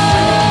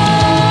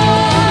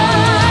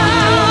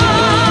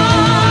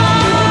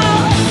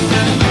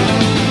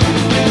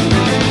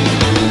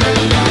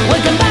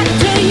 Welcome back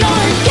to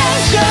your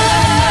game show.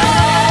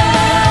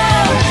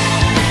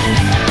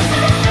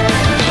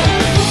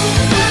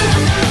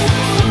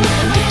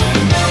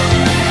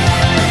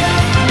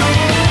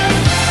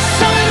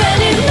 So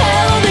many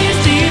melodies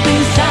deep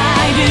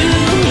inside you.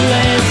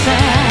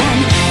 Listen,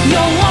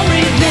 your one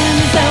rhythm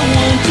is the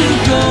one to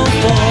go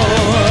for.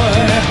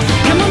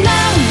 Come on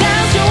now,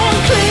 dance your own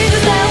clean,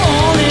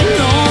 on and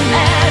on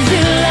as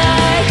you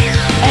like.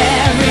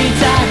 Every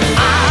time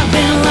I've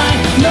been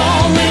like, no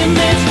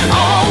limits,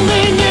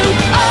 only new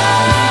oceans.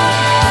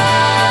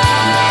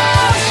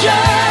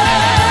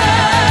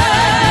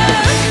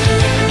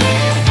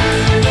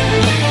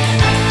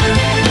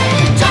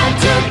 Time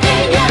to be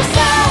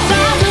yourself.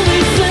 Time to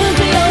listen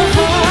to your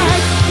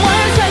heart.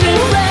 Once I get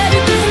ready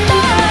to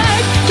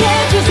start,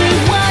 can't you see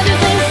what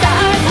is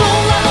inside?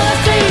 Don't let us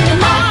see the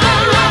night.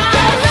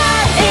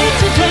 It's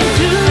your turn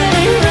to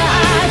really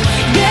ride.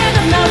 Get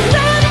up now,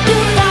 ready to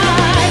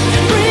fight.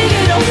 Bring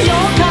it on,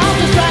 your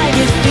Counter-Strike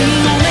is the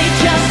only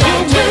chance you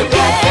will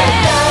get.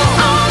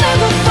 I'll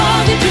never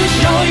forget to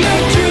show your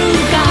true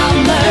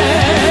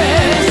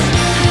colors.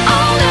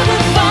 I'll never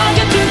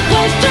forget to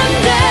question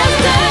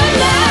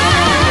destiny.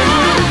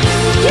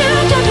 You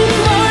can be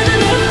more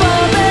than a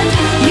puppet.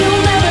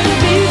 You'll never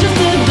be just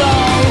a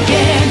doll.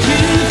 Can't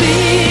you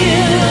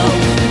feel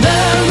the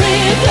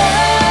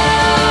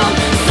rhythm?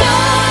 So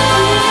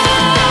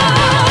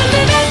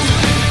live it.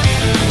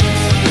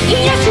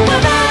 Yes, you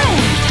are right.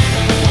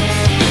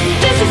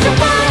 This is a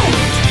fight.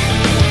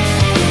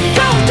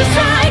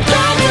 Counter-Strike,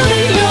 try to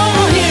be your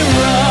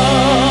hero.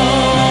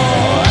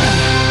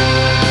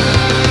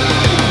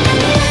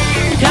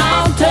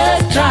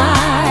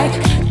 Counter-Strike,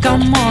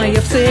 come on,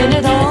 you've seen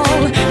it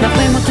all.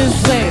 Nothing more to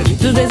say.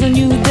 Today's a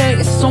new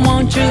day, so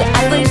won't you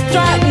at least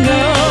try?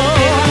 No.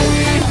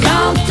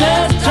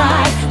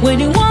 Counter-Strike, when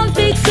you want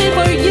fix it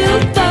for you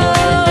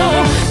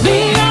though.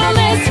 Be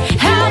honest,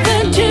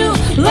 haven't you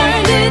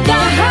learned it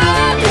the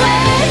hard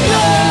way?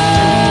 No.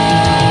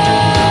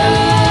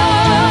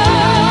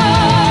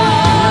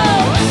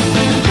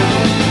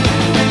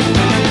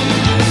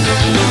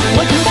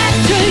 Welcome back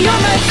to your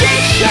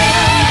magic show.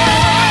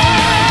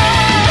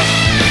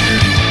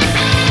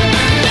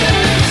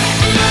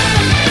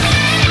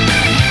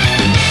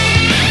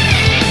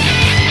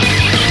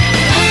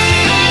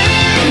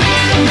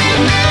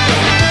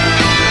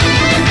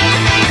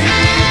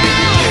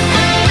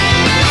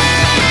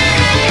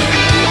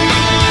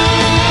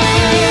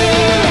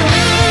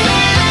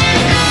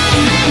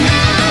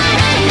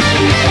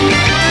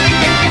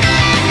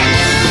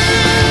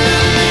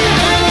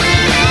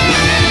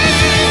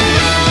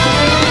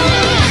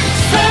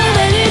 So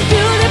many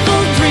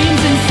beautiful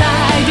dreams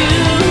inside you.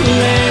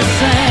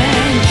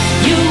 Listen,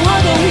 you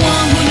are the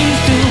one who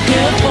needs to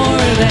care for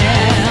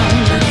them.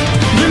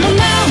 Dream on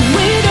now,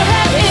 we don't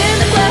have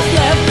any class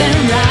left and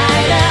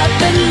right up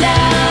and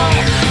down.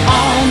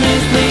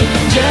 Honestly,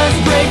 just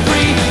break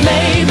free.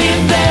 Maybe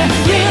they're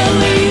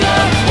really a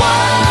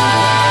wonder.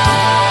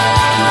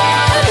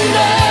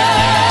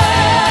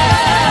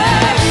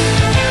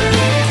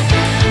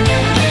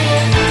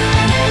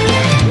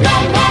 No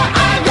more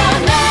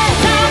irony.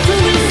 Time to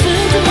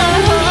listen to my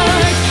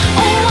heart.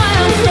 Oh,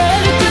 I'm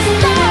ready to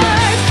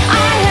start.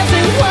 I have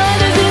seen what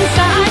is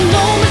inside.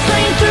 No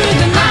mistake through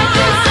the night.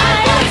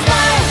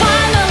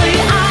 Finally,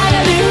 I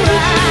got it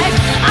right.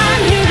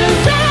 I'm here to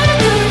ready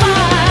to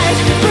fight.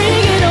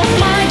 Bring it on,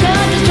 my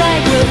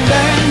Counter-Strike will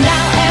burn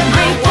down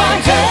every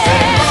project.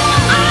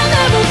 I'll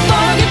never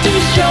forget to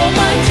show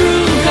my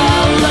true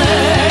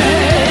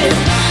colors.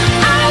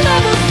 I'll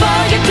never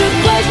forget to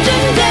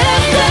question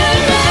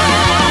destiny.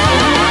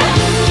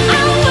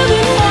 I'll never be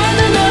more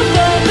than a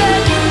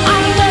puppet.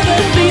 I'll never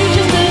be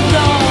just a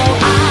doll.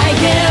 I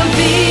can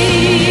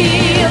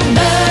feel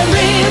the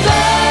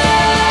rhythm.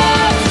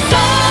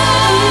 So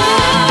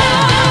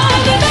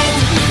live it.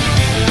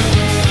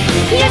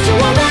 Yes, you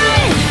are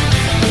right.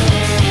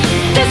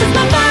 This is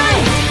my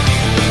fight.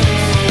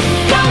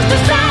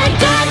 Counter-Strike,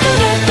 time to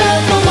the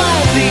top of my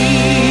feet.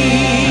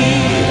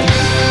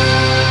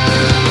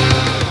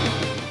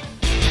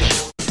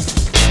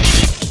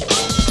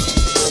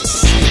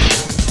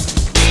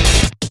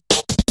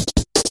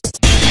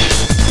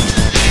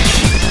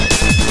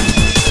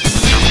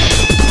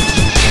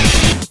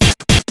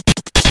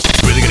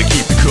 Really gonna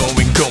keep it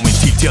going,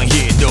 deep down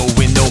here,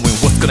 knowing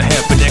what's gonna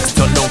happen next.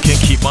 Unknown, can't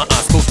keep my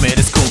eyes closed, man,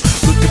 it's cool.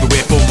 Look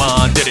everywhere for my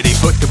identity,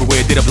 put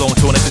everywhere did I belong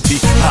to an entity.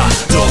 I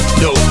don't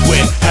know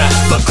when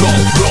have I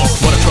gone wrong.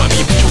 Wanna try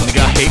me, but you only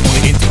got hate.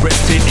 Only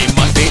interested in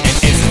my fate, and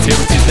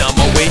insecurity's not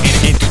my way.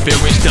 And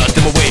interference, dodge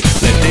them away.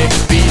 Let there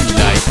be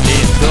light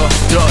in the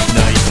dark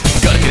night.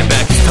 Gotta get it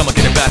back, it's time I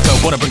get it back. I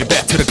wanna bring it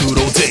back to the good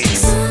old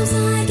days. Sometimes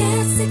I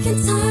get sick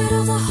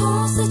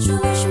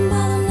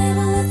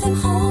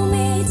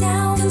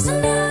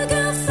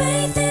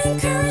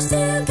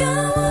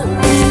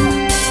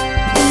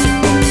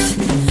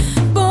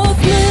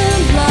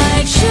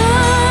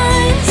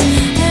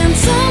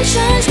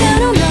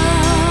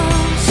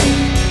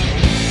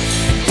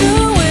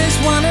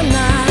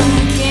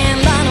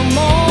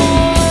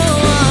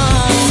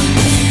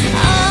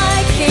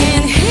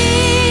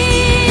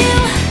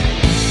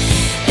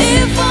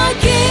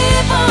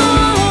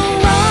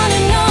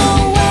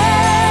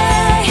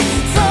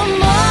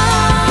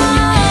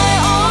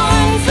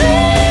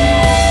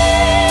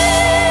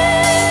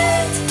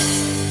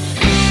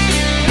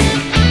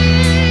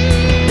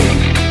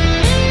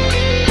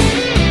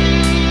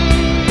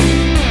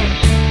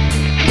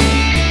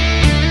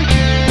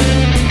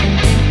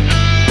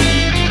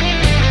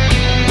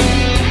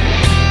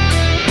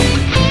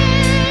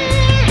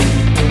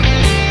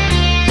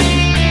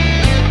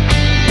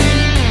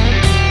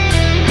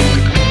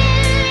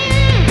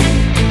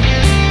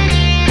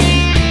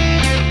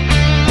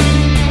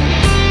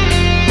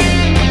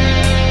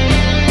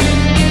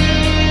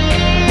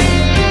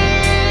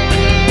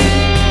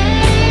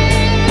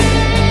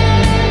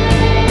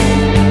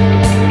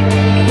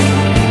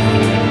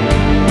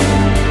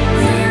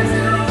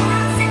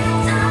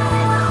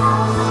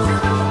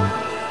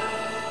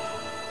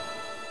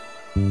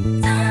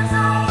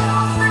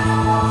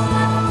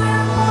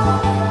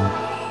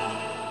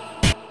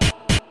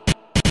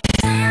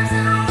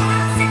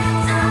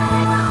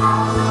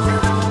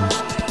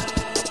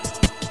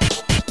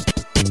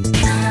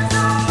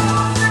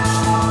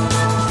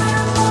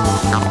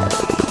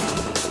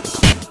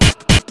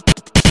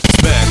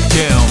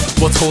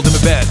what's holding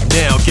me back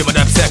now? Get my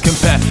knapsack and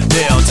pat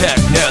now, attack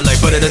now like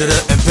ba-da-da-da-da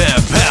and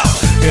bam, pow.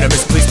 In a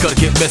misplace, gotta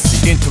get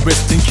messy,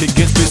 interesting, kid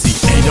gets busy.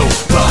 Ain't no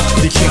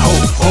they can't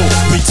hold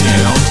me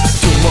down.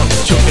 Too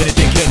much of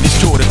anything can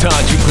destroy the time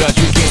you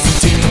graduate. Can't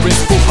see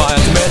dangerous for high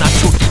as a man. I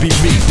chose to be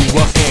me,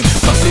 who I am.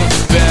 Constant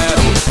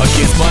battle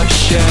against my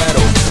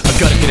shadow. I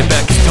gotta get it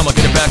back, it's time I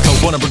get it back. I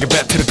wanna bring it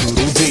back to the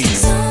good old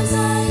days. Sometimes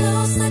I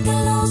lose, I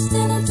get lost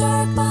in the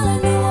dark, but I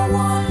know I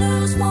won't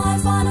lose my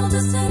final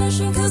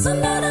destination. Cause I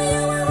know that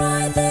you were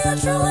right there,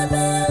 truly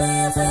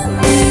believe in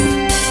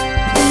me.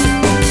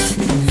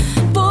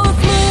 Both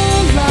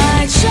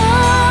moonlight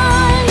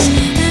shines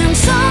and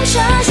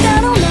sunshine that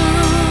don't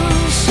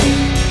lose.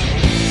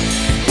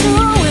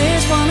 Two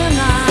is one and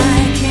I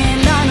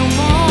can't die no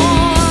more.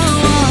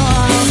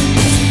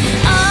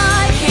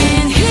 I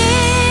can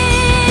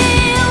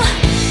heal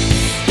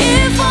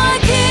if I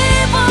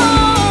keep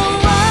on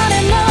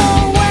running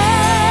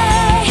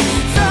away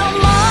from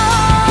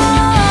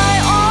my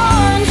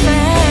own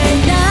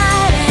fate.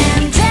 Night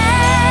and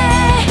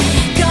day,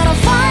 gotta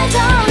find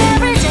out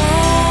every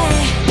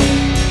day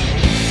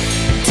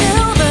to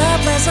the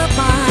place of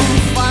my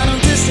final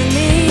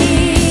destiny.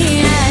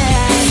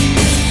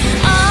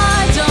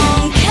 I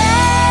don't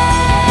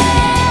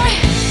care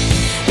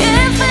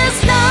if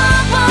it's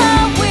not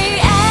what we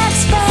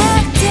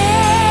expected.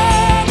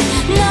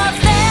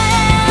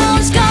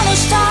 Nothing's gonna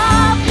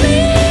stop me.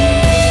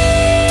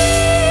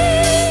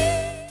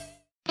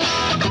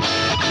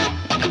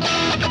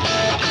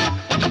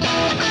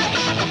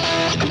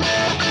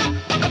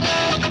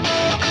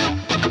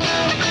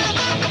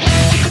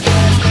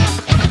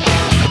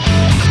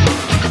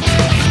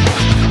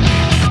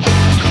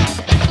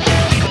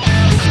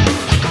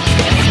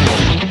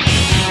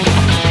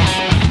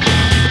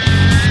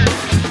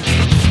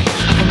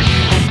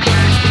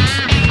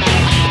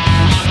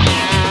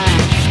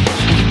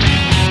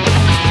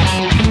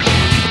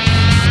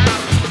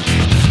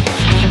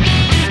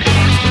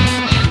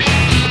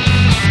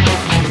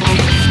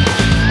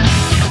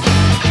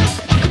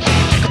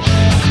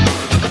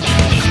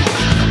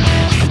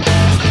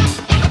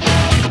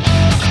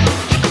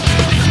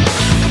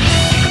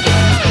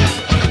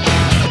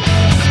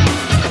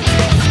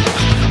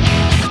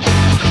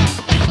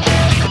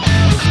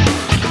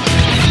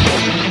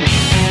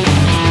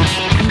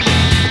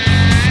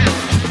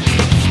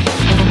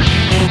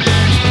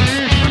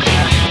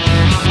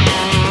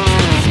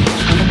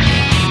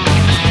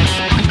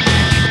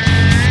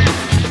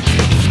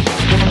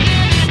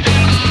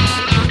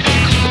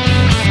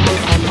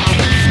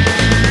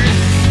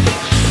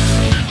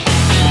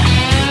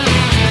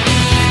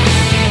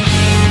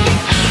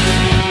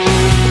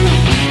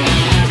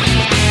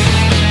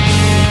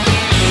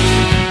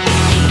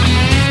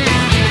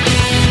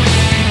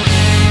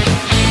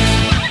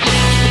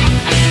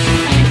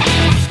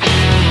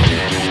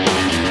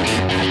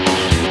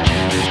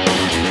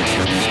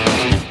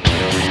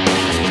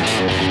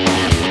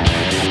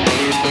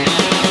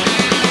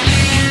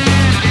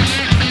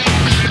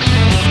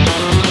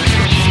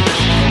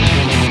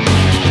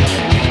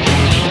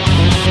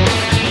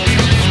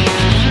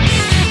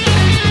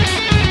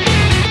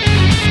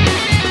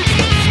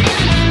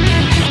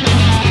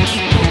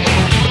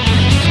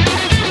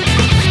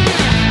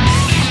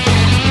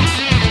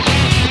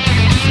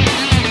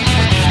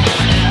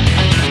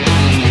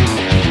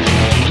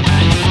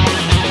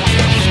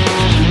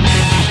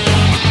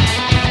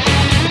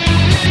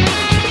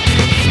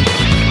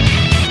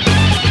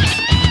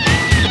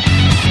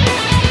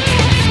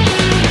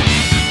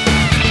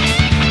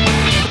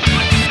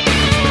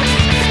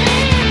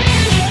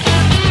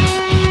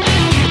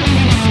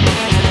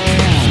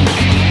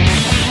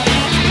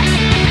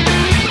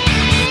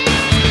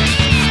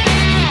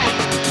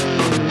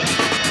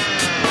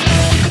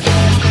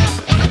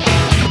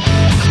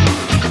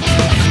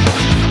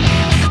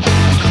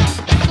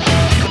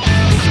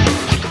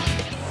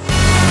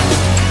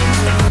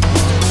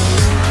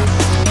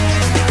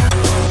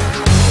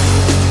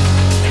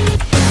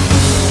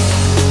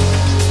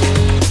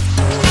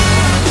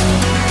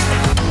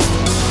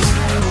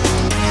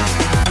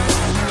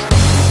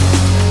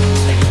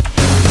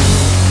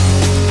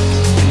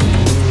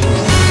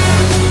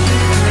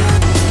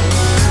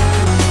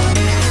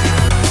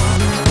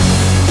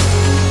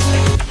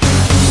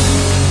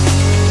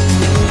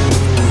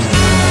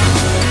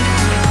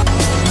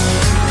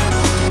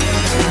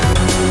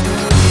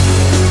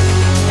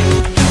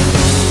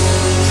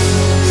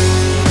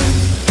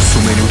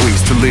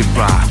 live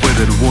by,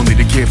 whether the one that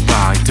to get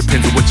by, it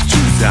depends on what you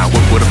choose out. What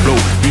would I flow?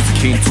 Music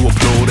came to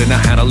upload, and I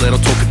had a little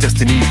talk of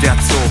destiny,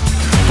 that's all.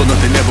 But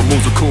nothing ever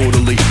moves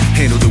accordingly.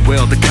 Handled it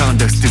well, the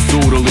conduct's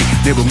disorderly.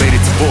 Never made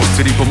it to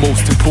varsity, but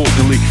most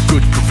importantly,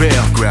 good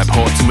prevail. Grab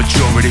hearts and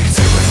majority.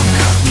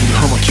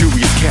 I'm a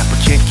curious cat, but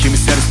can't give me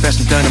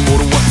satisfaction. Dynamo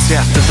to what's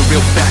after. The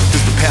real fact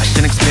is the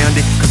passion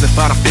expanding. Cause if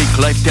I had a fake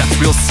life, that's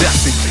real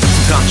sassy.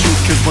 Sometimes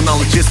truth kills when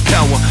knowledge is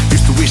power.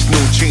 Used to wish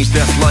no change,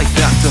 that's life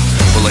after.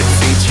 But like the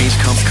same change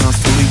comes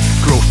constantly.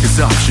 Growth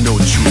is optional,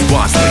 choose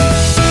wisely.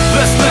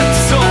 Let's let the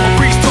summer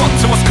breeze talk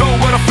to us, go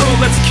with the flow,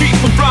 let's keep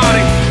on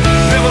riding.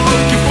 Never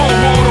looking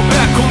forward or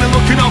back,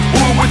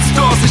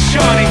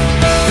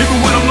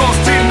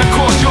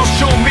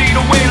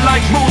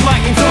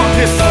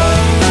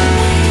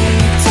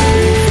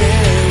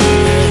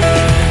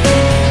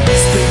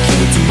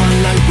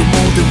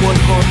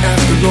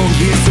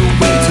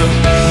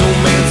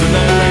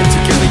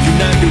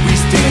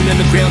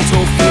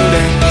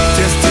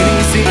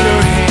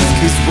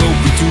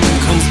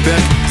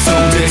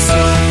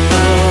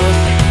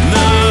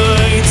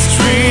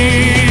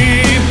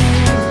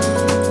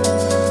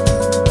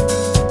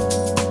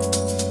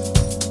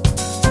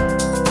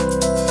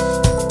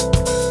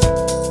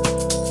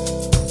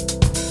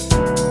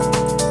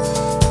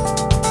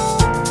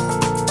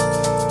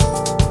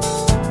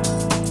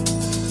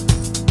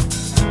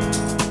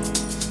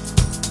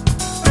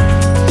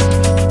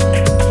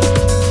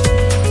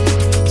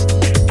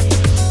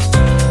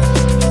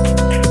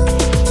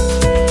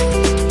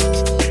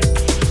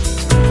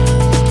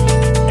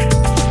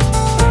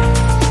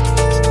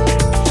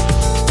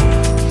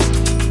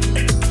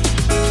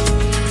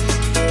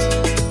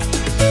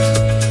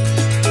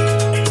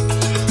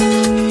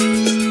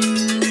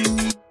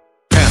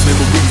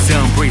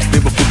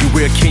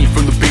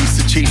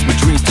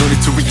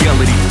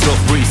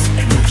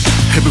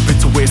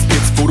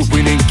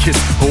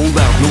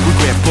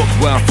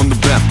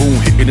 boom,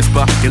 hitting the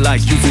spot, you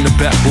like using a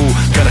bat ball.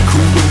 Got a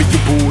crew with me,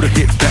 you bored to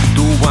hit back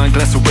door. Wine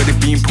glass already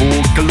being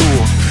poured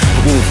galore. I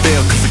won't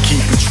fail cause I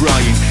keep on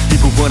trying.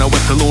 Even when I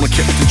went alone, I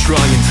kept on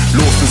trying.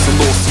 Lost and some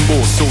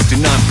more, so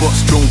denied. But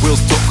strong will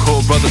stuck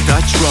hard, rather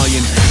die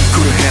trying.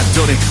 Couldn't have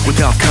done it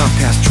without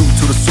compass. True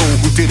to the soul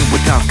who did it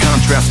without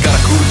contrast. Got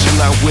a crew to chill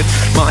out with,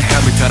 my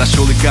habitat. I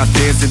surely got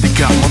theirs and they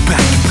got my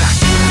back.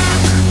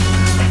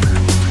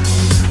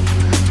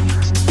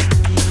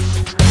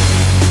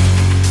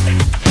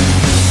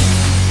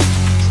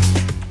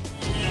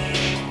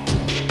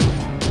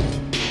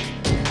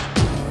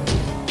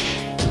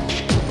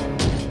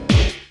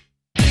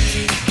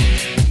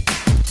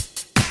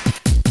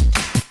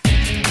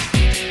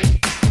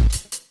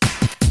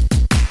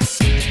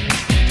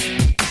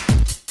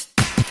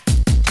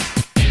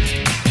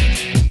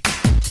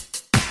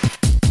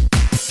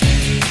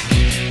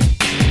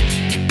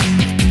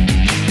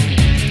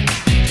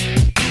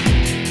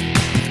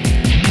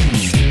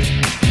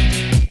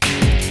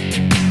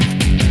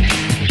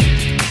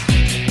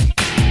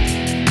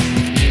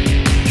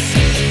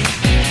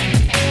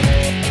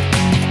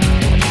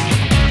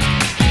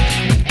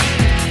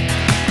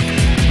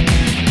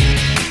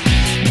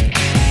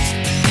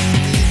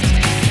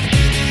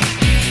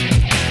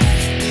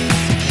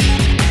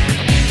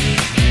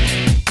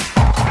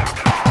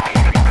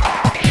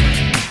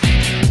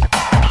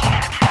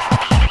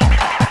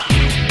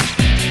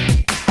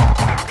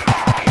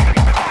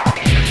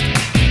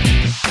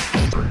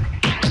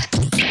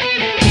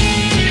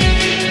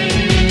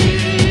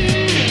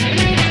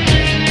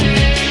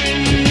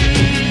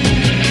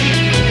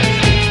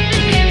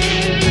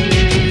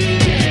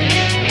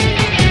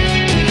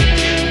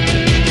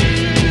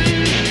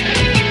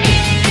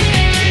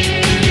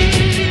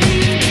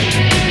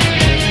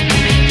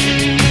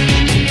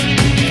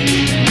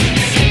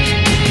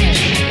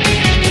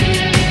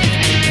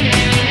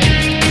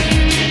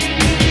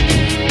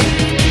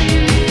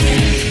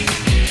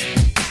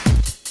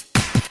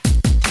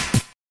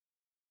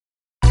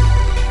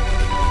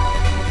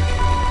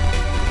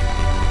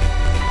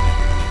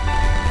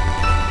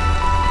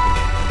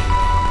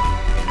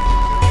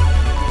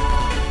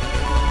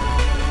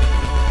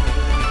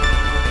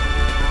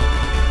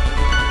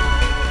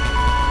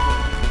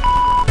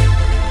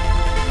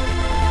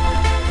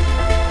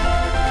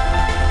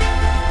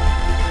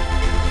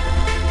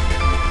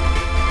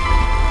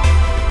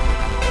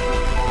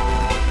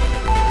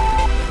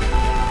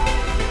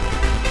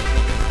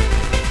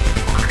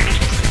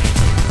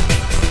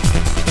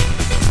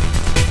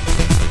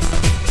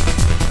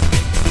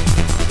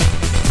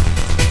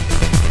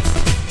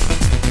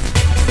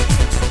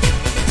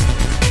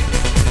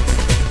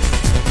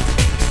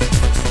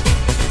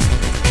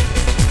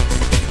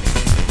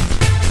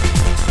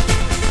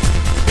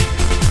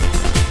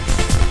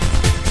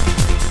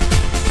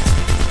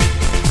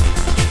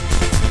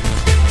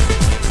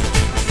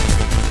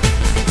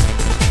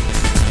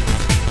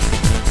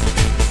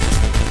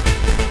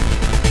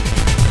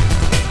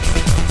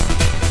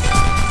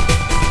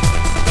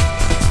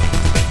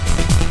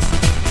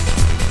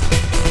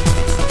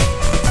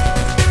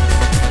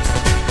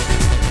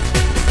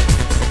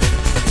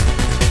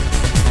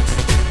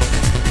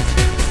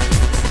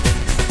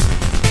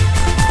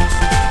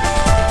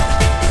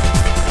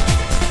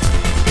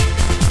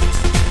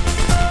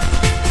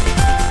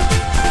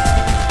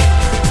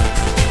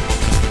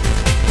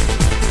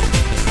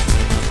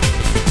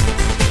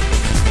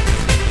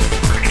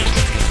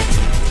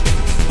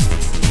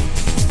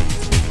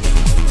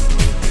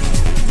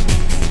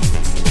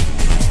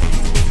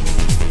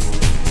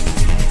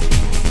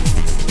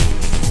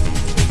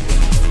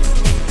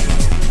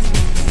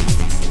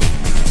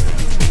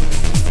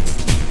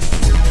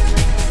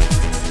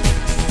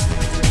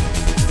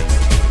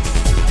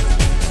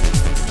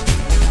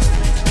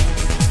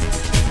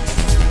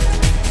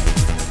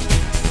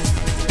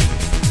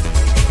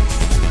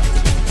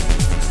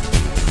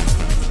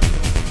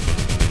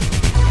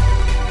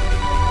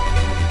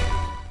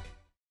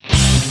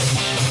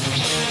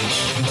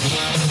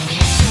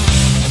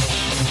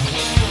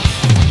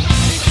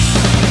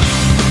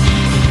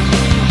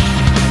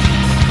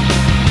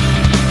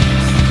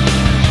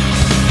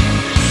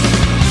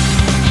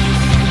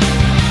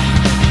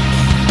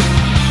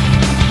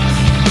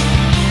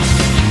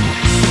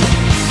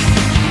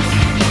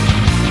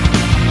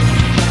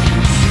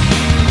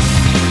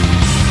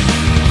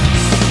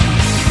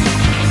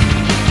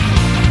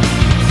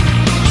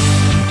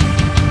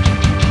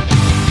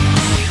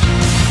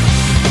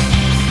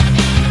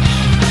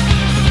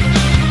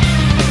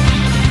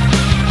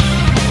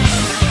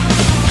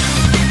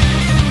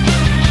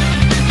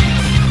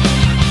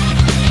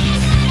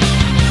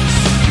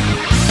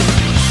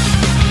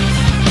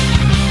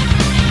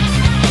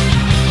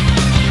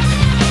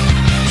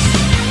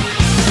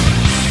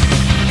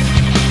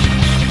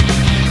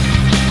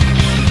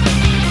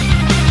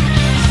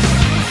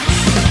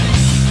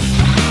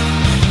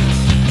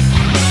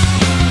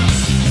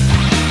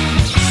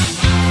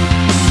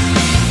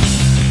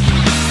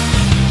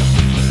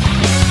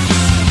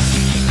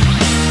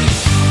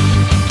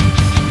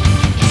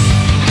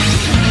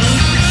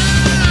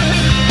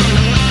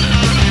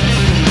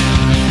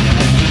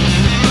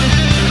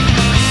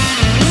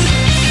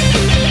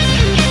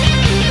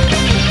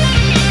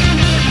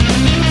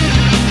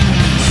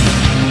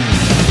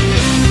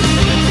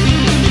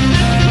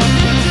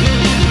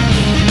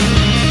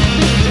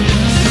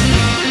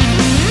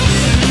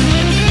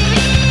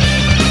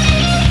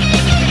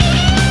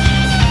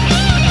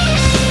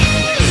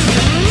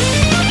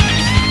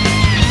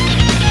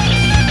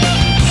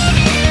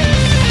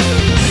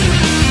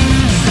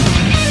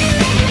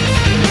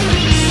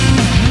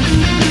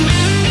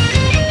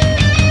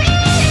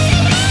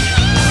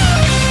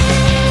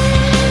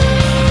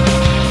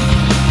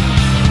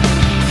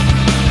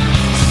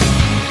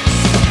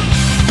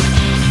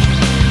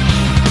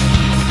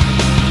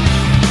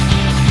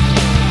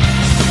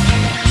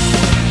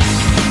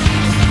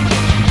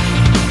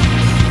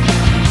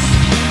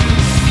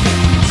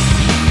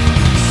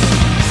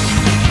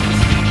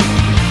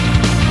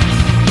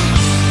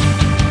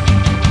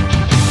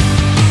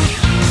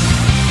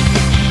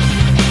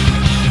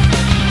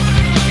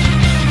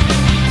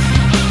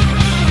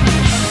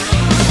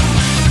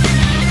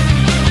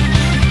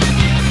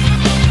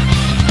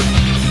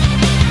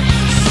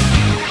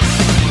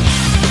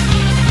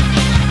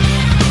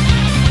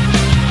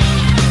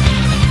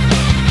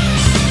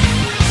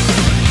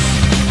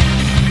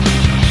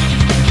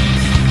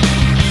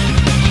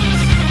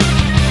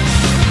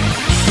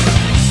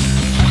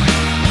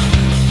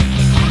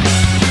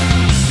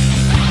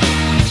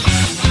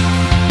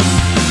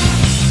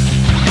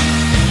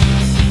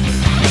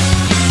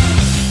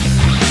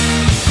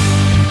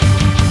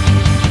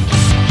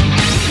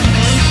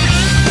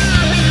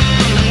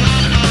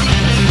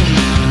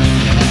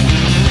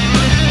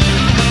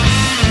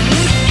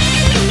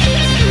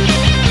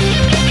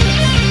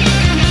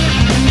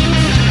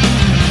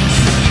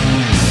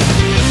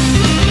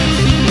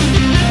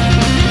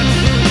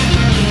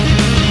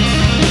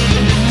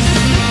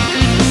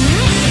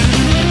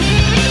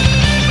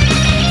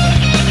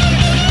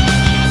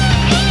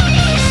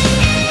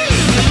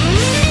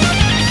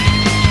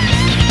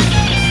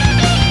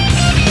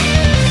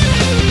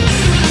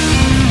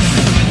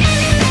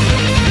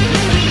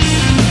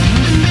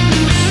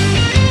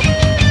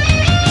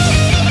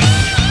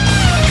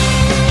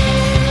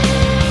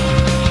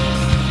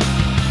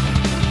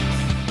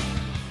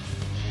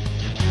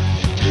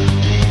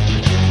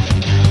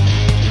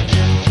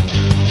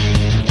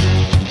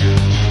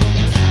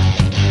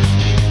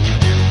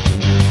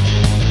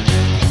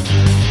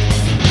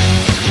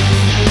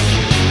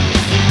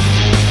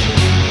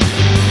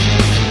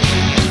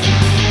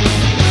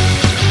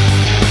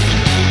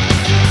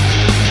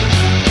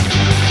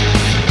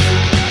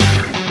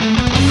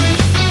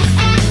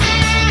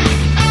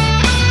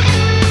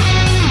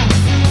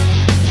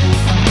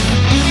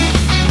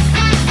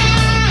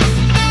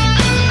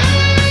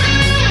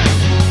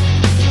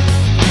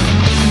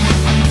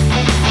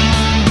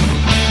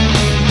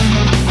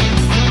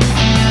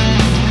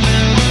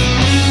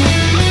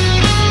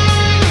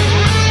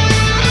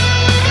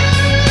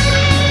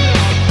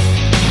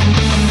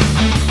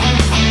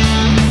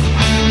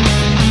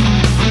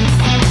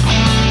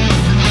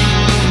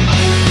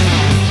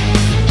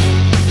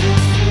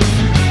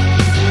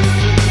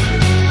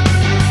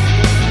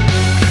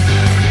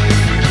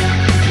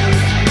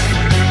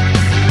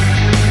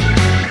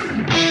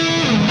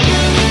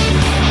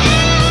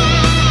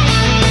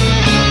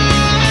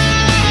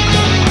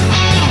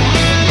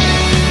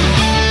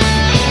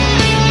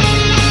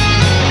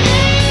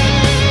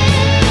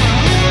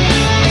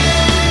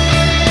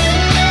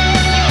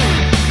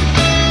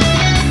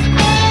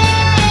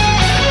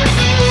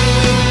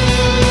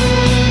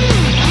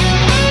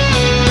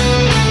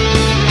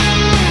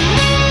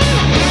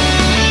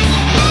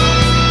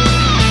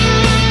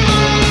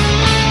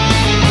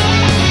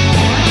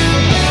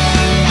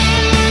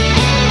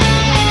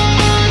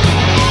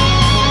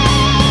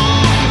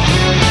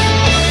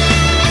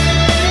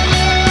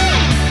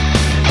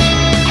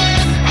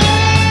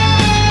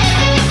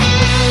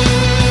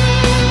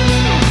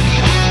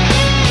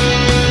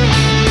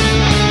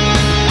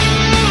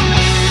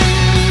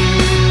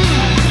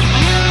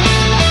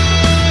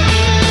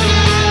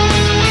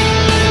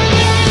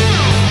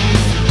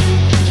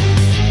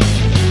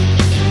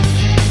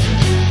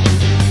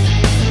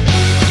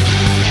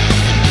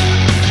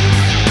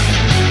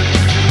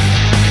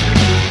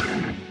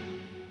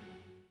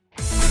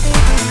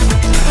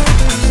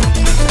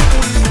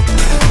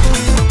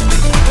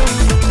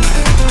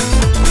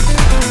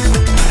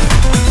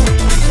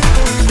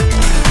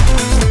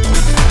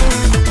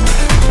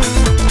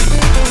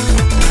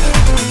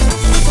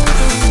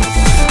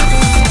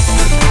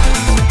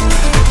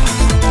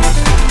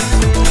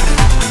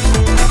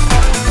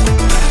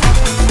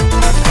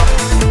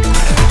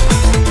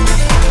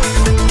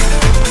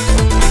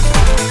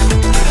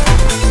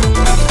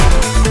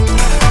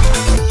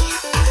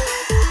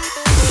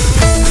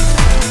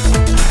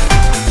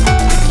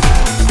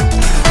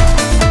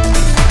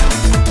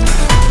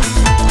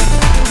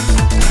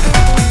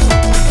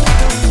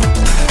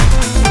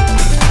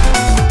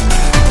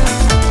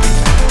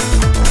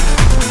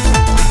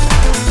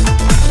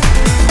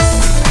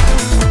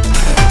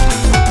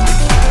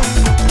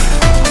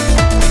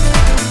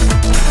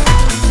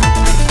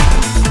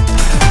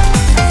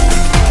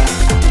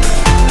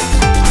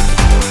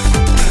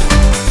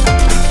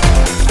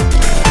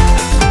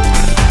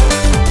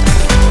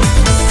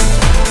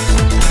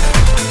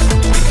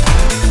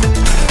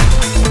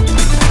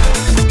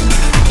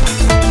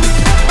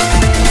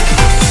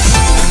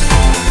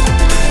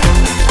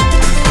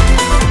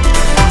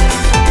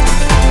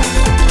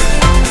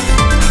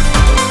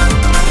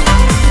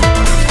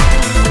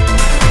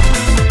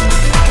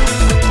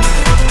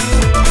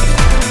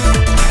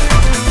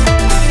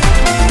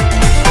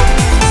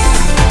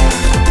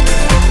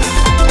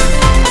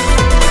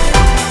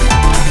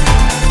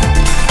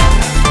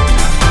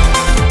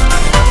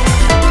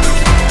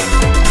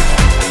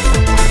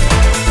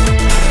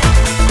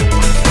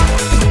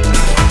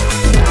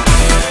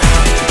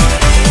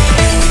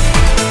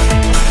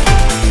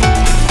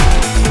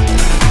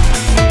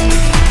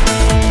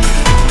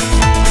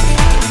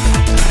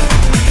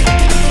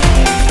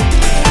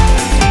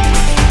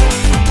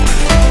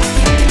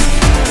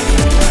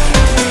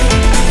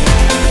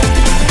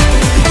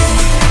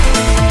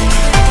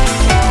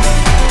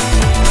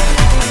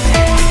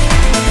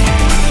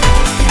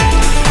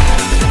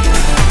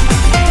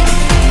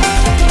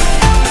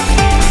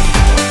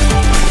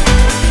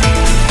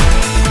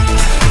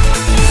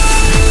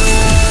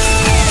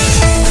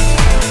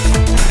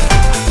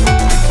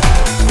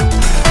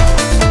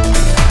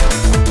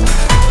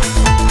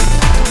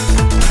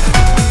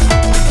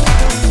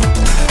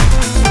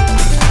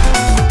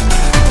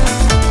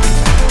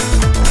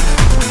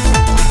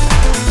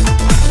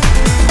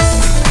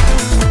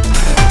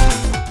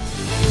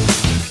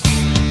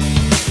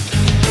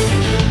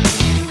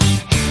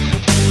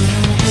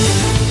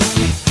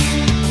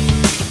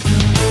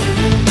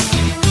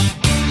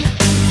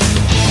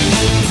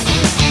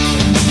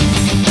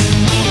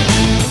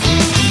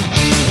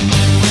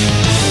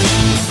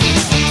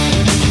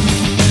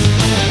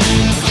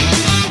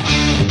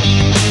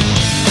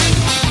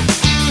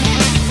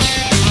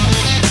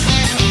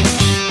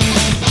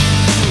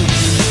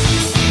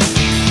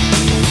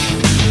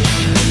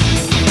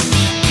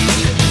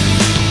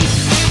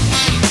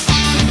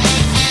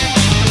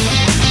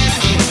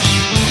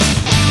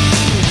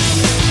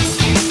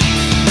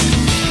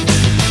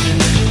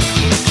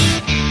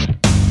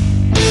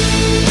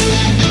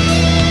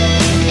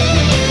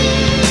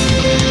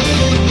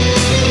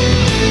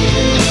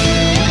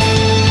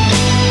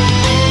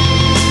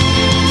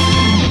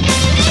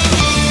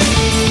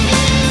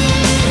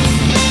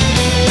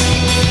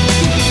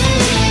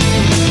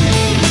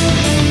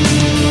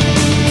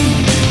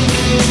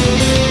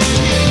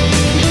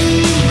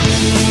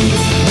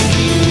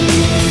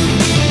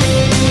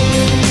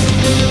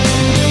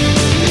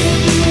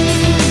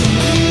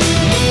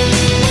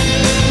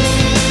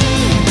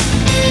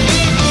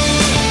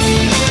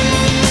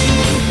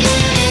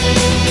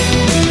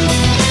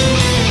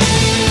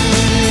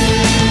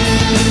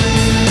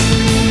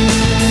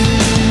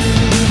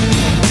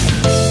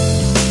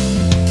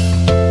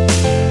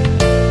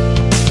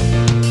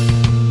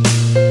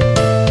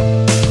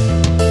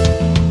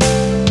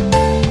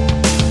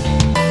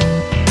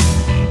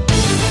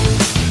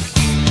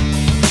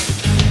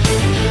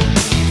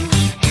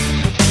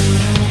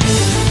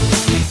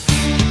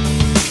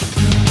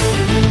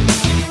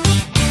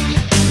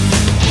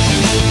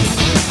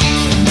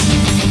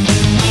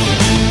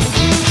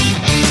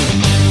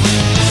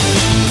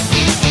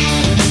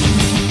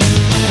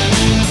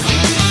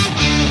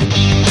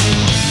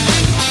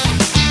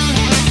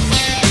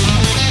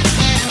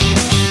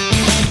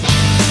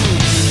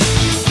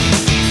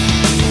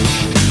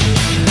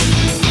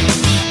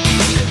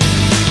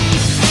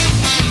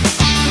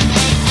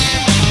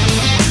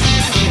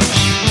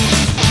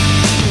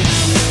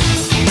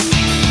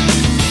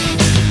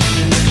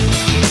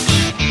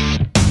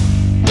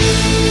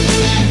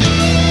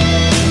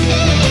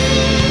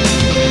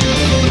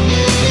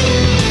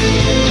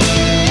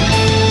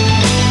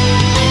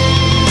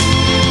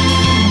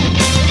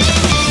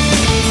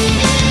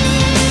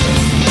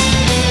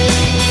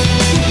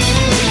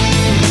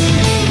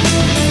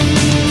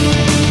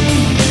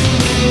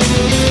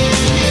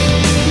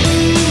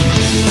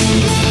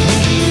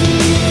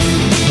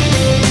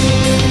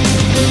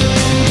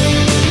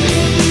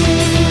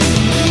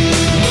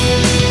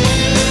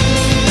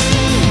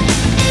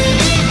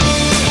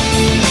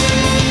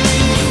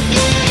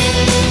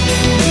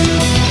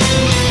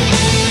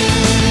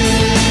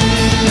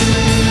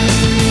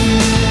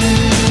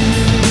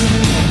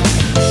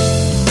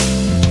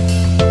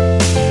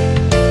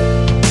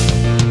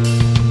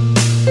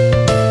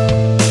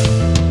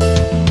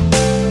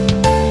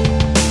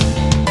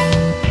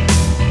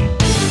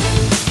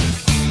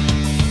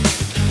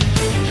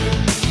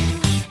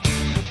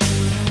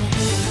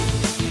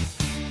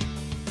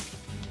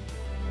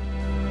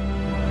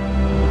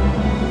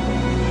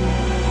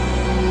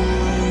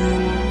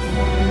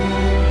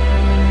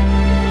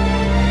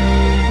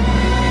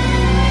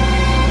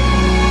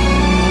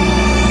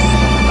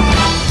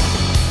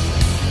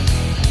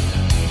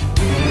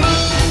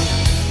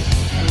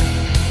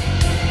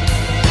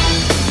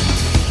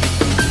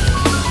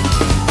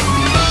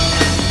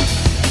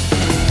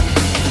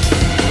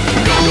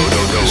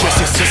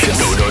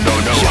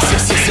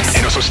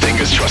 such thing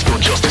as trust, no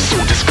justice, so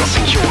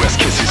disgusting. Your ass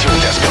kisses your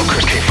that spell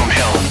curse came from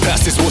hell.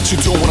 Past is what you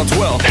don't wanna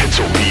dwell. It's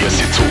all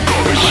BS, it's all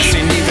garbage. I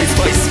say neither, it's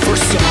vice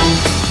versa.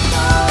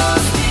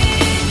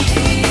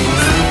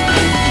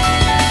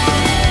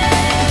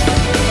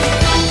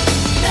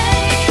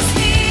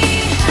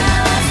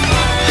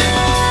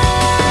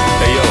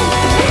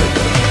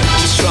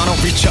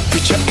 Reach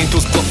out, ain't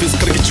those bluffers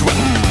gonna get you out.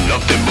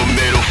 Nothing but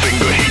middle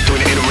finger, hate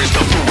doing ignorant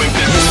stuff to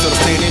weapons.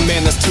 Misunderstanding,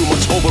 man, that's too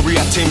much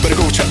overreacting. Better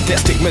go check that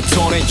statement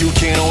on it, you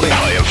can't own it.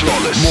 I am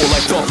flawless, more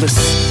like thoughtless.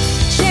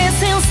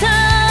 Chasing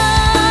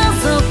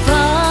stars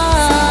apart,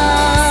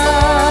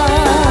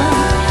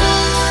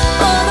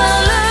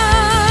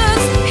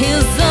 overlooks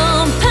his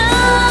own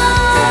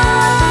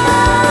power.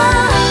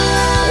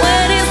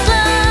 What it's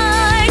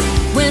like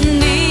when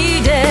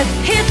needed,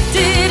 he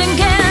didn't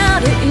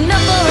get it.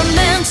 Enough for a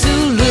man to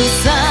lose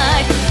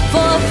sight, for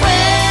a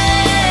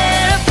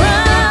friend of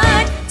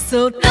pride.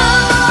 So those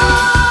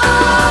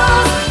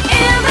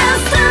in the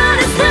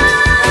satisfied,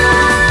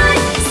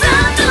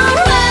 start to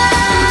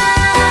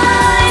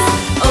rise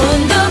on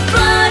the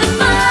bloody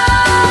fight.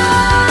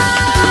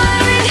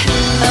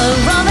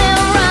 Around and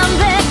around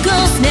that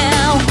goes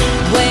now,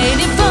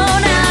 waiting for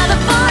another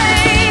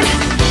fight.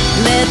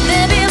 Let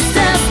there be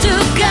stars to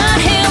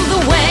guide him the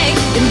way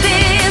in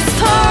this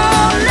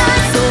whole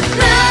life. So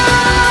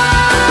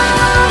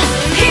now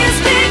he's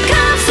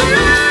become so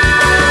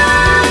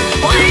loud,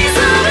 ways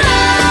of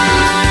life,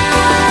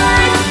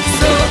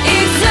 so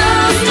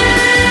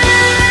exhausted.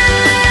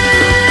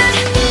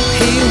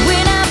 He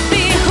will not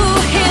be who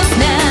he's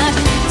not,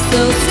 so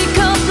sick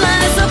of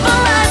lies of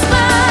all lies,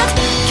 but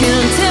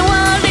can't tell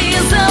what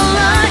is a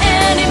lie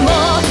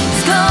anymore.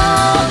 It's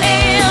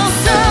going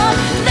so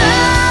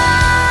loud.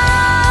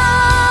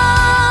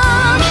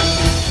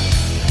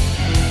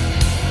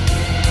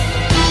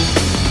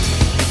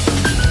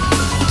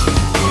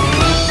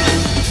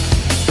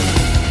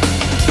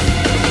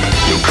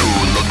 You're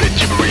cool, love that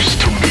gibberish.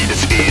 To me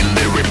that's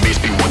illiterate, makes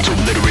me want to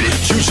obliterate it.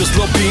 You just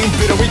love being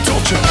bitter and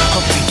torture.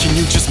 I'm thinking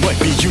you just might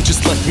be, you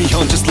just like me,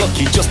 I'm just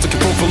lucky. Just looking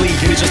for fully,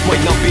 and it just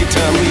might not be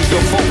entirely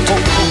your fault.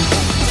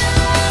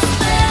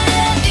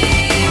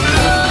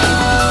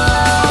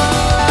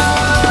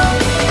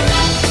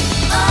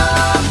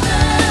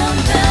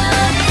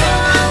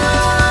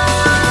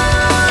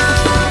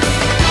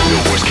 No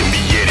words can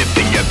be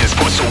anything at this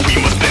point, so we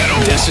must battle.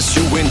 That's just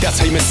you and that's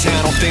how you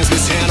mishandle things,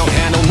 mishandle,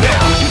 handle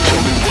now. You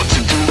tell me what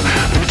to do,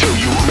 let me tell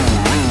you who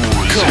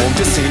rules. Come on,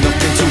 this ain't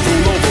nothing to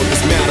rule over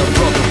this matter,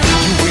 brother.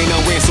 You ain't, I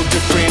ain't so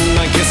different.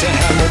 I guess I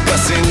had more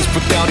blessings.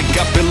 Without it,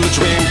 got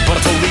belligerent, but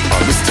I totally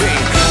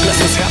understand.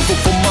 Lessons half full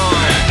for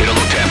mine. It'll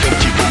look half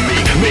empty for me.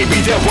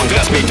 Maybe that one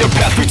that's made the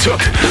path we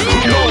took.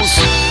 Who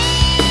knows?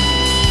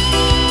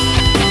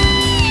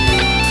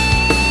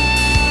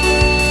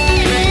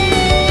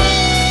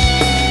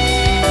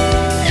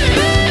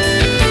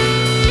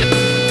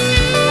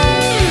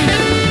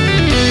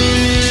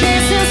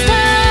 Chasing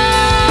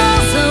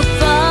stars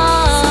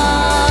apart,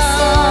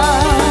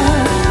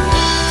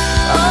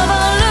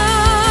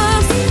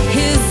 overlooks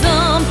his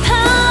own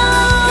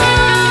power.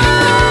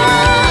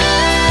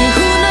 He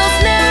who knows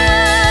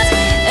not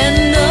and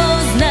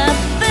knows not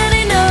that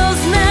he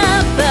knows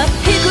not, but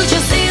he could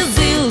just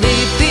easily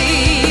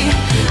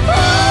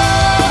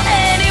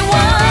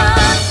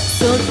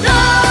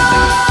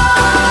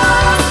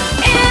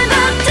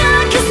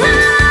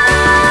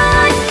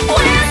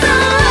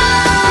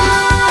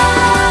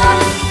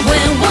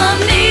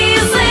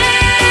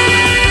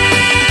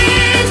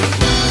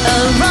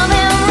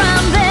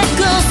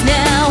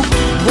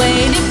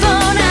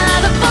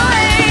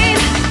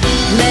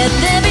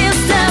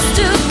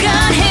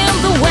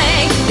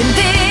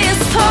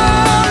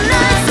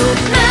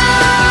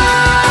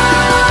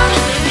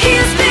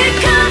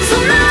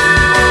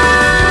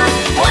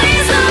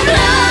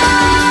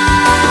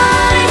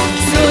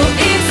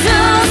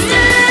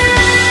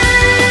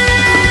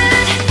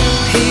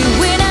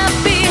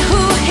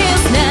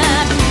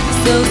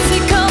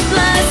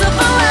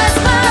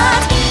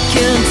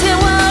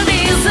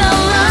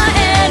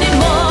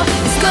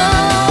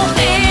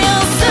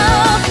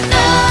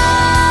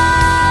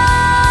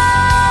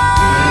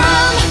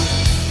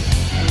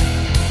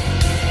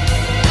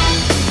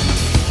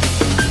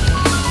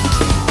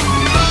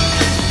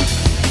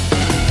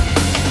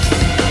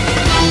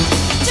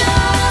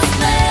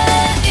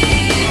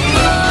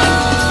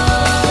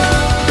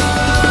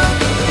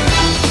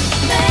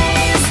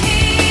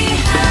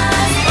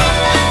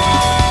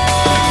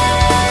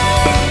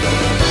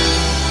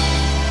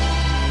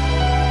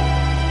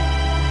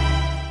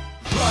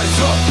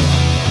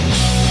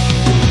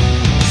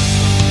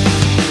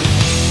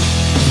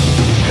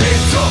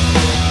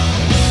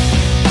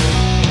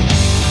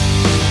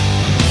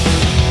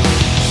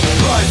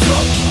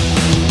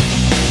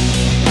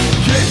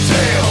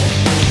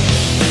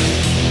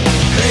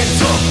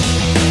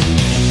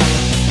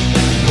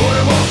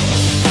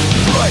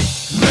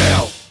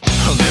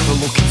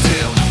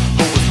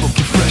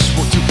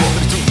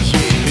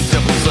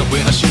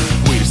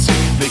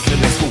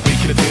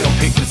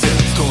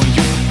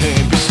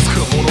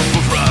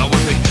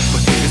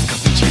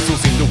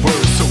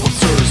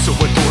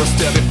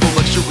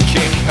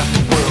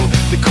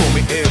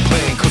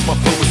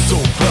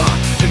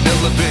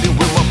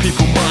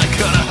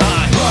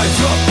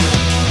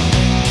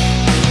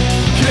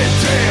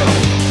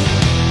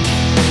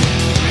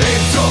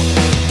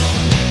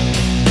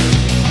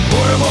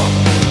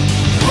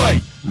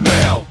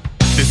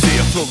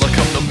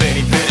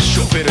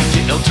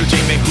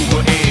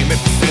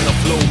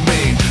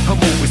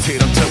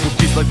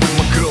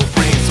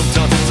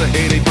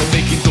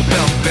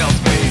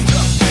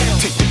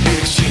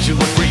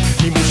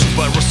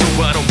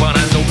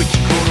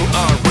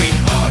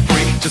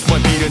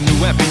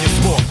new app in your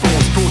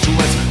smartphone's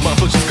fraudulent.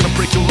 Motherfuckers gonna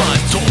break your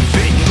lines. Don't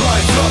fake.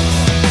 Rise up,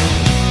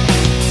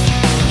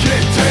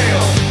 get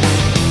down,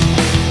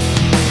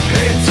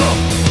 hands up,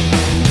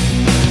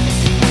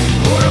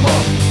 put 'em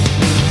up,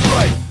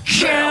 right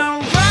now.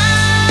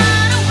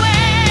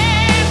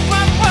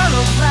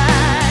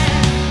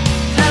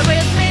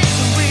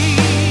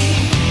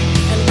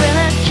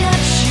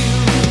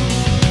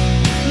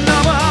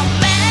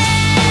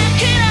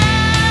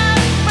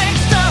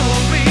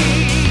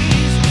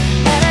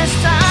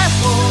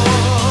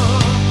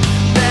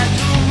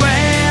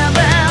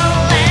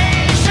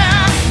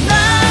 Revelation,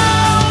 no,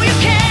 you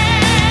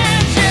can't.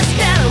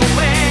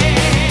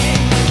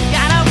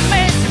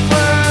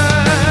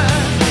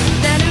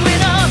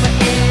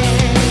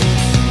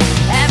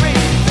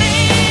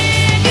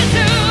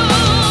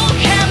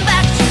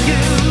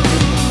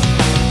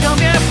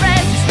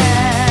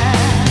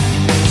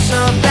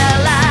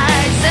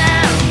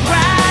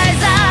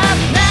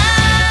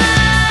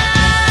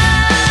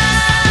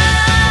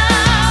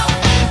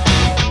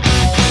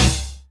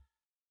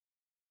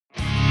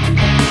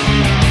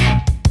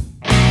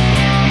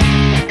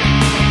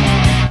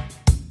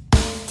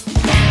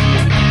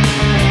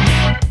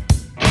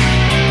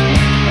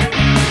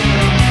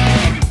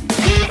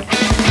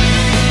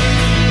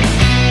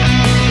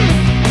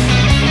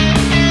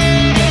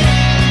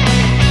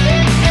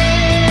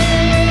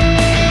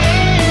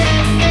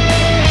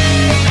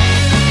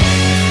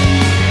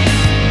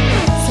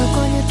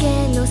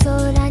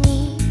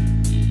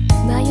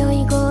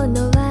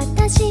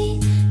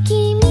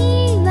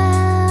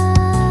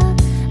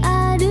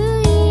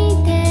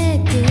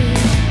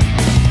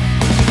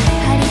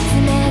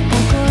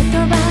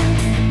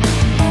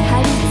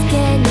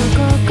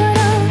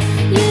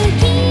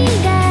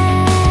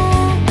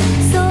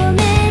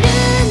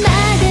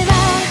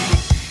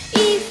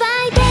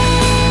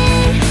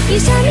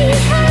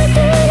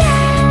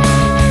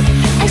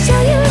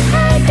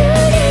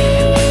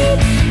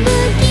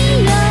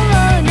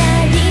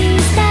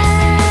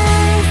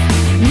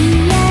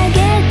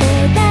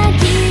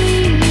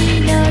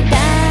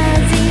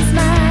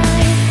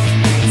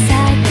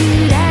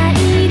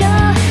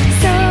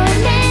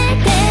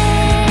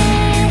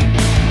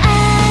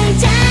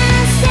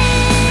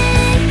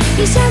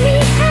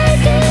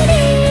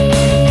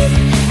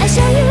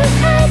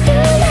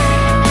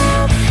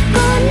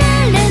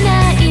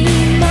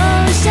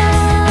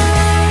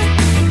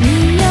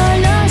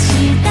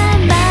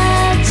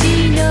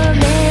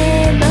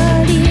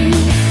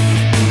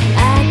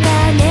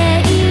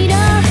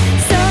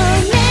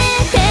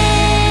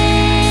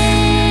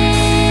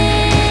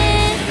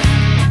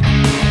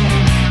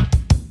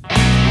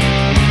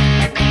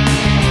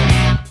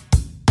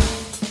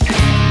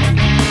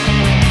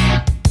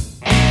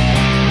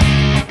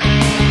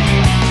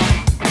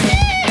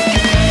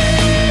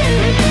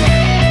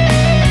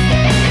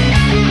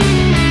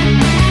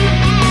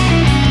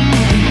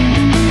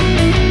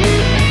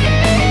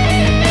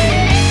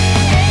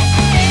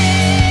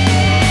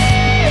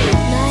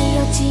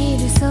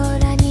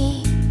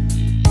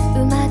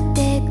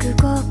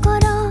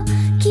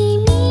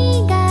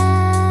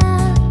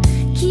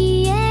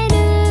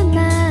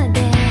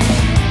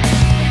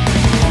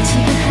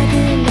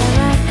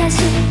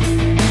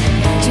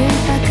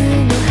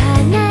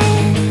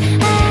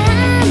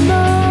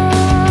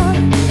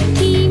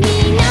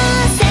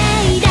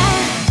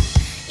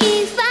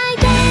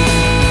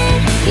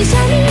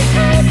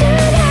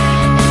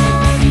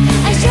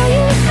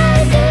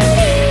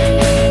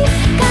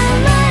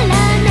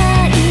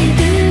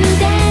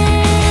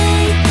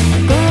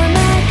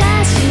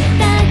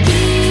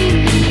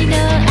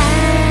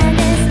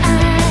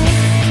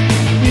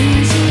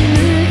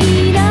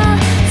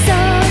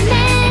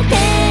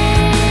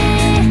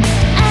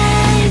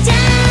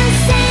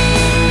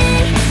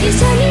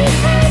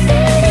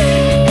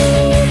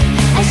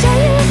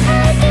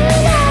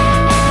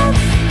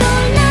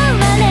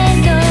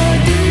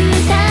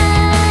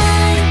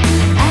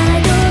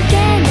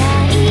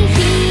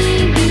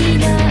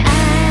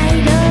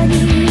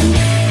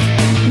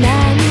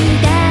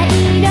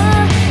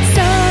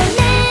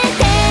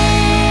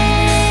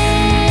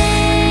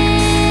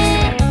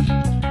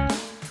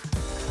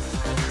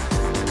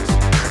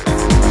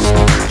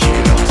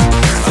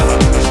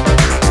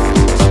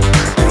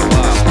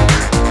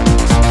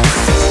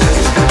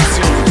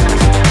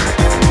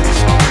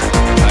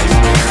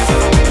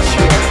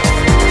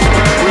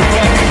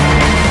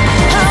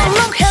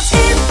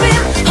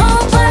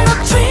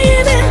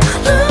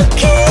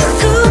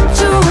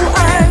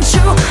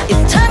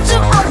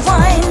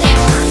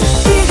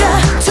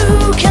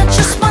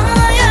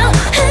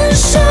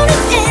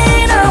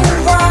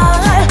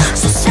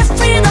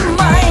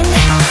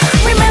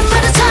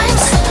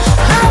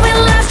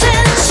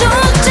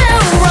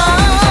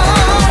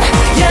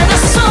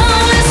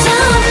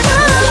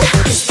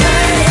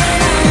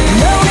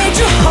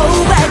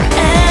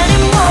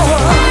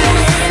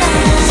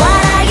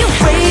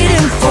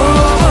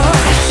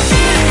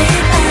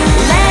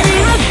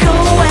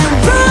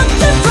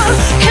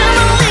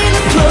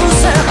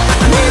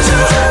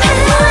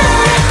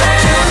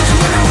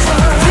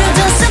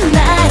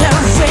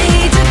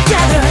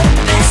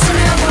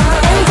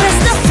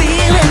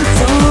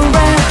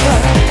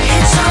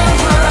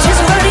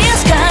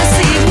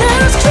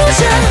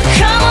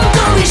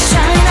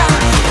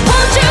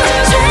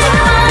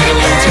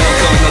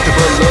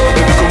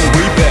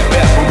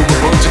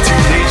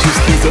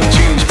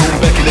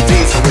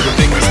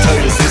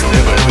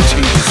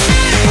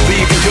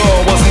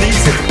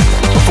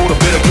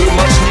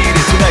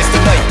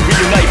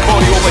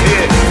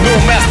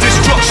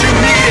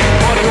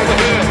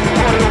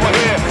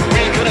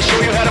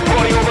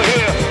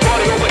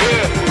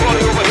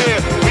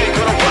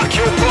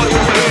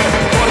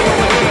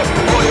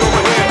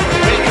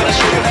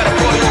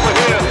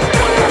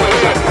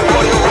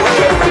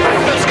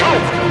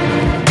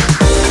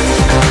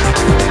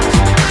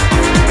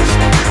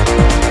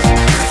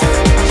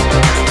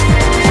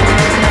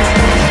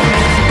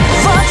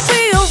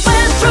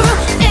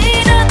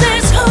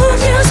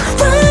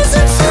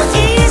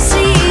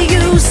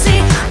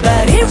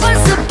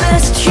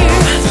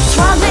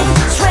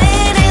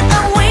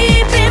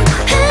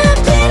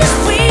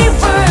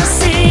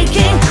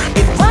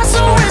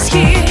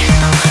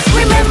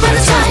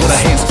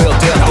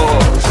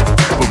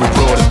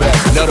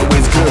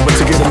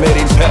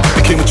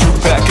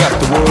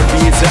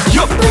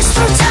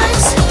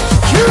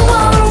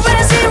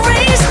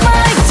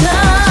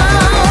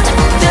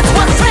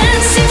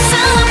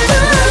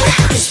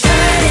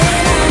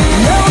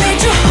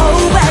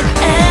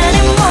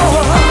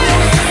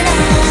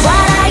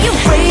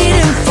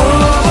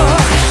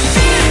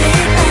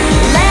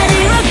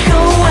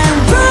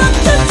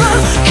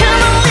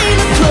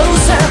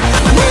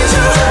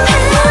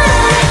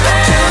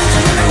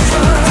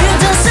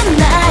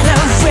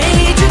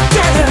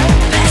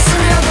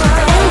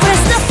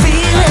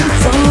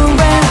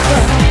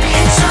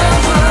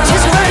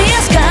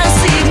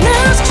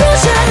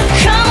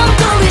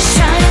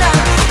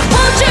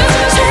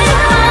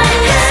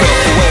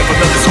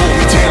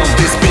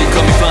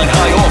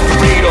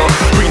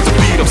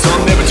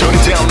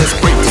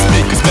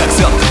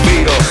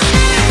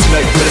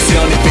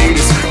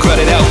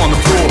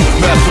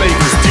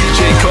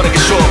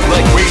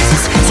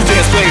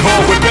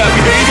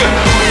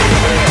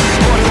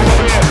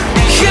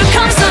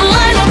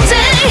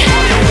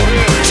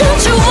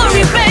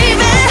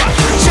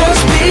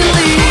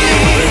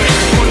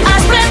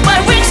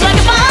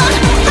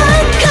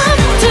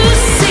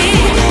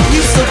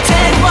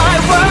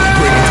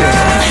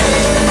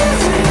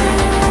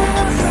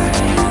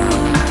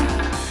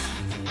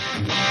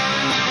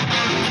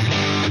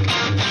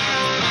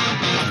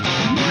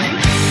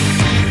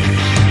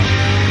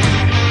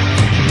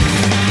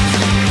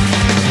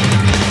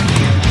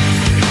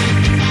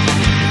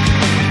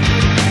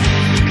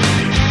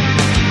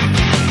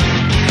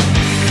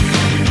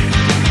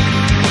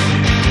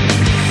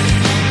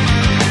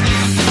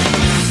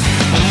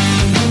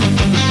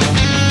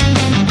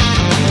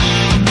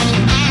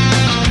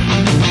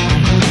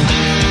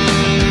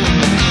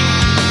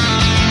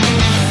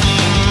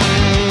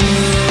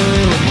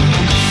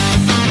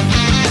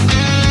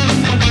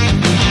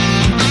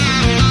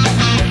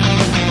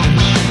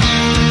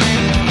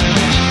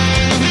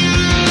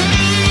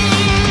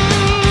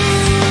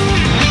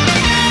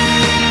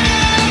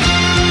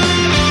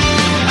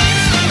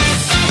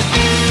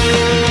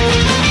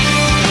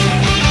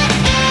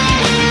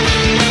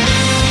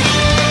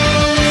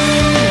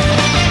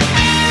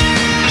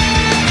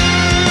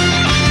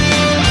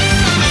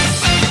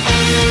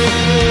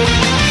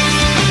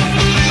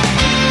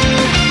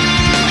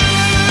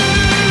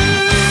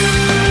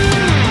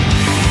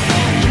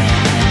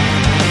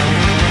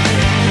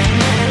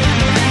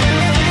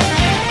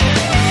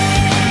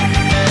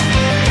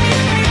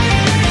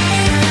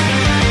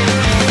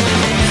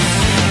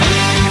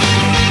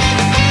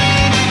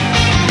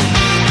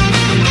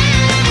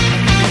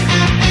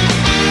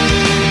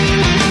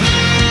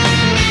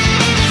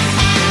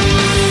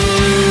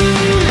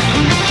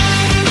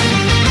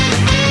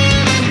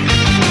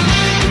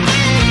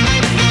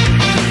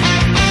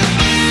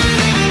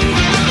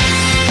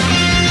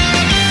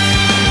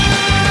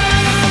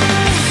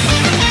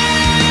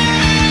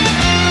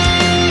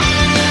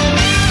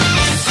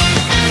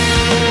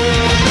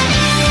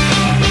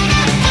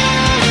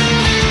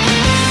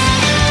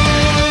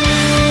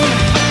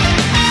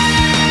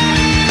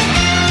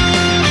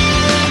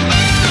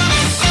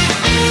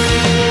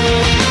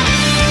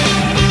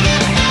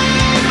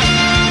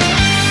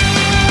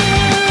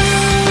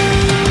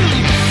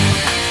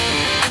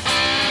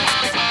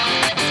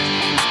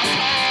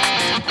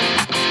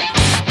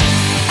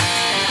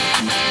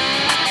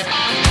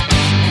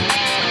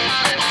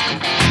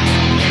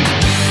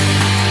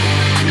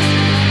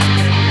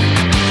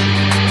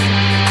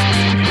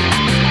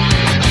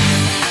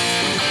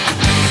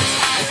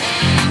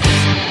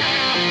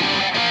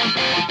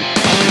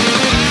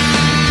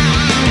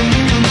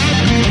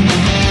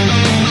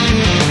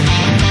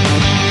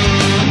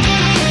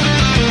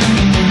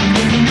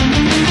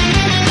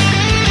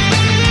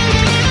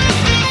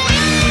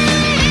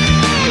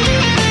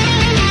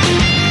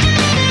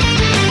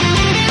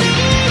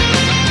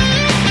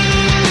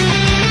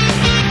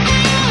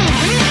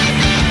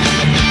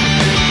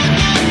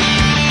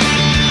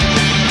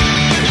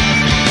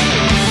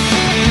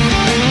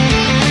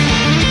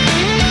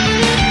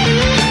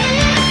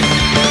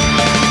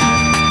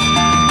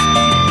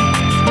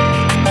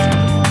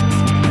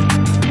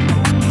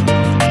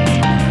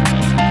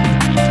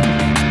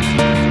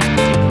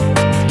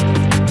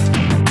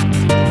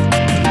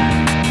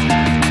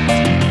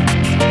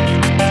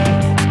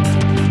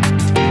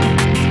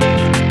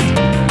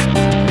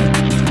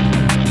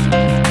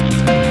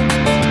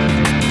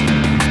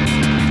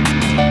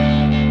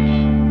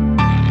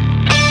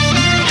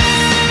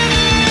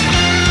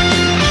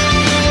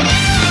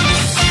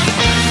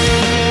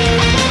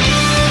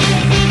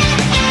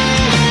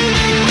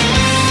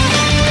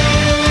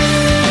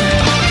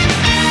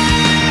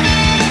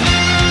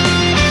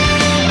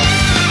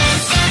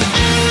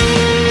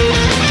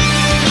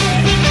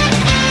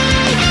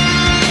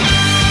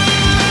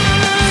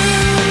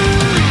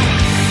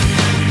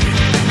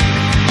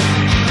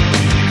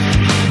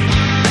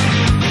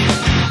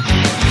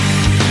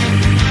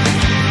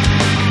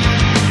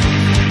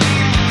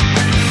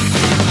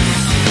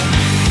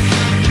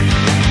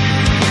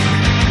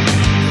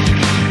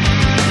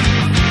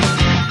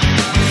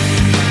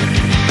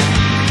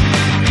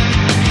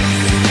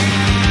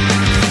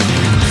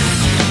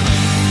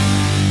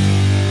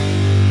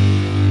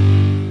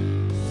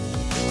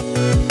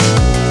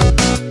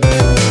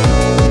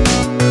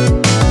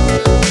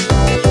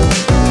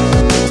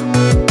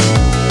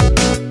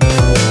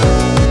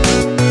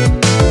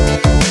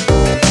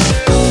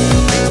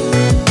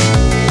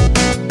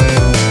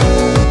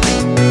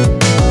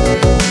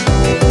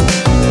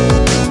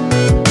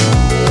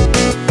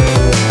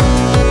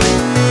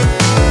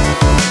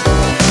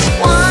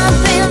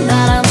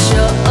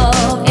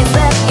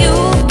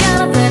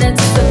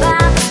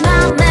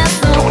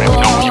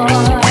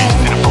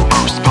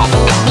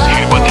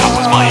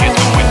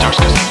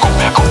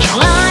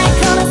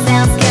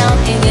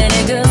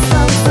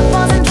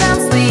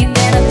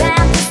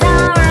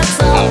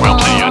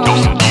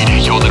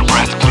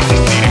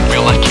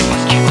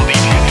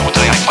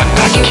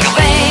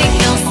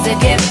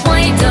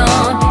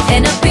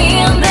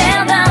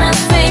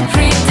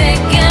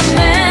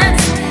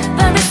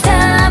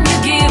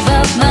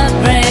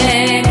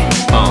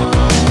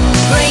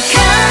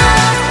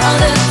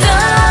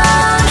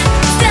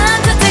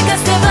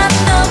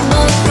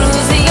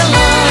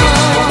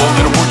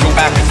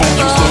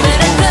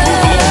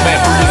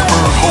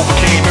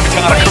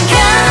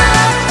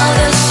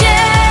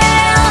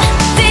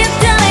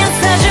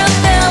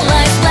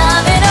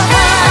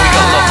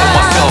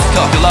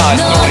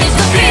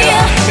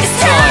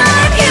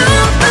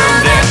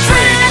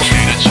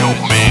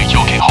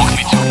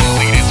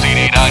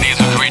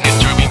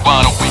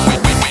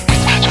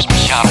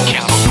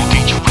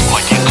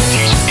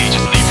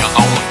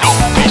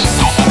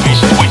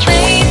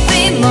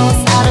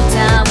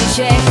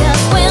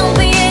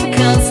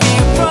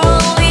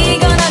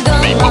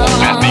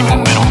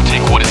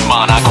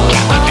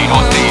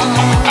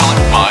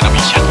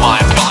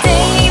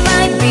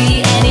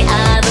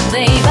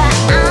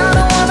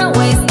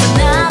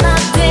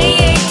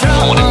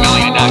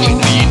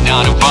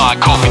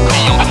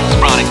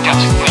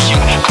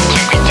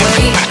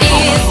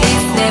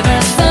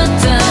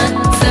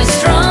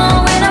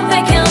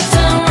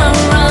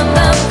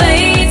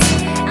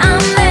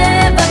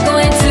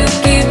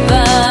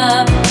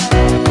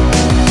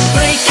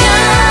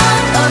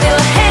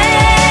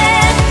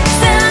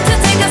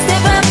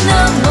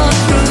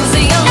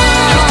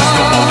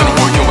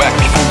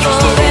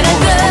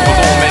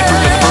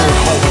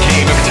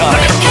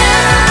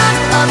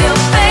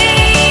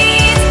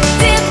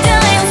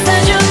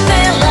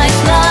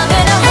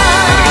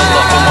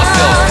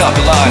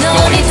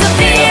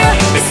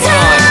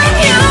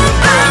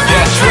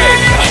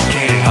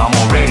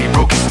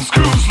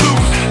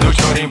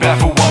 bad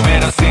for 1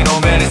 minute, say no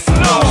medicine,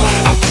 no.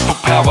 I feel for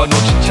power, no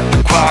진짜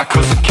quiet,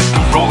 cause I keep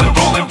it rolling,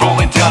 rolling,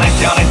 rolling, down and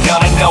down and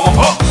down, and now I'm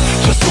up.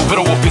 Just so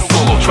better off in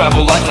solo,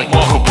 travel life like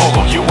Marco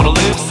Polo. You wanna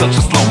live such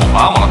a slow-mo,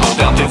 I wanna go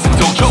down dancing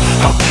dojo.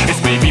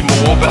 It's maybe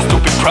more about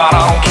stupid pride,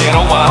 I don't care,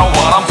 no, I don't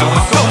what I'm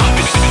doing, so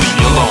bitch, leave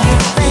me alone.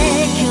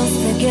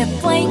 Used to get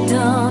played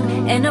on,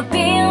 and I've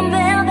been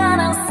there, that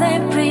I'll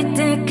say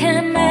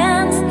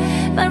predicament.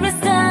 But this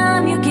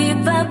time you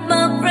give up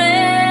my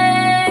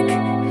break.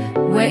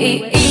 Where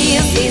it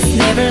is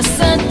never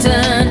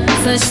certain.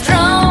 So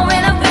strong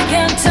when I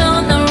can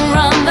turn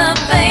around the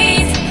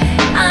face.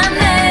 I'm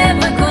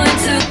never going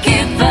to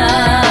give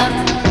up.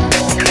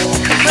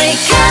 Break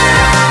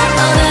up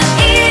all the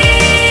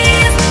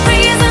ease.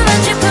 Reason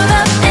that you put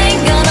up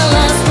ain't gonna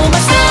last for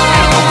much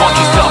long. No one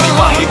can tell me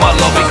my hate, my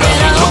love, because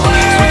you took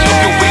me. Switch up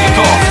your way of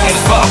thoughts, and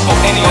it's far for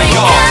any of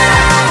y'all.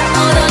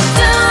 All the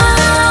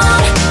doom,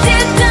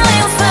 deep down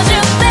inside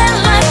you feel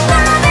like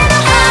love in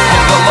a heart.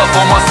 All the love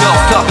for myself,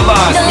 stop the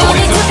lies, no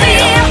need to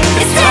fear.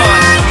 It's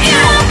time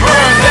you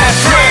burn that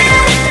train.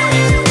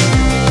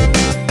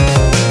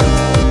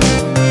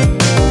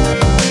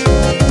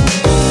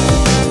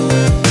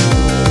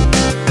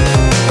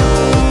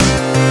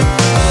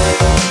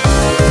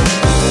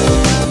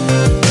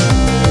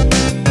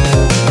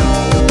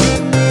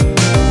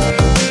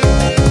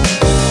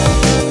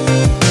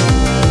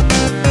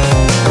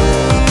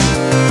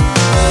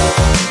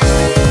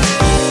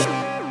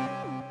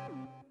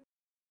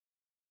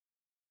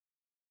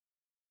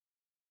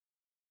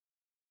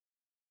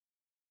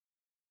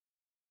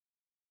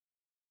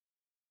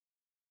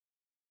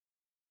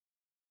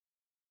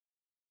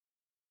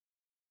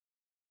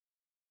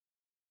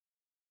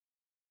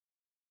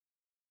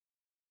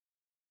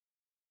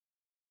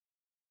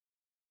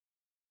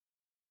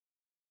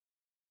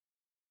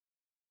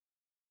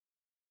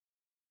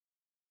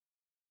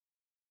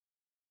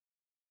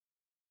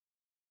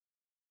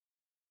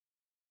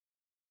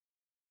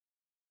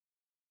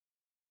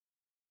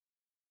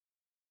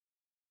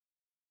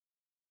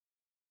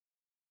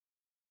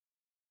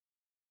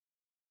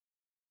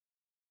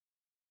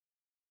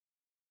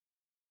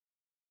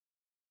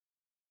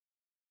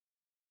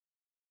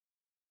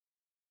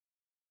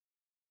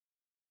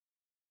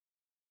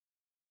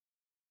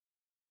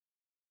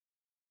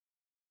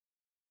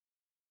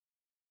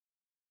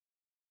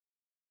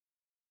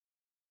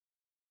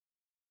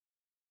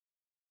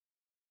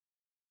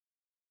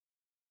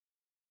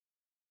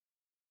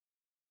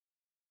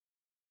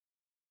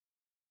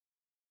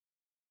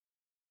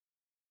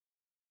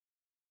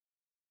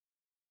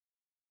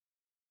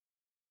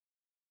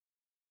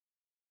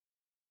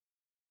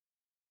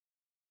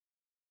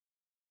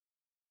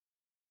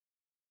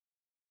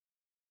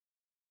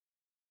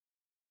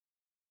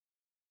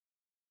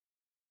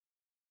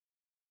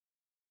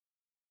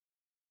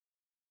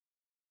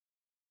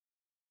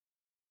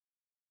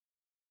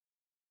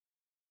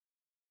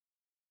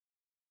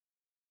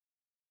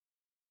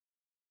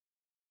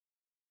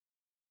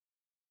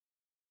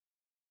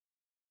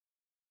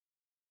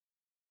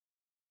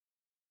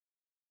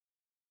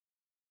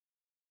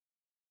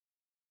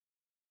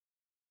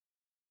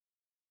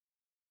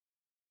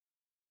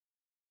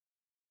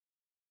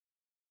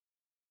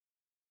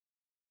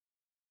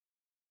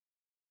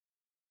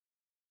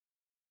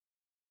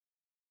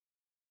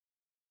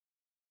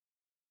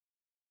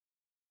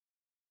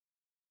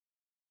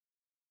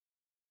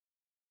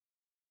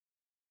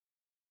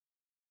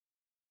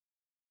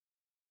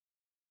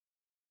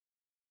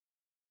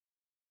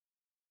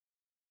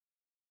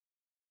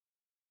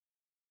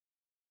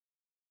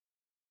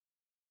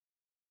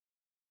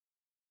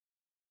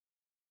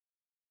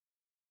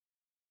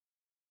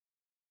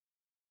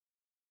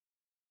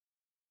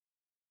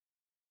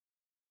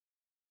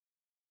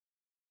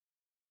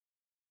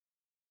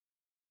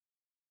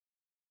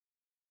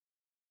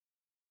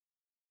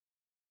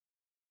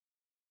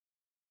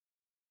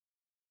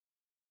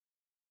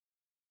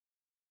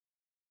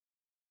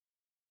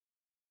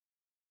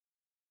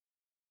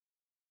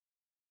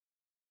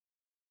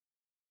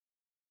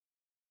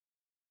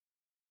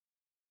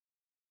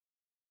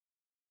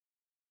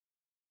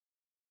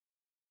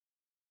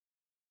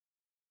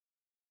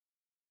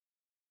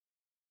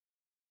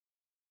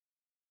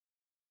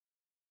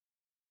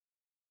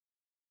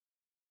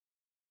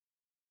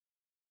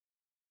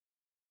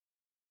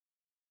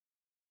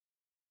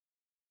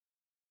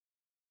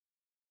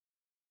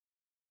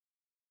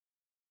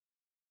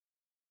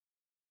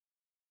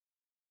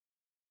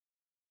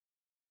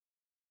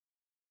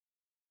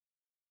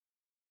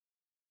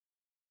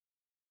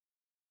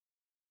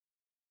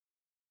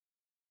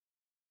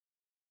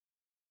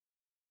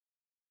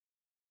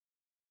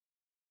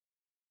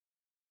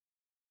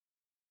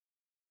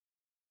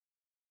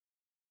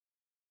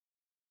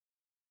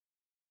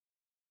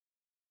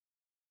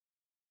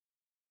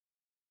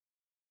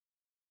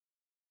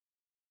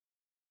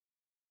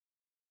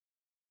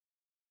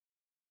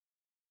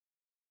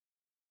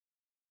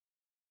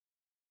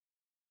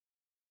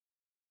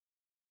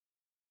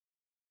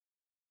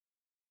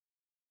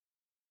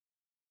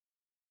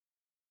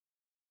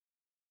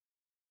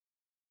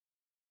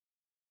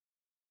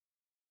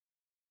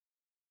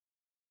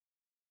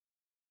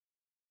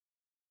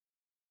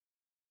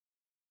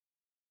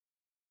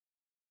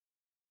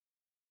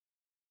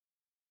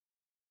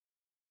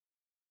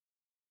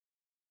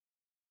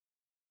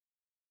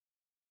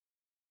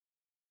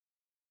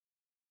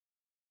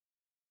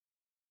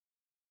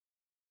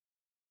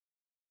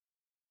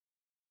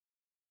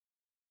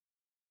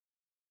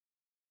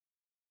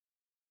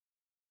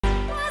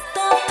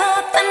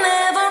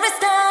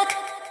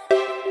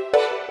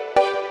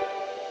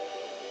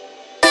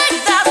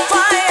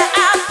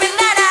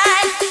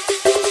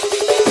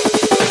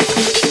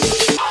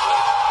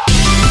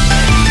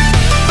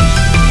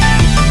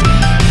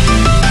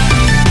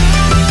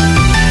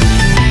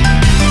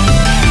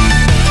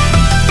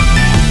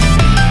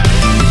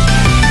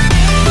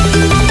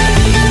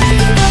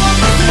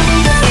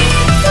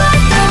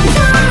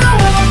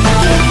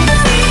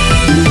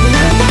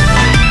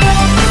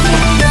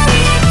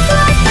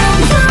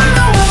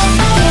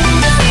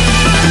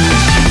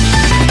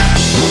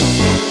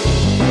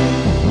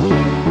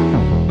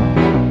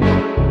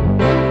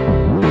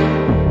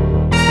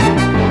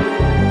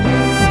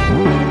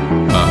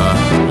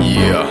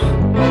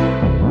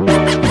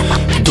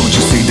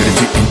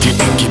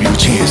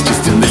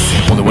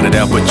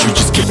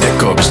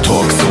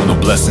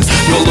 blessings.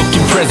 You're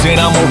looking present,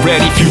 I'm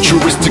already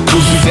futuristic.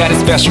 Cruising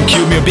satisfaction,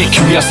 kill me a bit.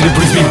 Curiosity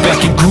brings me back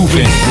and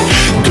grooving.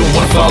 Don't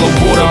wanna follow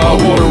water, my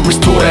water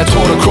restore that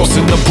order.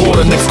 Crossing the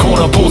border, next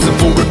corner, posing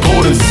for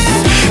reporters.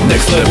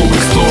 Next level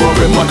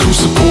explorer and my crew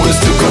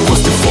supporters. Still got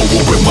questing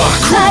forward with my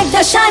crew. Like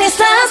the shiny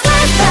stars,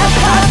 light up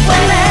up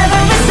whenever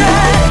we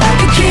start.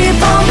 You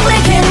keep on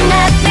blinking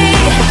at me.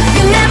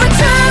 You never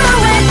turn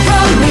away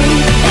from me.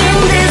 In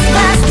this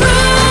vast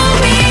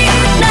roomy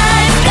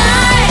night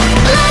sky,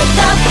 like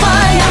the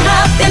fire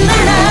up in the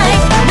night.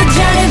 The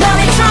journey don't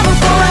need trouble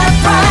for our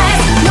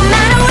prize. No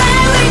matter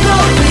where we go,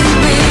 we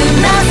will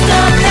not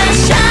stop and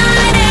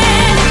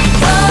shining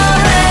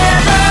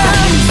forever.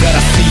 That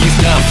I see is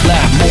not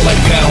flat, more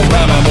like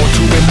panorama. More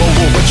to it, more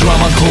over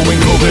drama. Going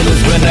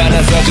gorillas,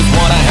 bananas. I just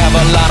wanna have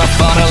a lot of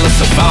fun. And let's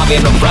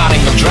surviving, I'm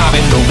riding, I'm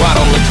driving. No, I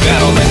don't like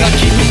battling, I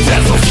keep it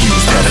dazzle.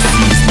 Fuse that I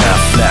see is not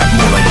flat,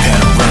 more like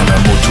panorama.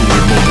 More to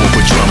it, more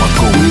over drama.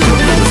 Going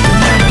gorillas,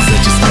 bananas. I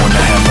just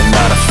wanna have a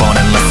lot of fun.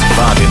 And let's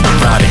surviving, I'm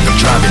riding, I'm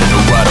driving. No,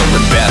 I don't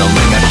like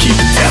battling, I keep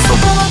it dazzle.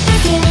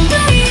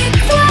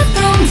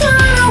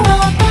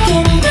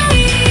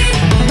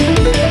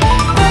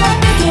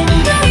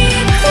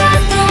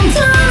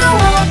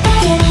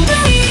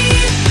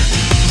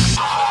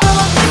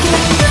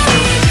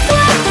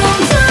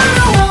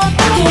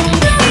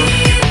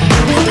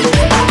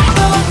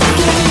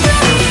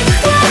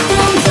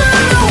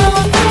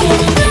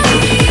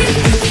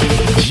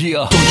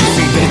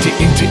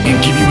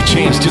 Give you a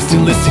chance just to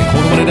listen.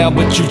 Wanna want it out,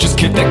 but you just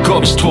get that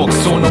garbage talk.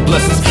 So no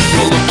blessings.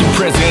 You're looking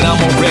present,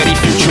 I'm already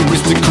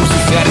futuristic.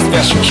 Cruising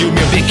satisfaction, kill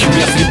me a bit.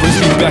 Curiosity brings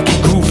me back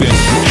and grooving.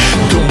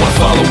 Don't wanna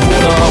follow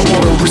water, I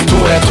wanna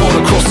restore that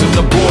order. Crossing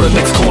the border,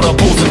 next corner,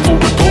 posing for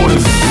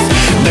reporters.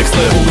 Next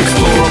level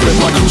explorer and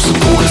my crew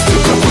supporters.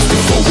 Still got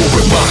questing forward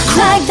with my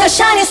crew. Like the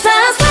shiny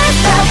stars, light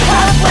up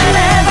up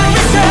whenever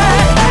we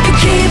start. You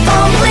keep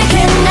on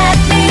blinking at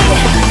me.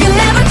 You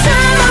never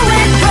turn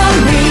away from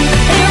me.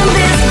 In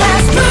this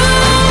vast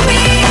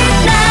roomy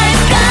night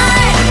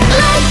sky,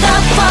 like the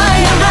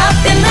fire up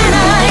in the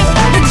night.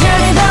 The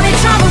journey don't need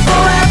trouble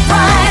for our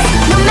prize.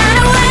 No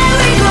matter where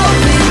we go,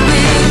 we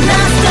will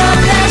not stop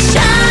and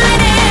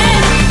shining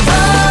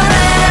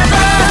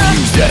forever.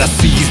 Fuse that I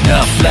see is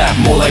not flat,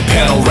 more like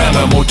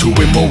panorama. More to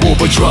it, more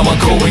over drama.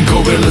 Going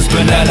gorillas,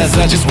 bananas.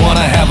 I just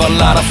wanna have a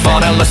lot of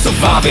fun. And let's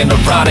surviving,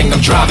 I'm riding,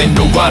 I'm driving.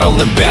 No, I don't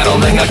like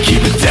battling, I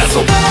keep it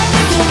dazzle.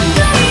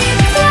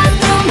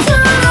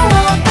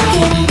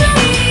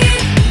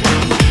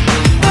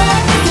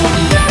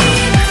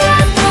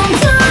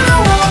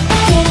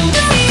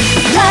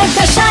 Like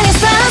the shiny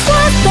stars,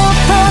 light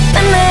up up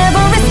and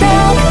never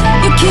stop.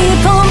 You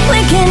keep on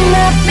blinking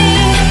at me.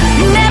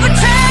 You never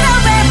turn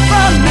away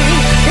from me.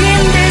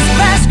 In this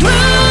vast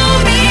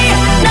roomy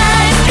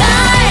night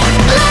sky,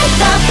 like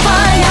the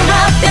fire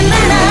up in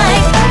the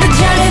night. The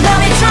journey don't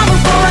need trouble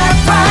for our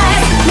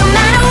prize. No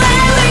matter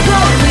where we go,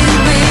 we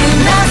will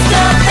not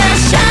stop and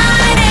shine.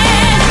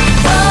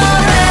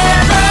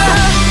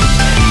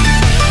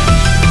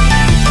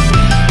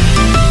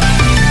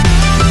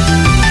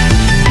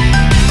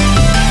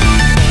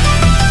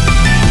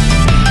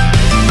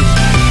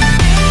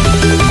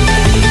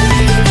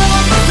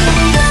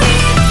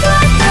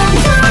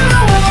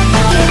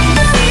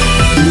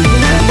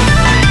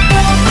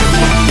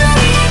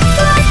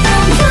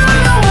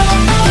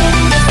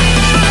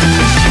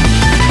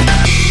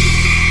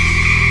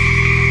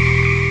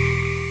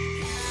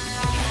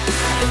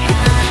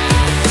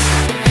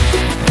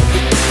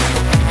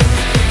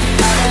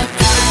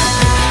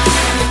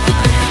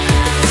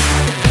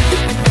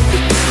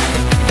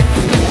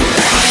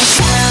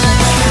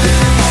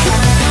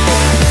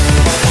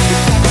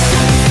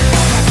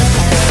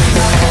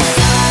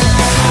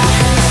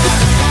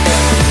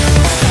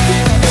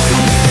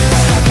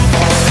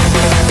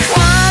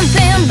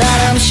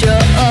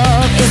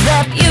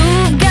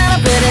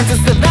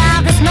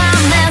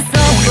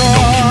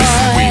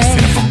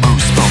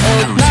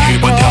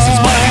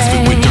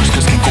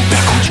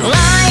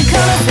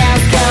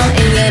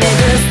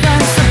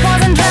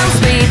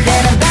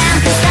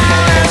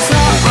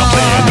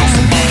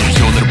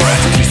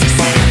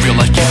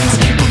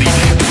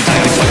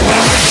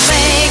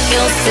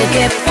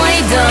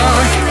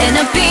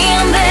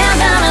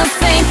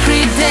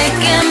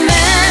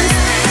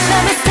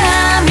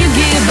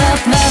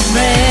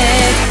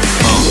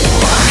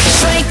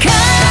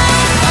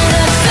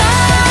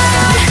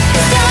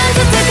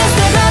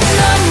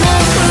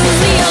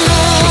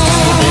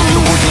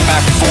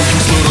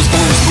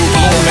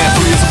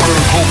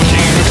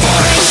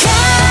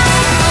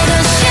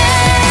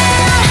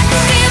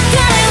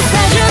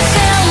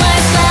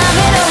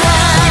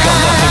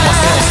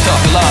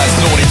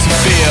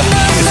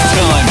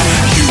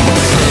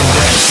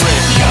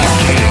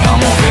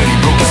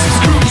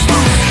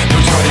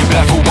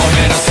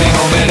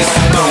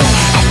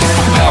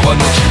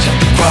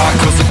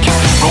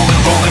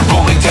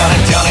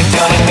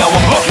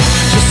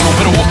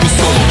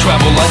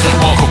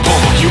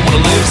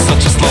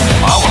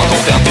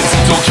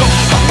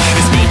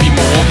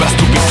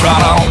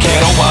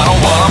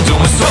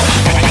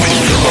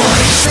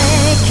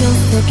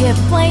 get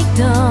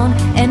played on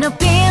and I've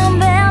been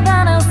there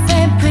than a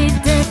same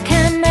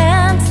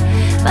predicament.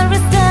 But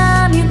it's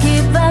time you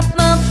give up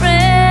my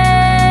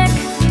break.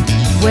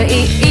 Where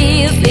it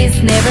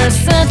is never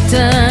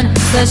certain.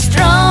 So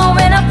strong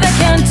when I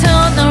can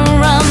turn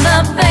around the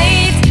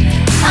fate.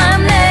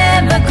 I'm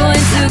never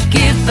going to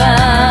give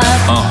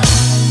up.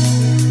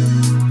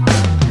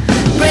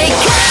 Break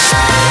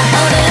up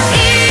all the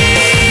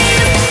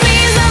ease.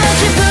 Please don't let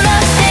you put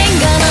up. Ain't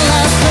gonna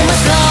last for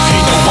much long.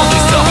 Ain't no one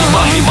can tell me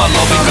my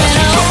love ain't gonna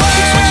switch up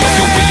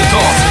your with your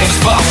thoughts. Ain't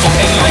spot for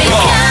any long Break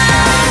up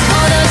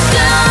all the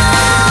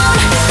dawn.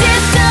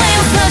 This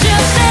time cause you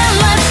feel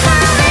like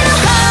falling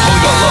apart. Only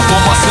got love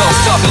for myself,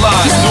 stop the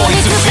lies, no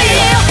need to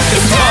fear.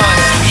 It's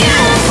time you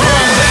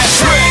burn that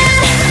tree.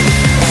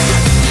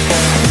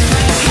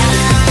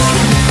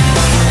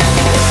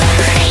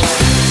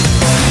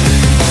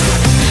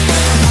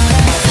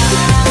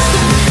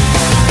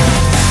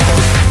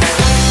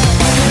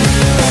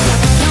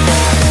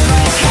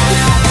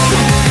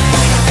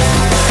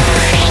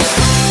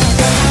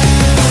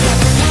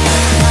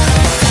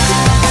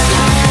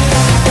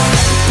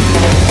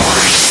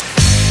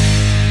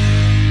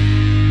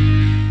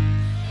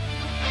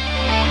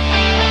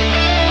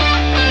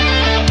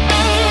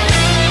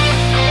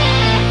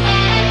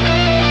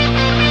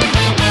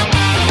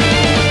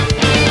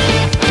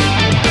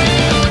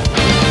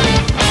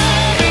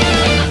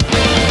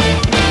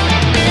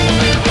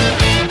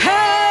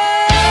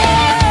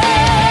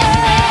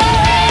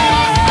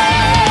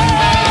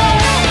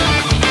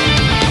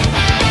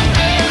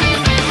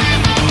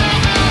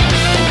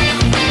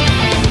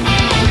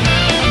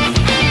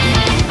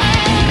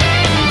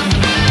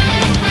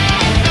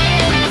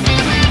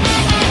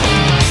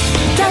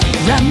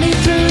 Run me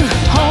through,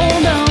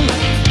 hold on.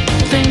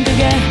 Think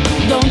again,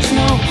 don't you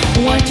know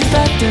what you've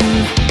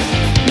done?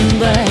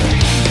 But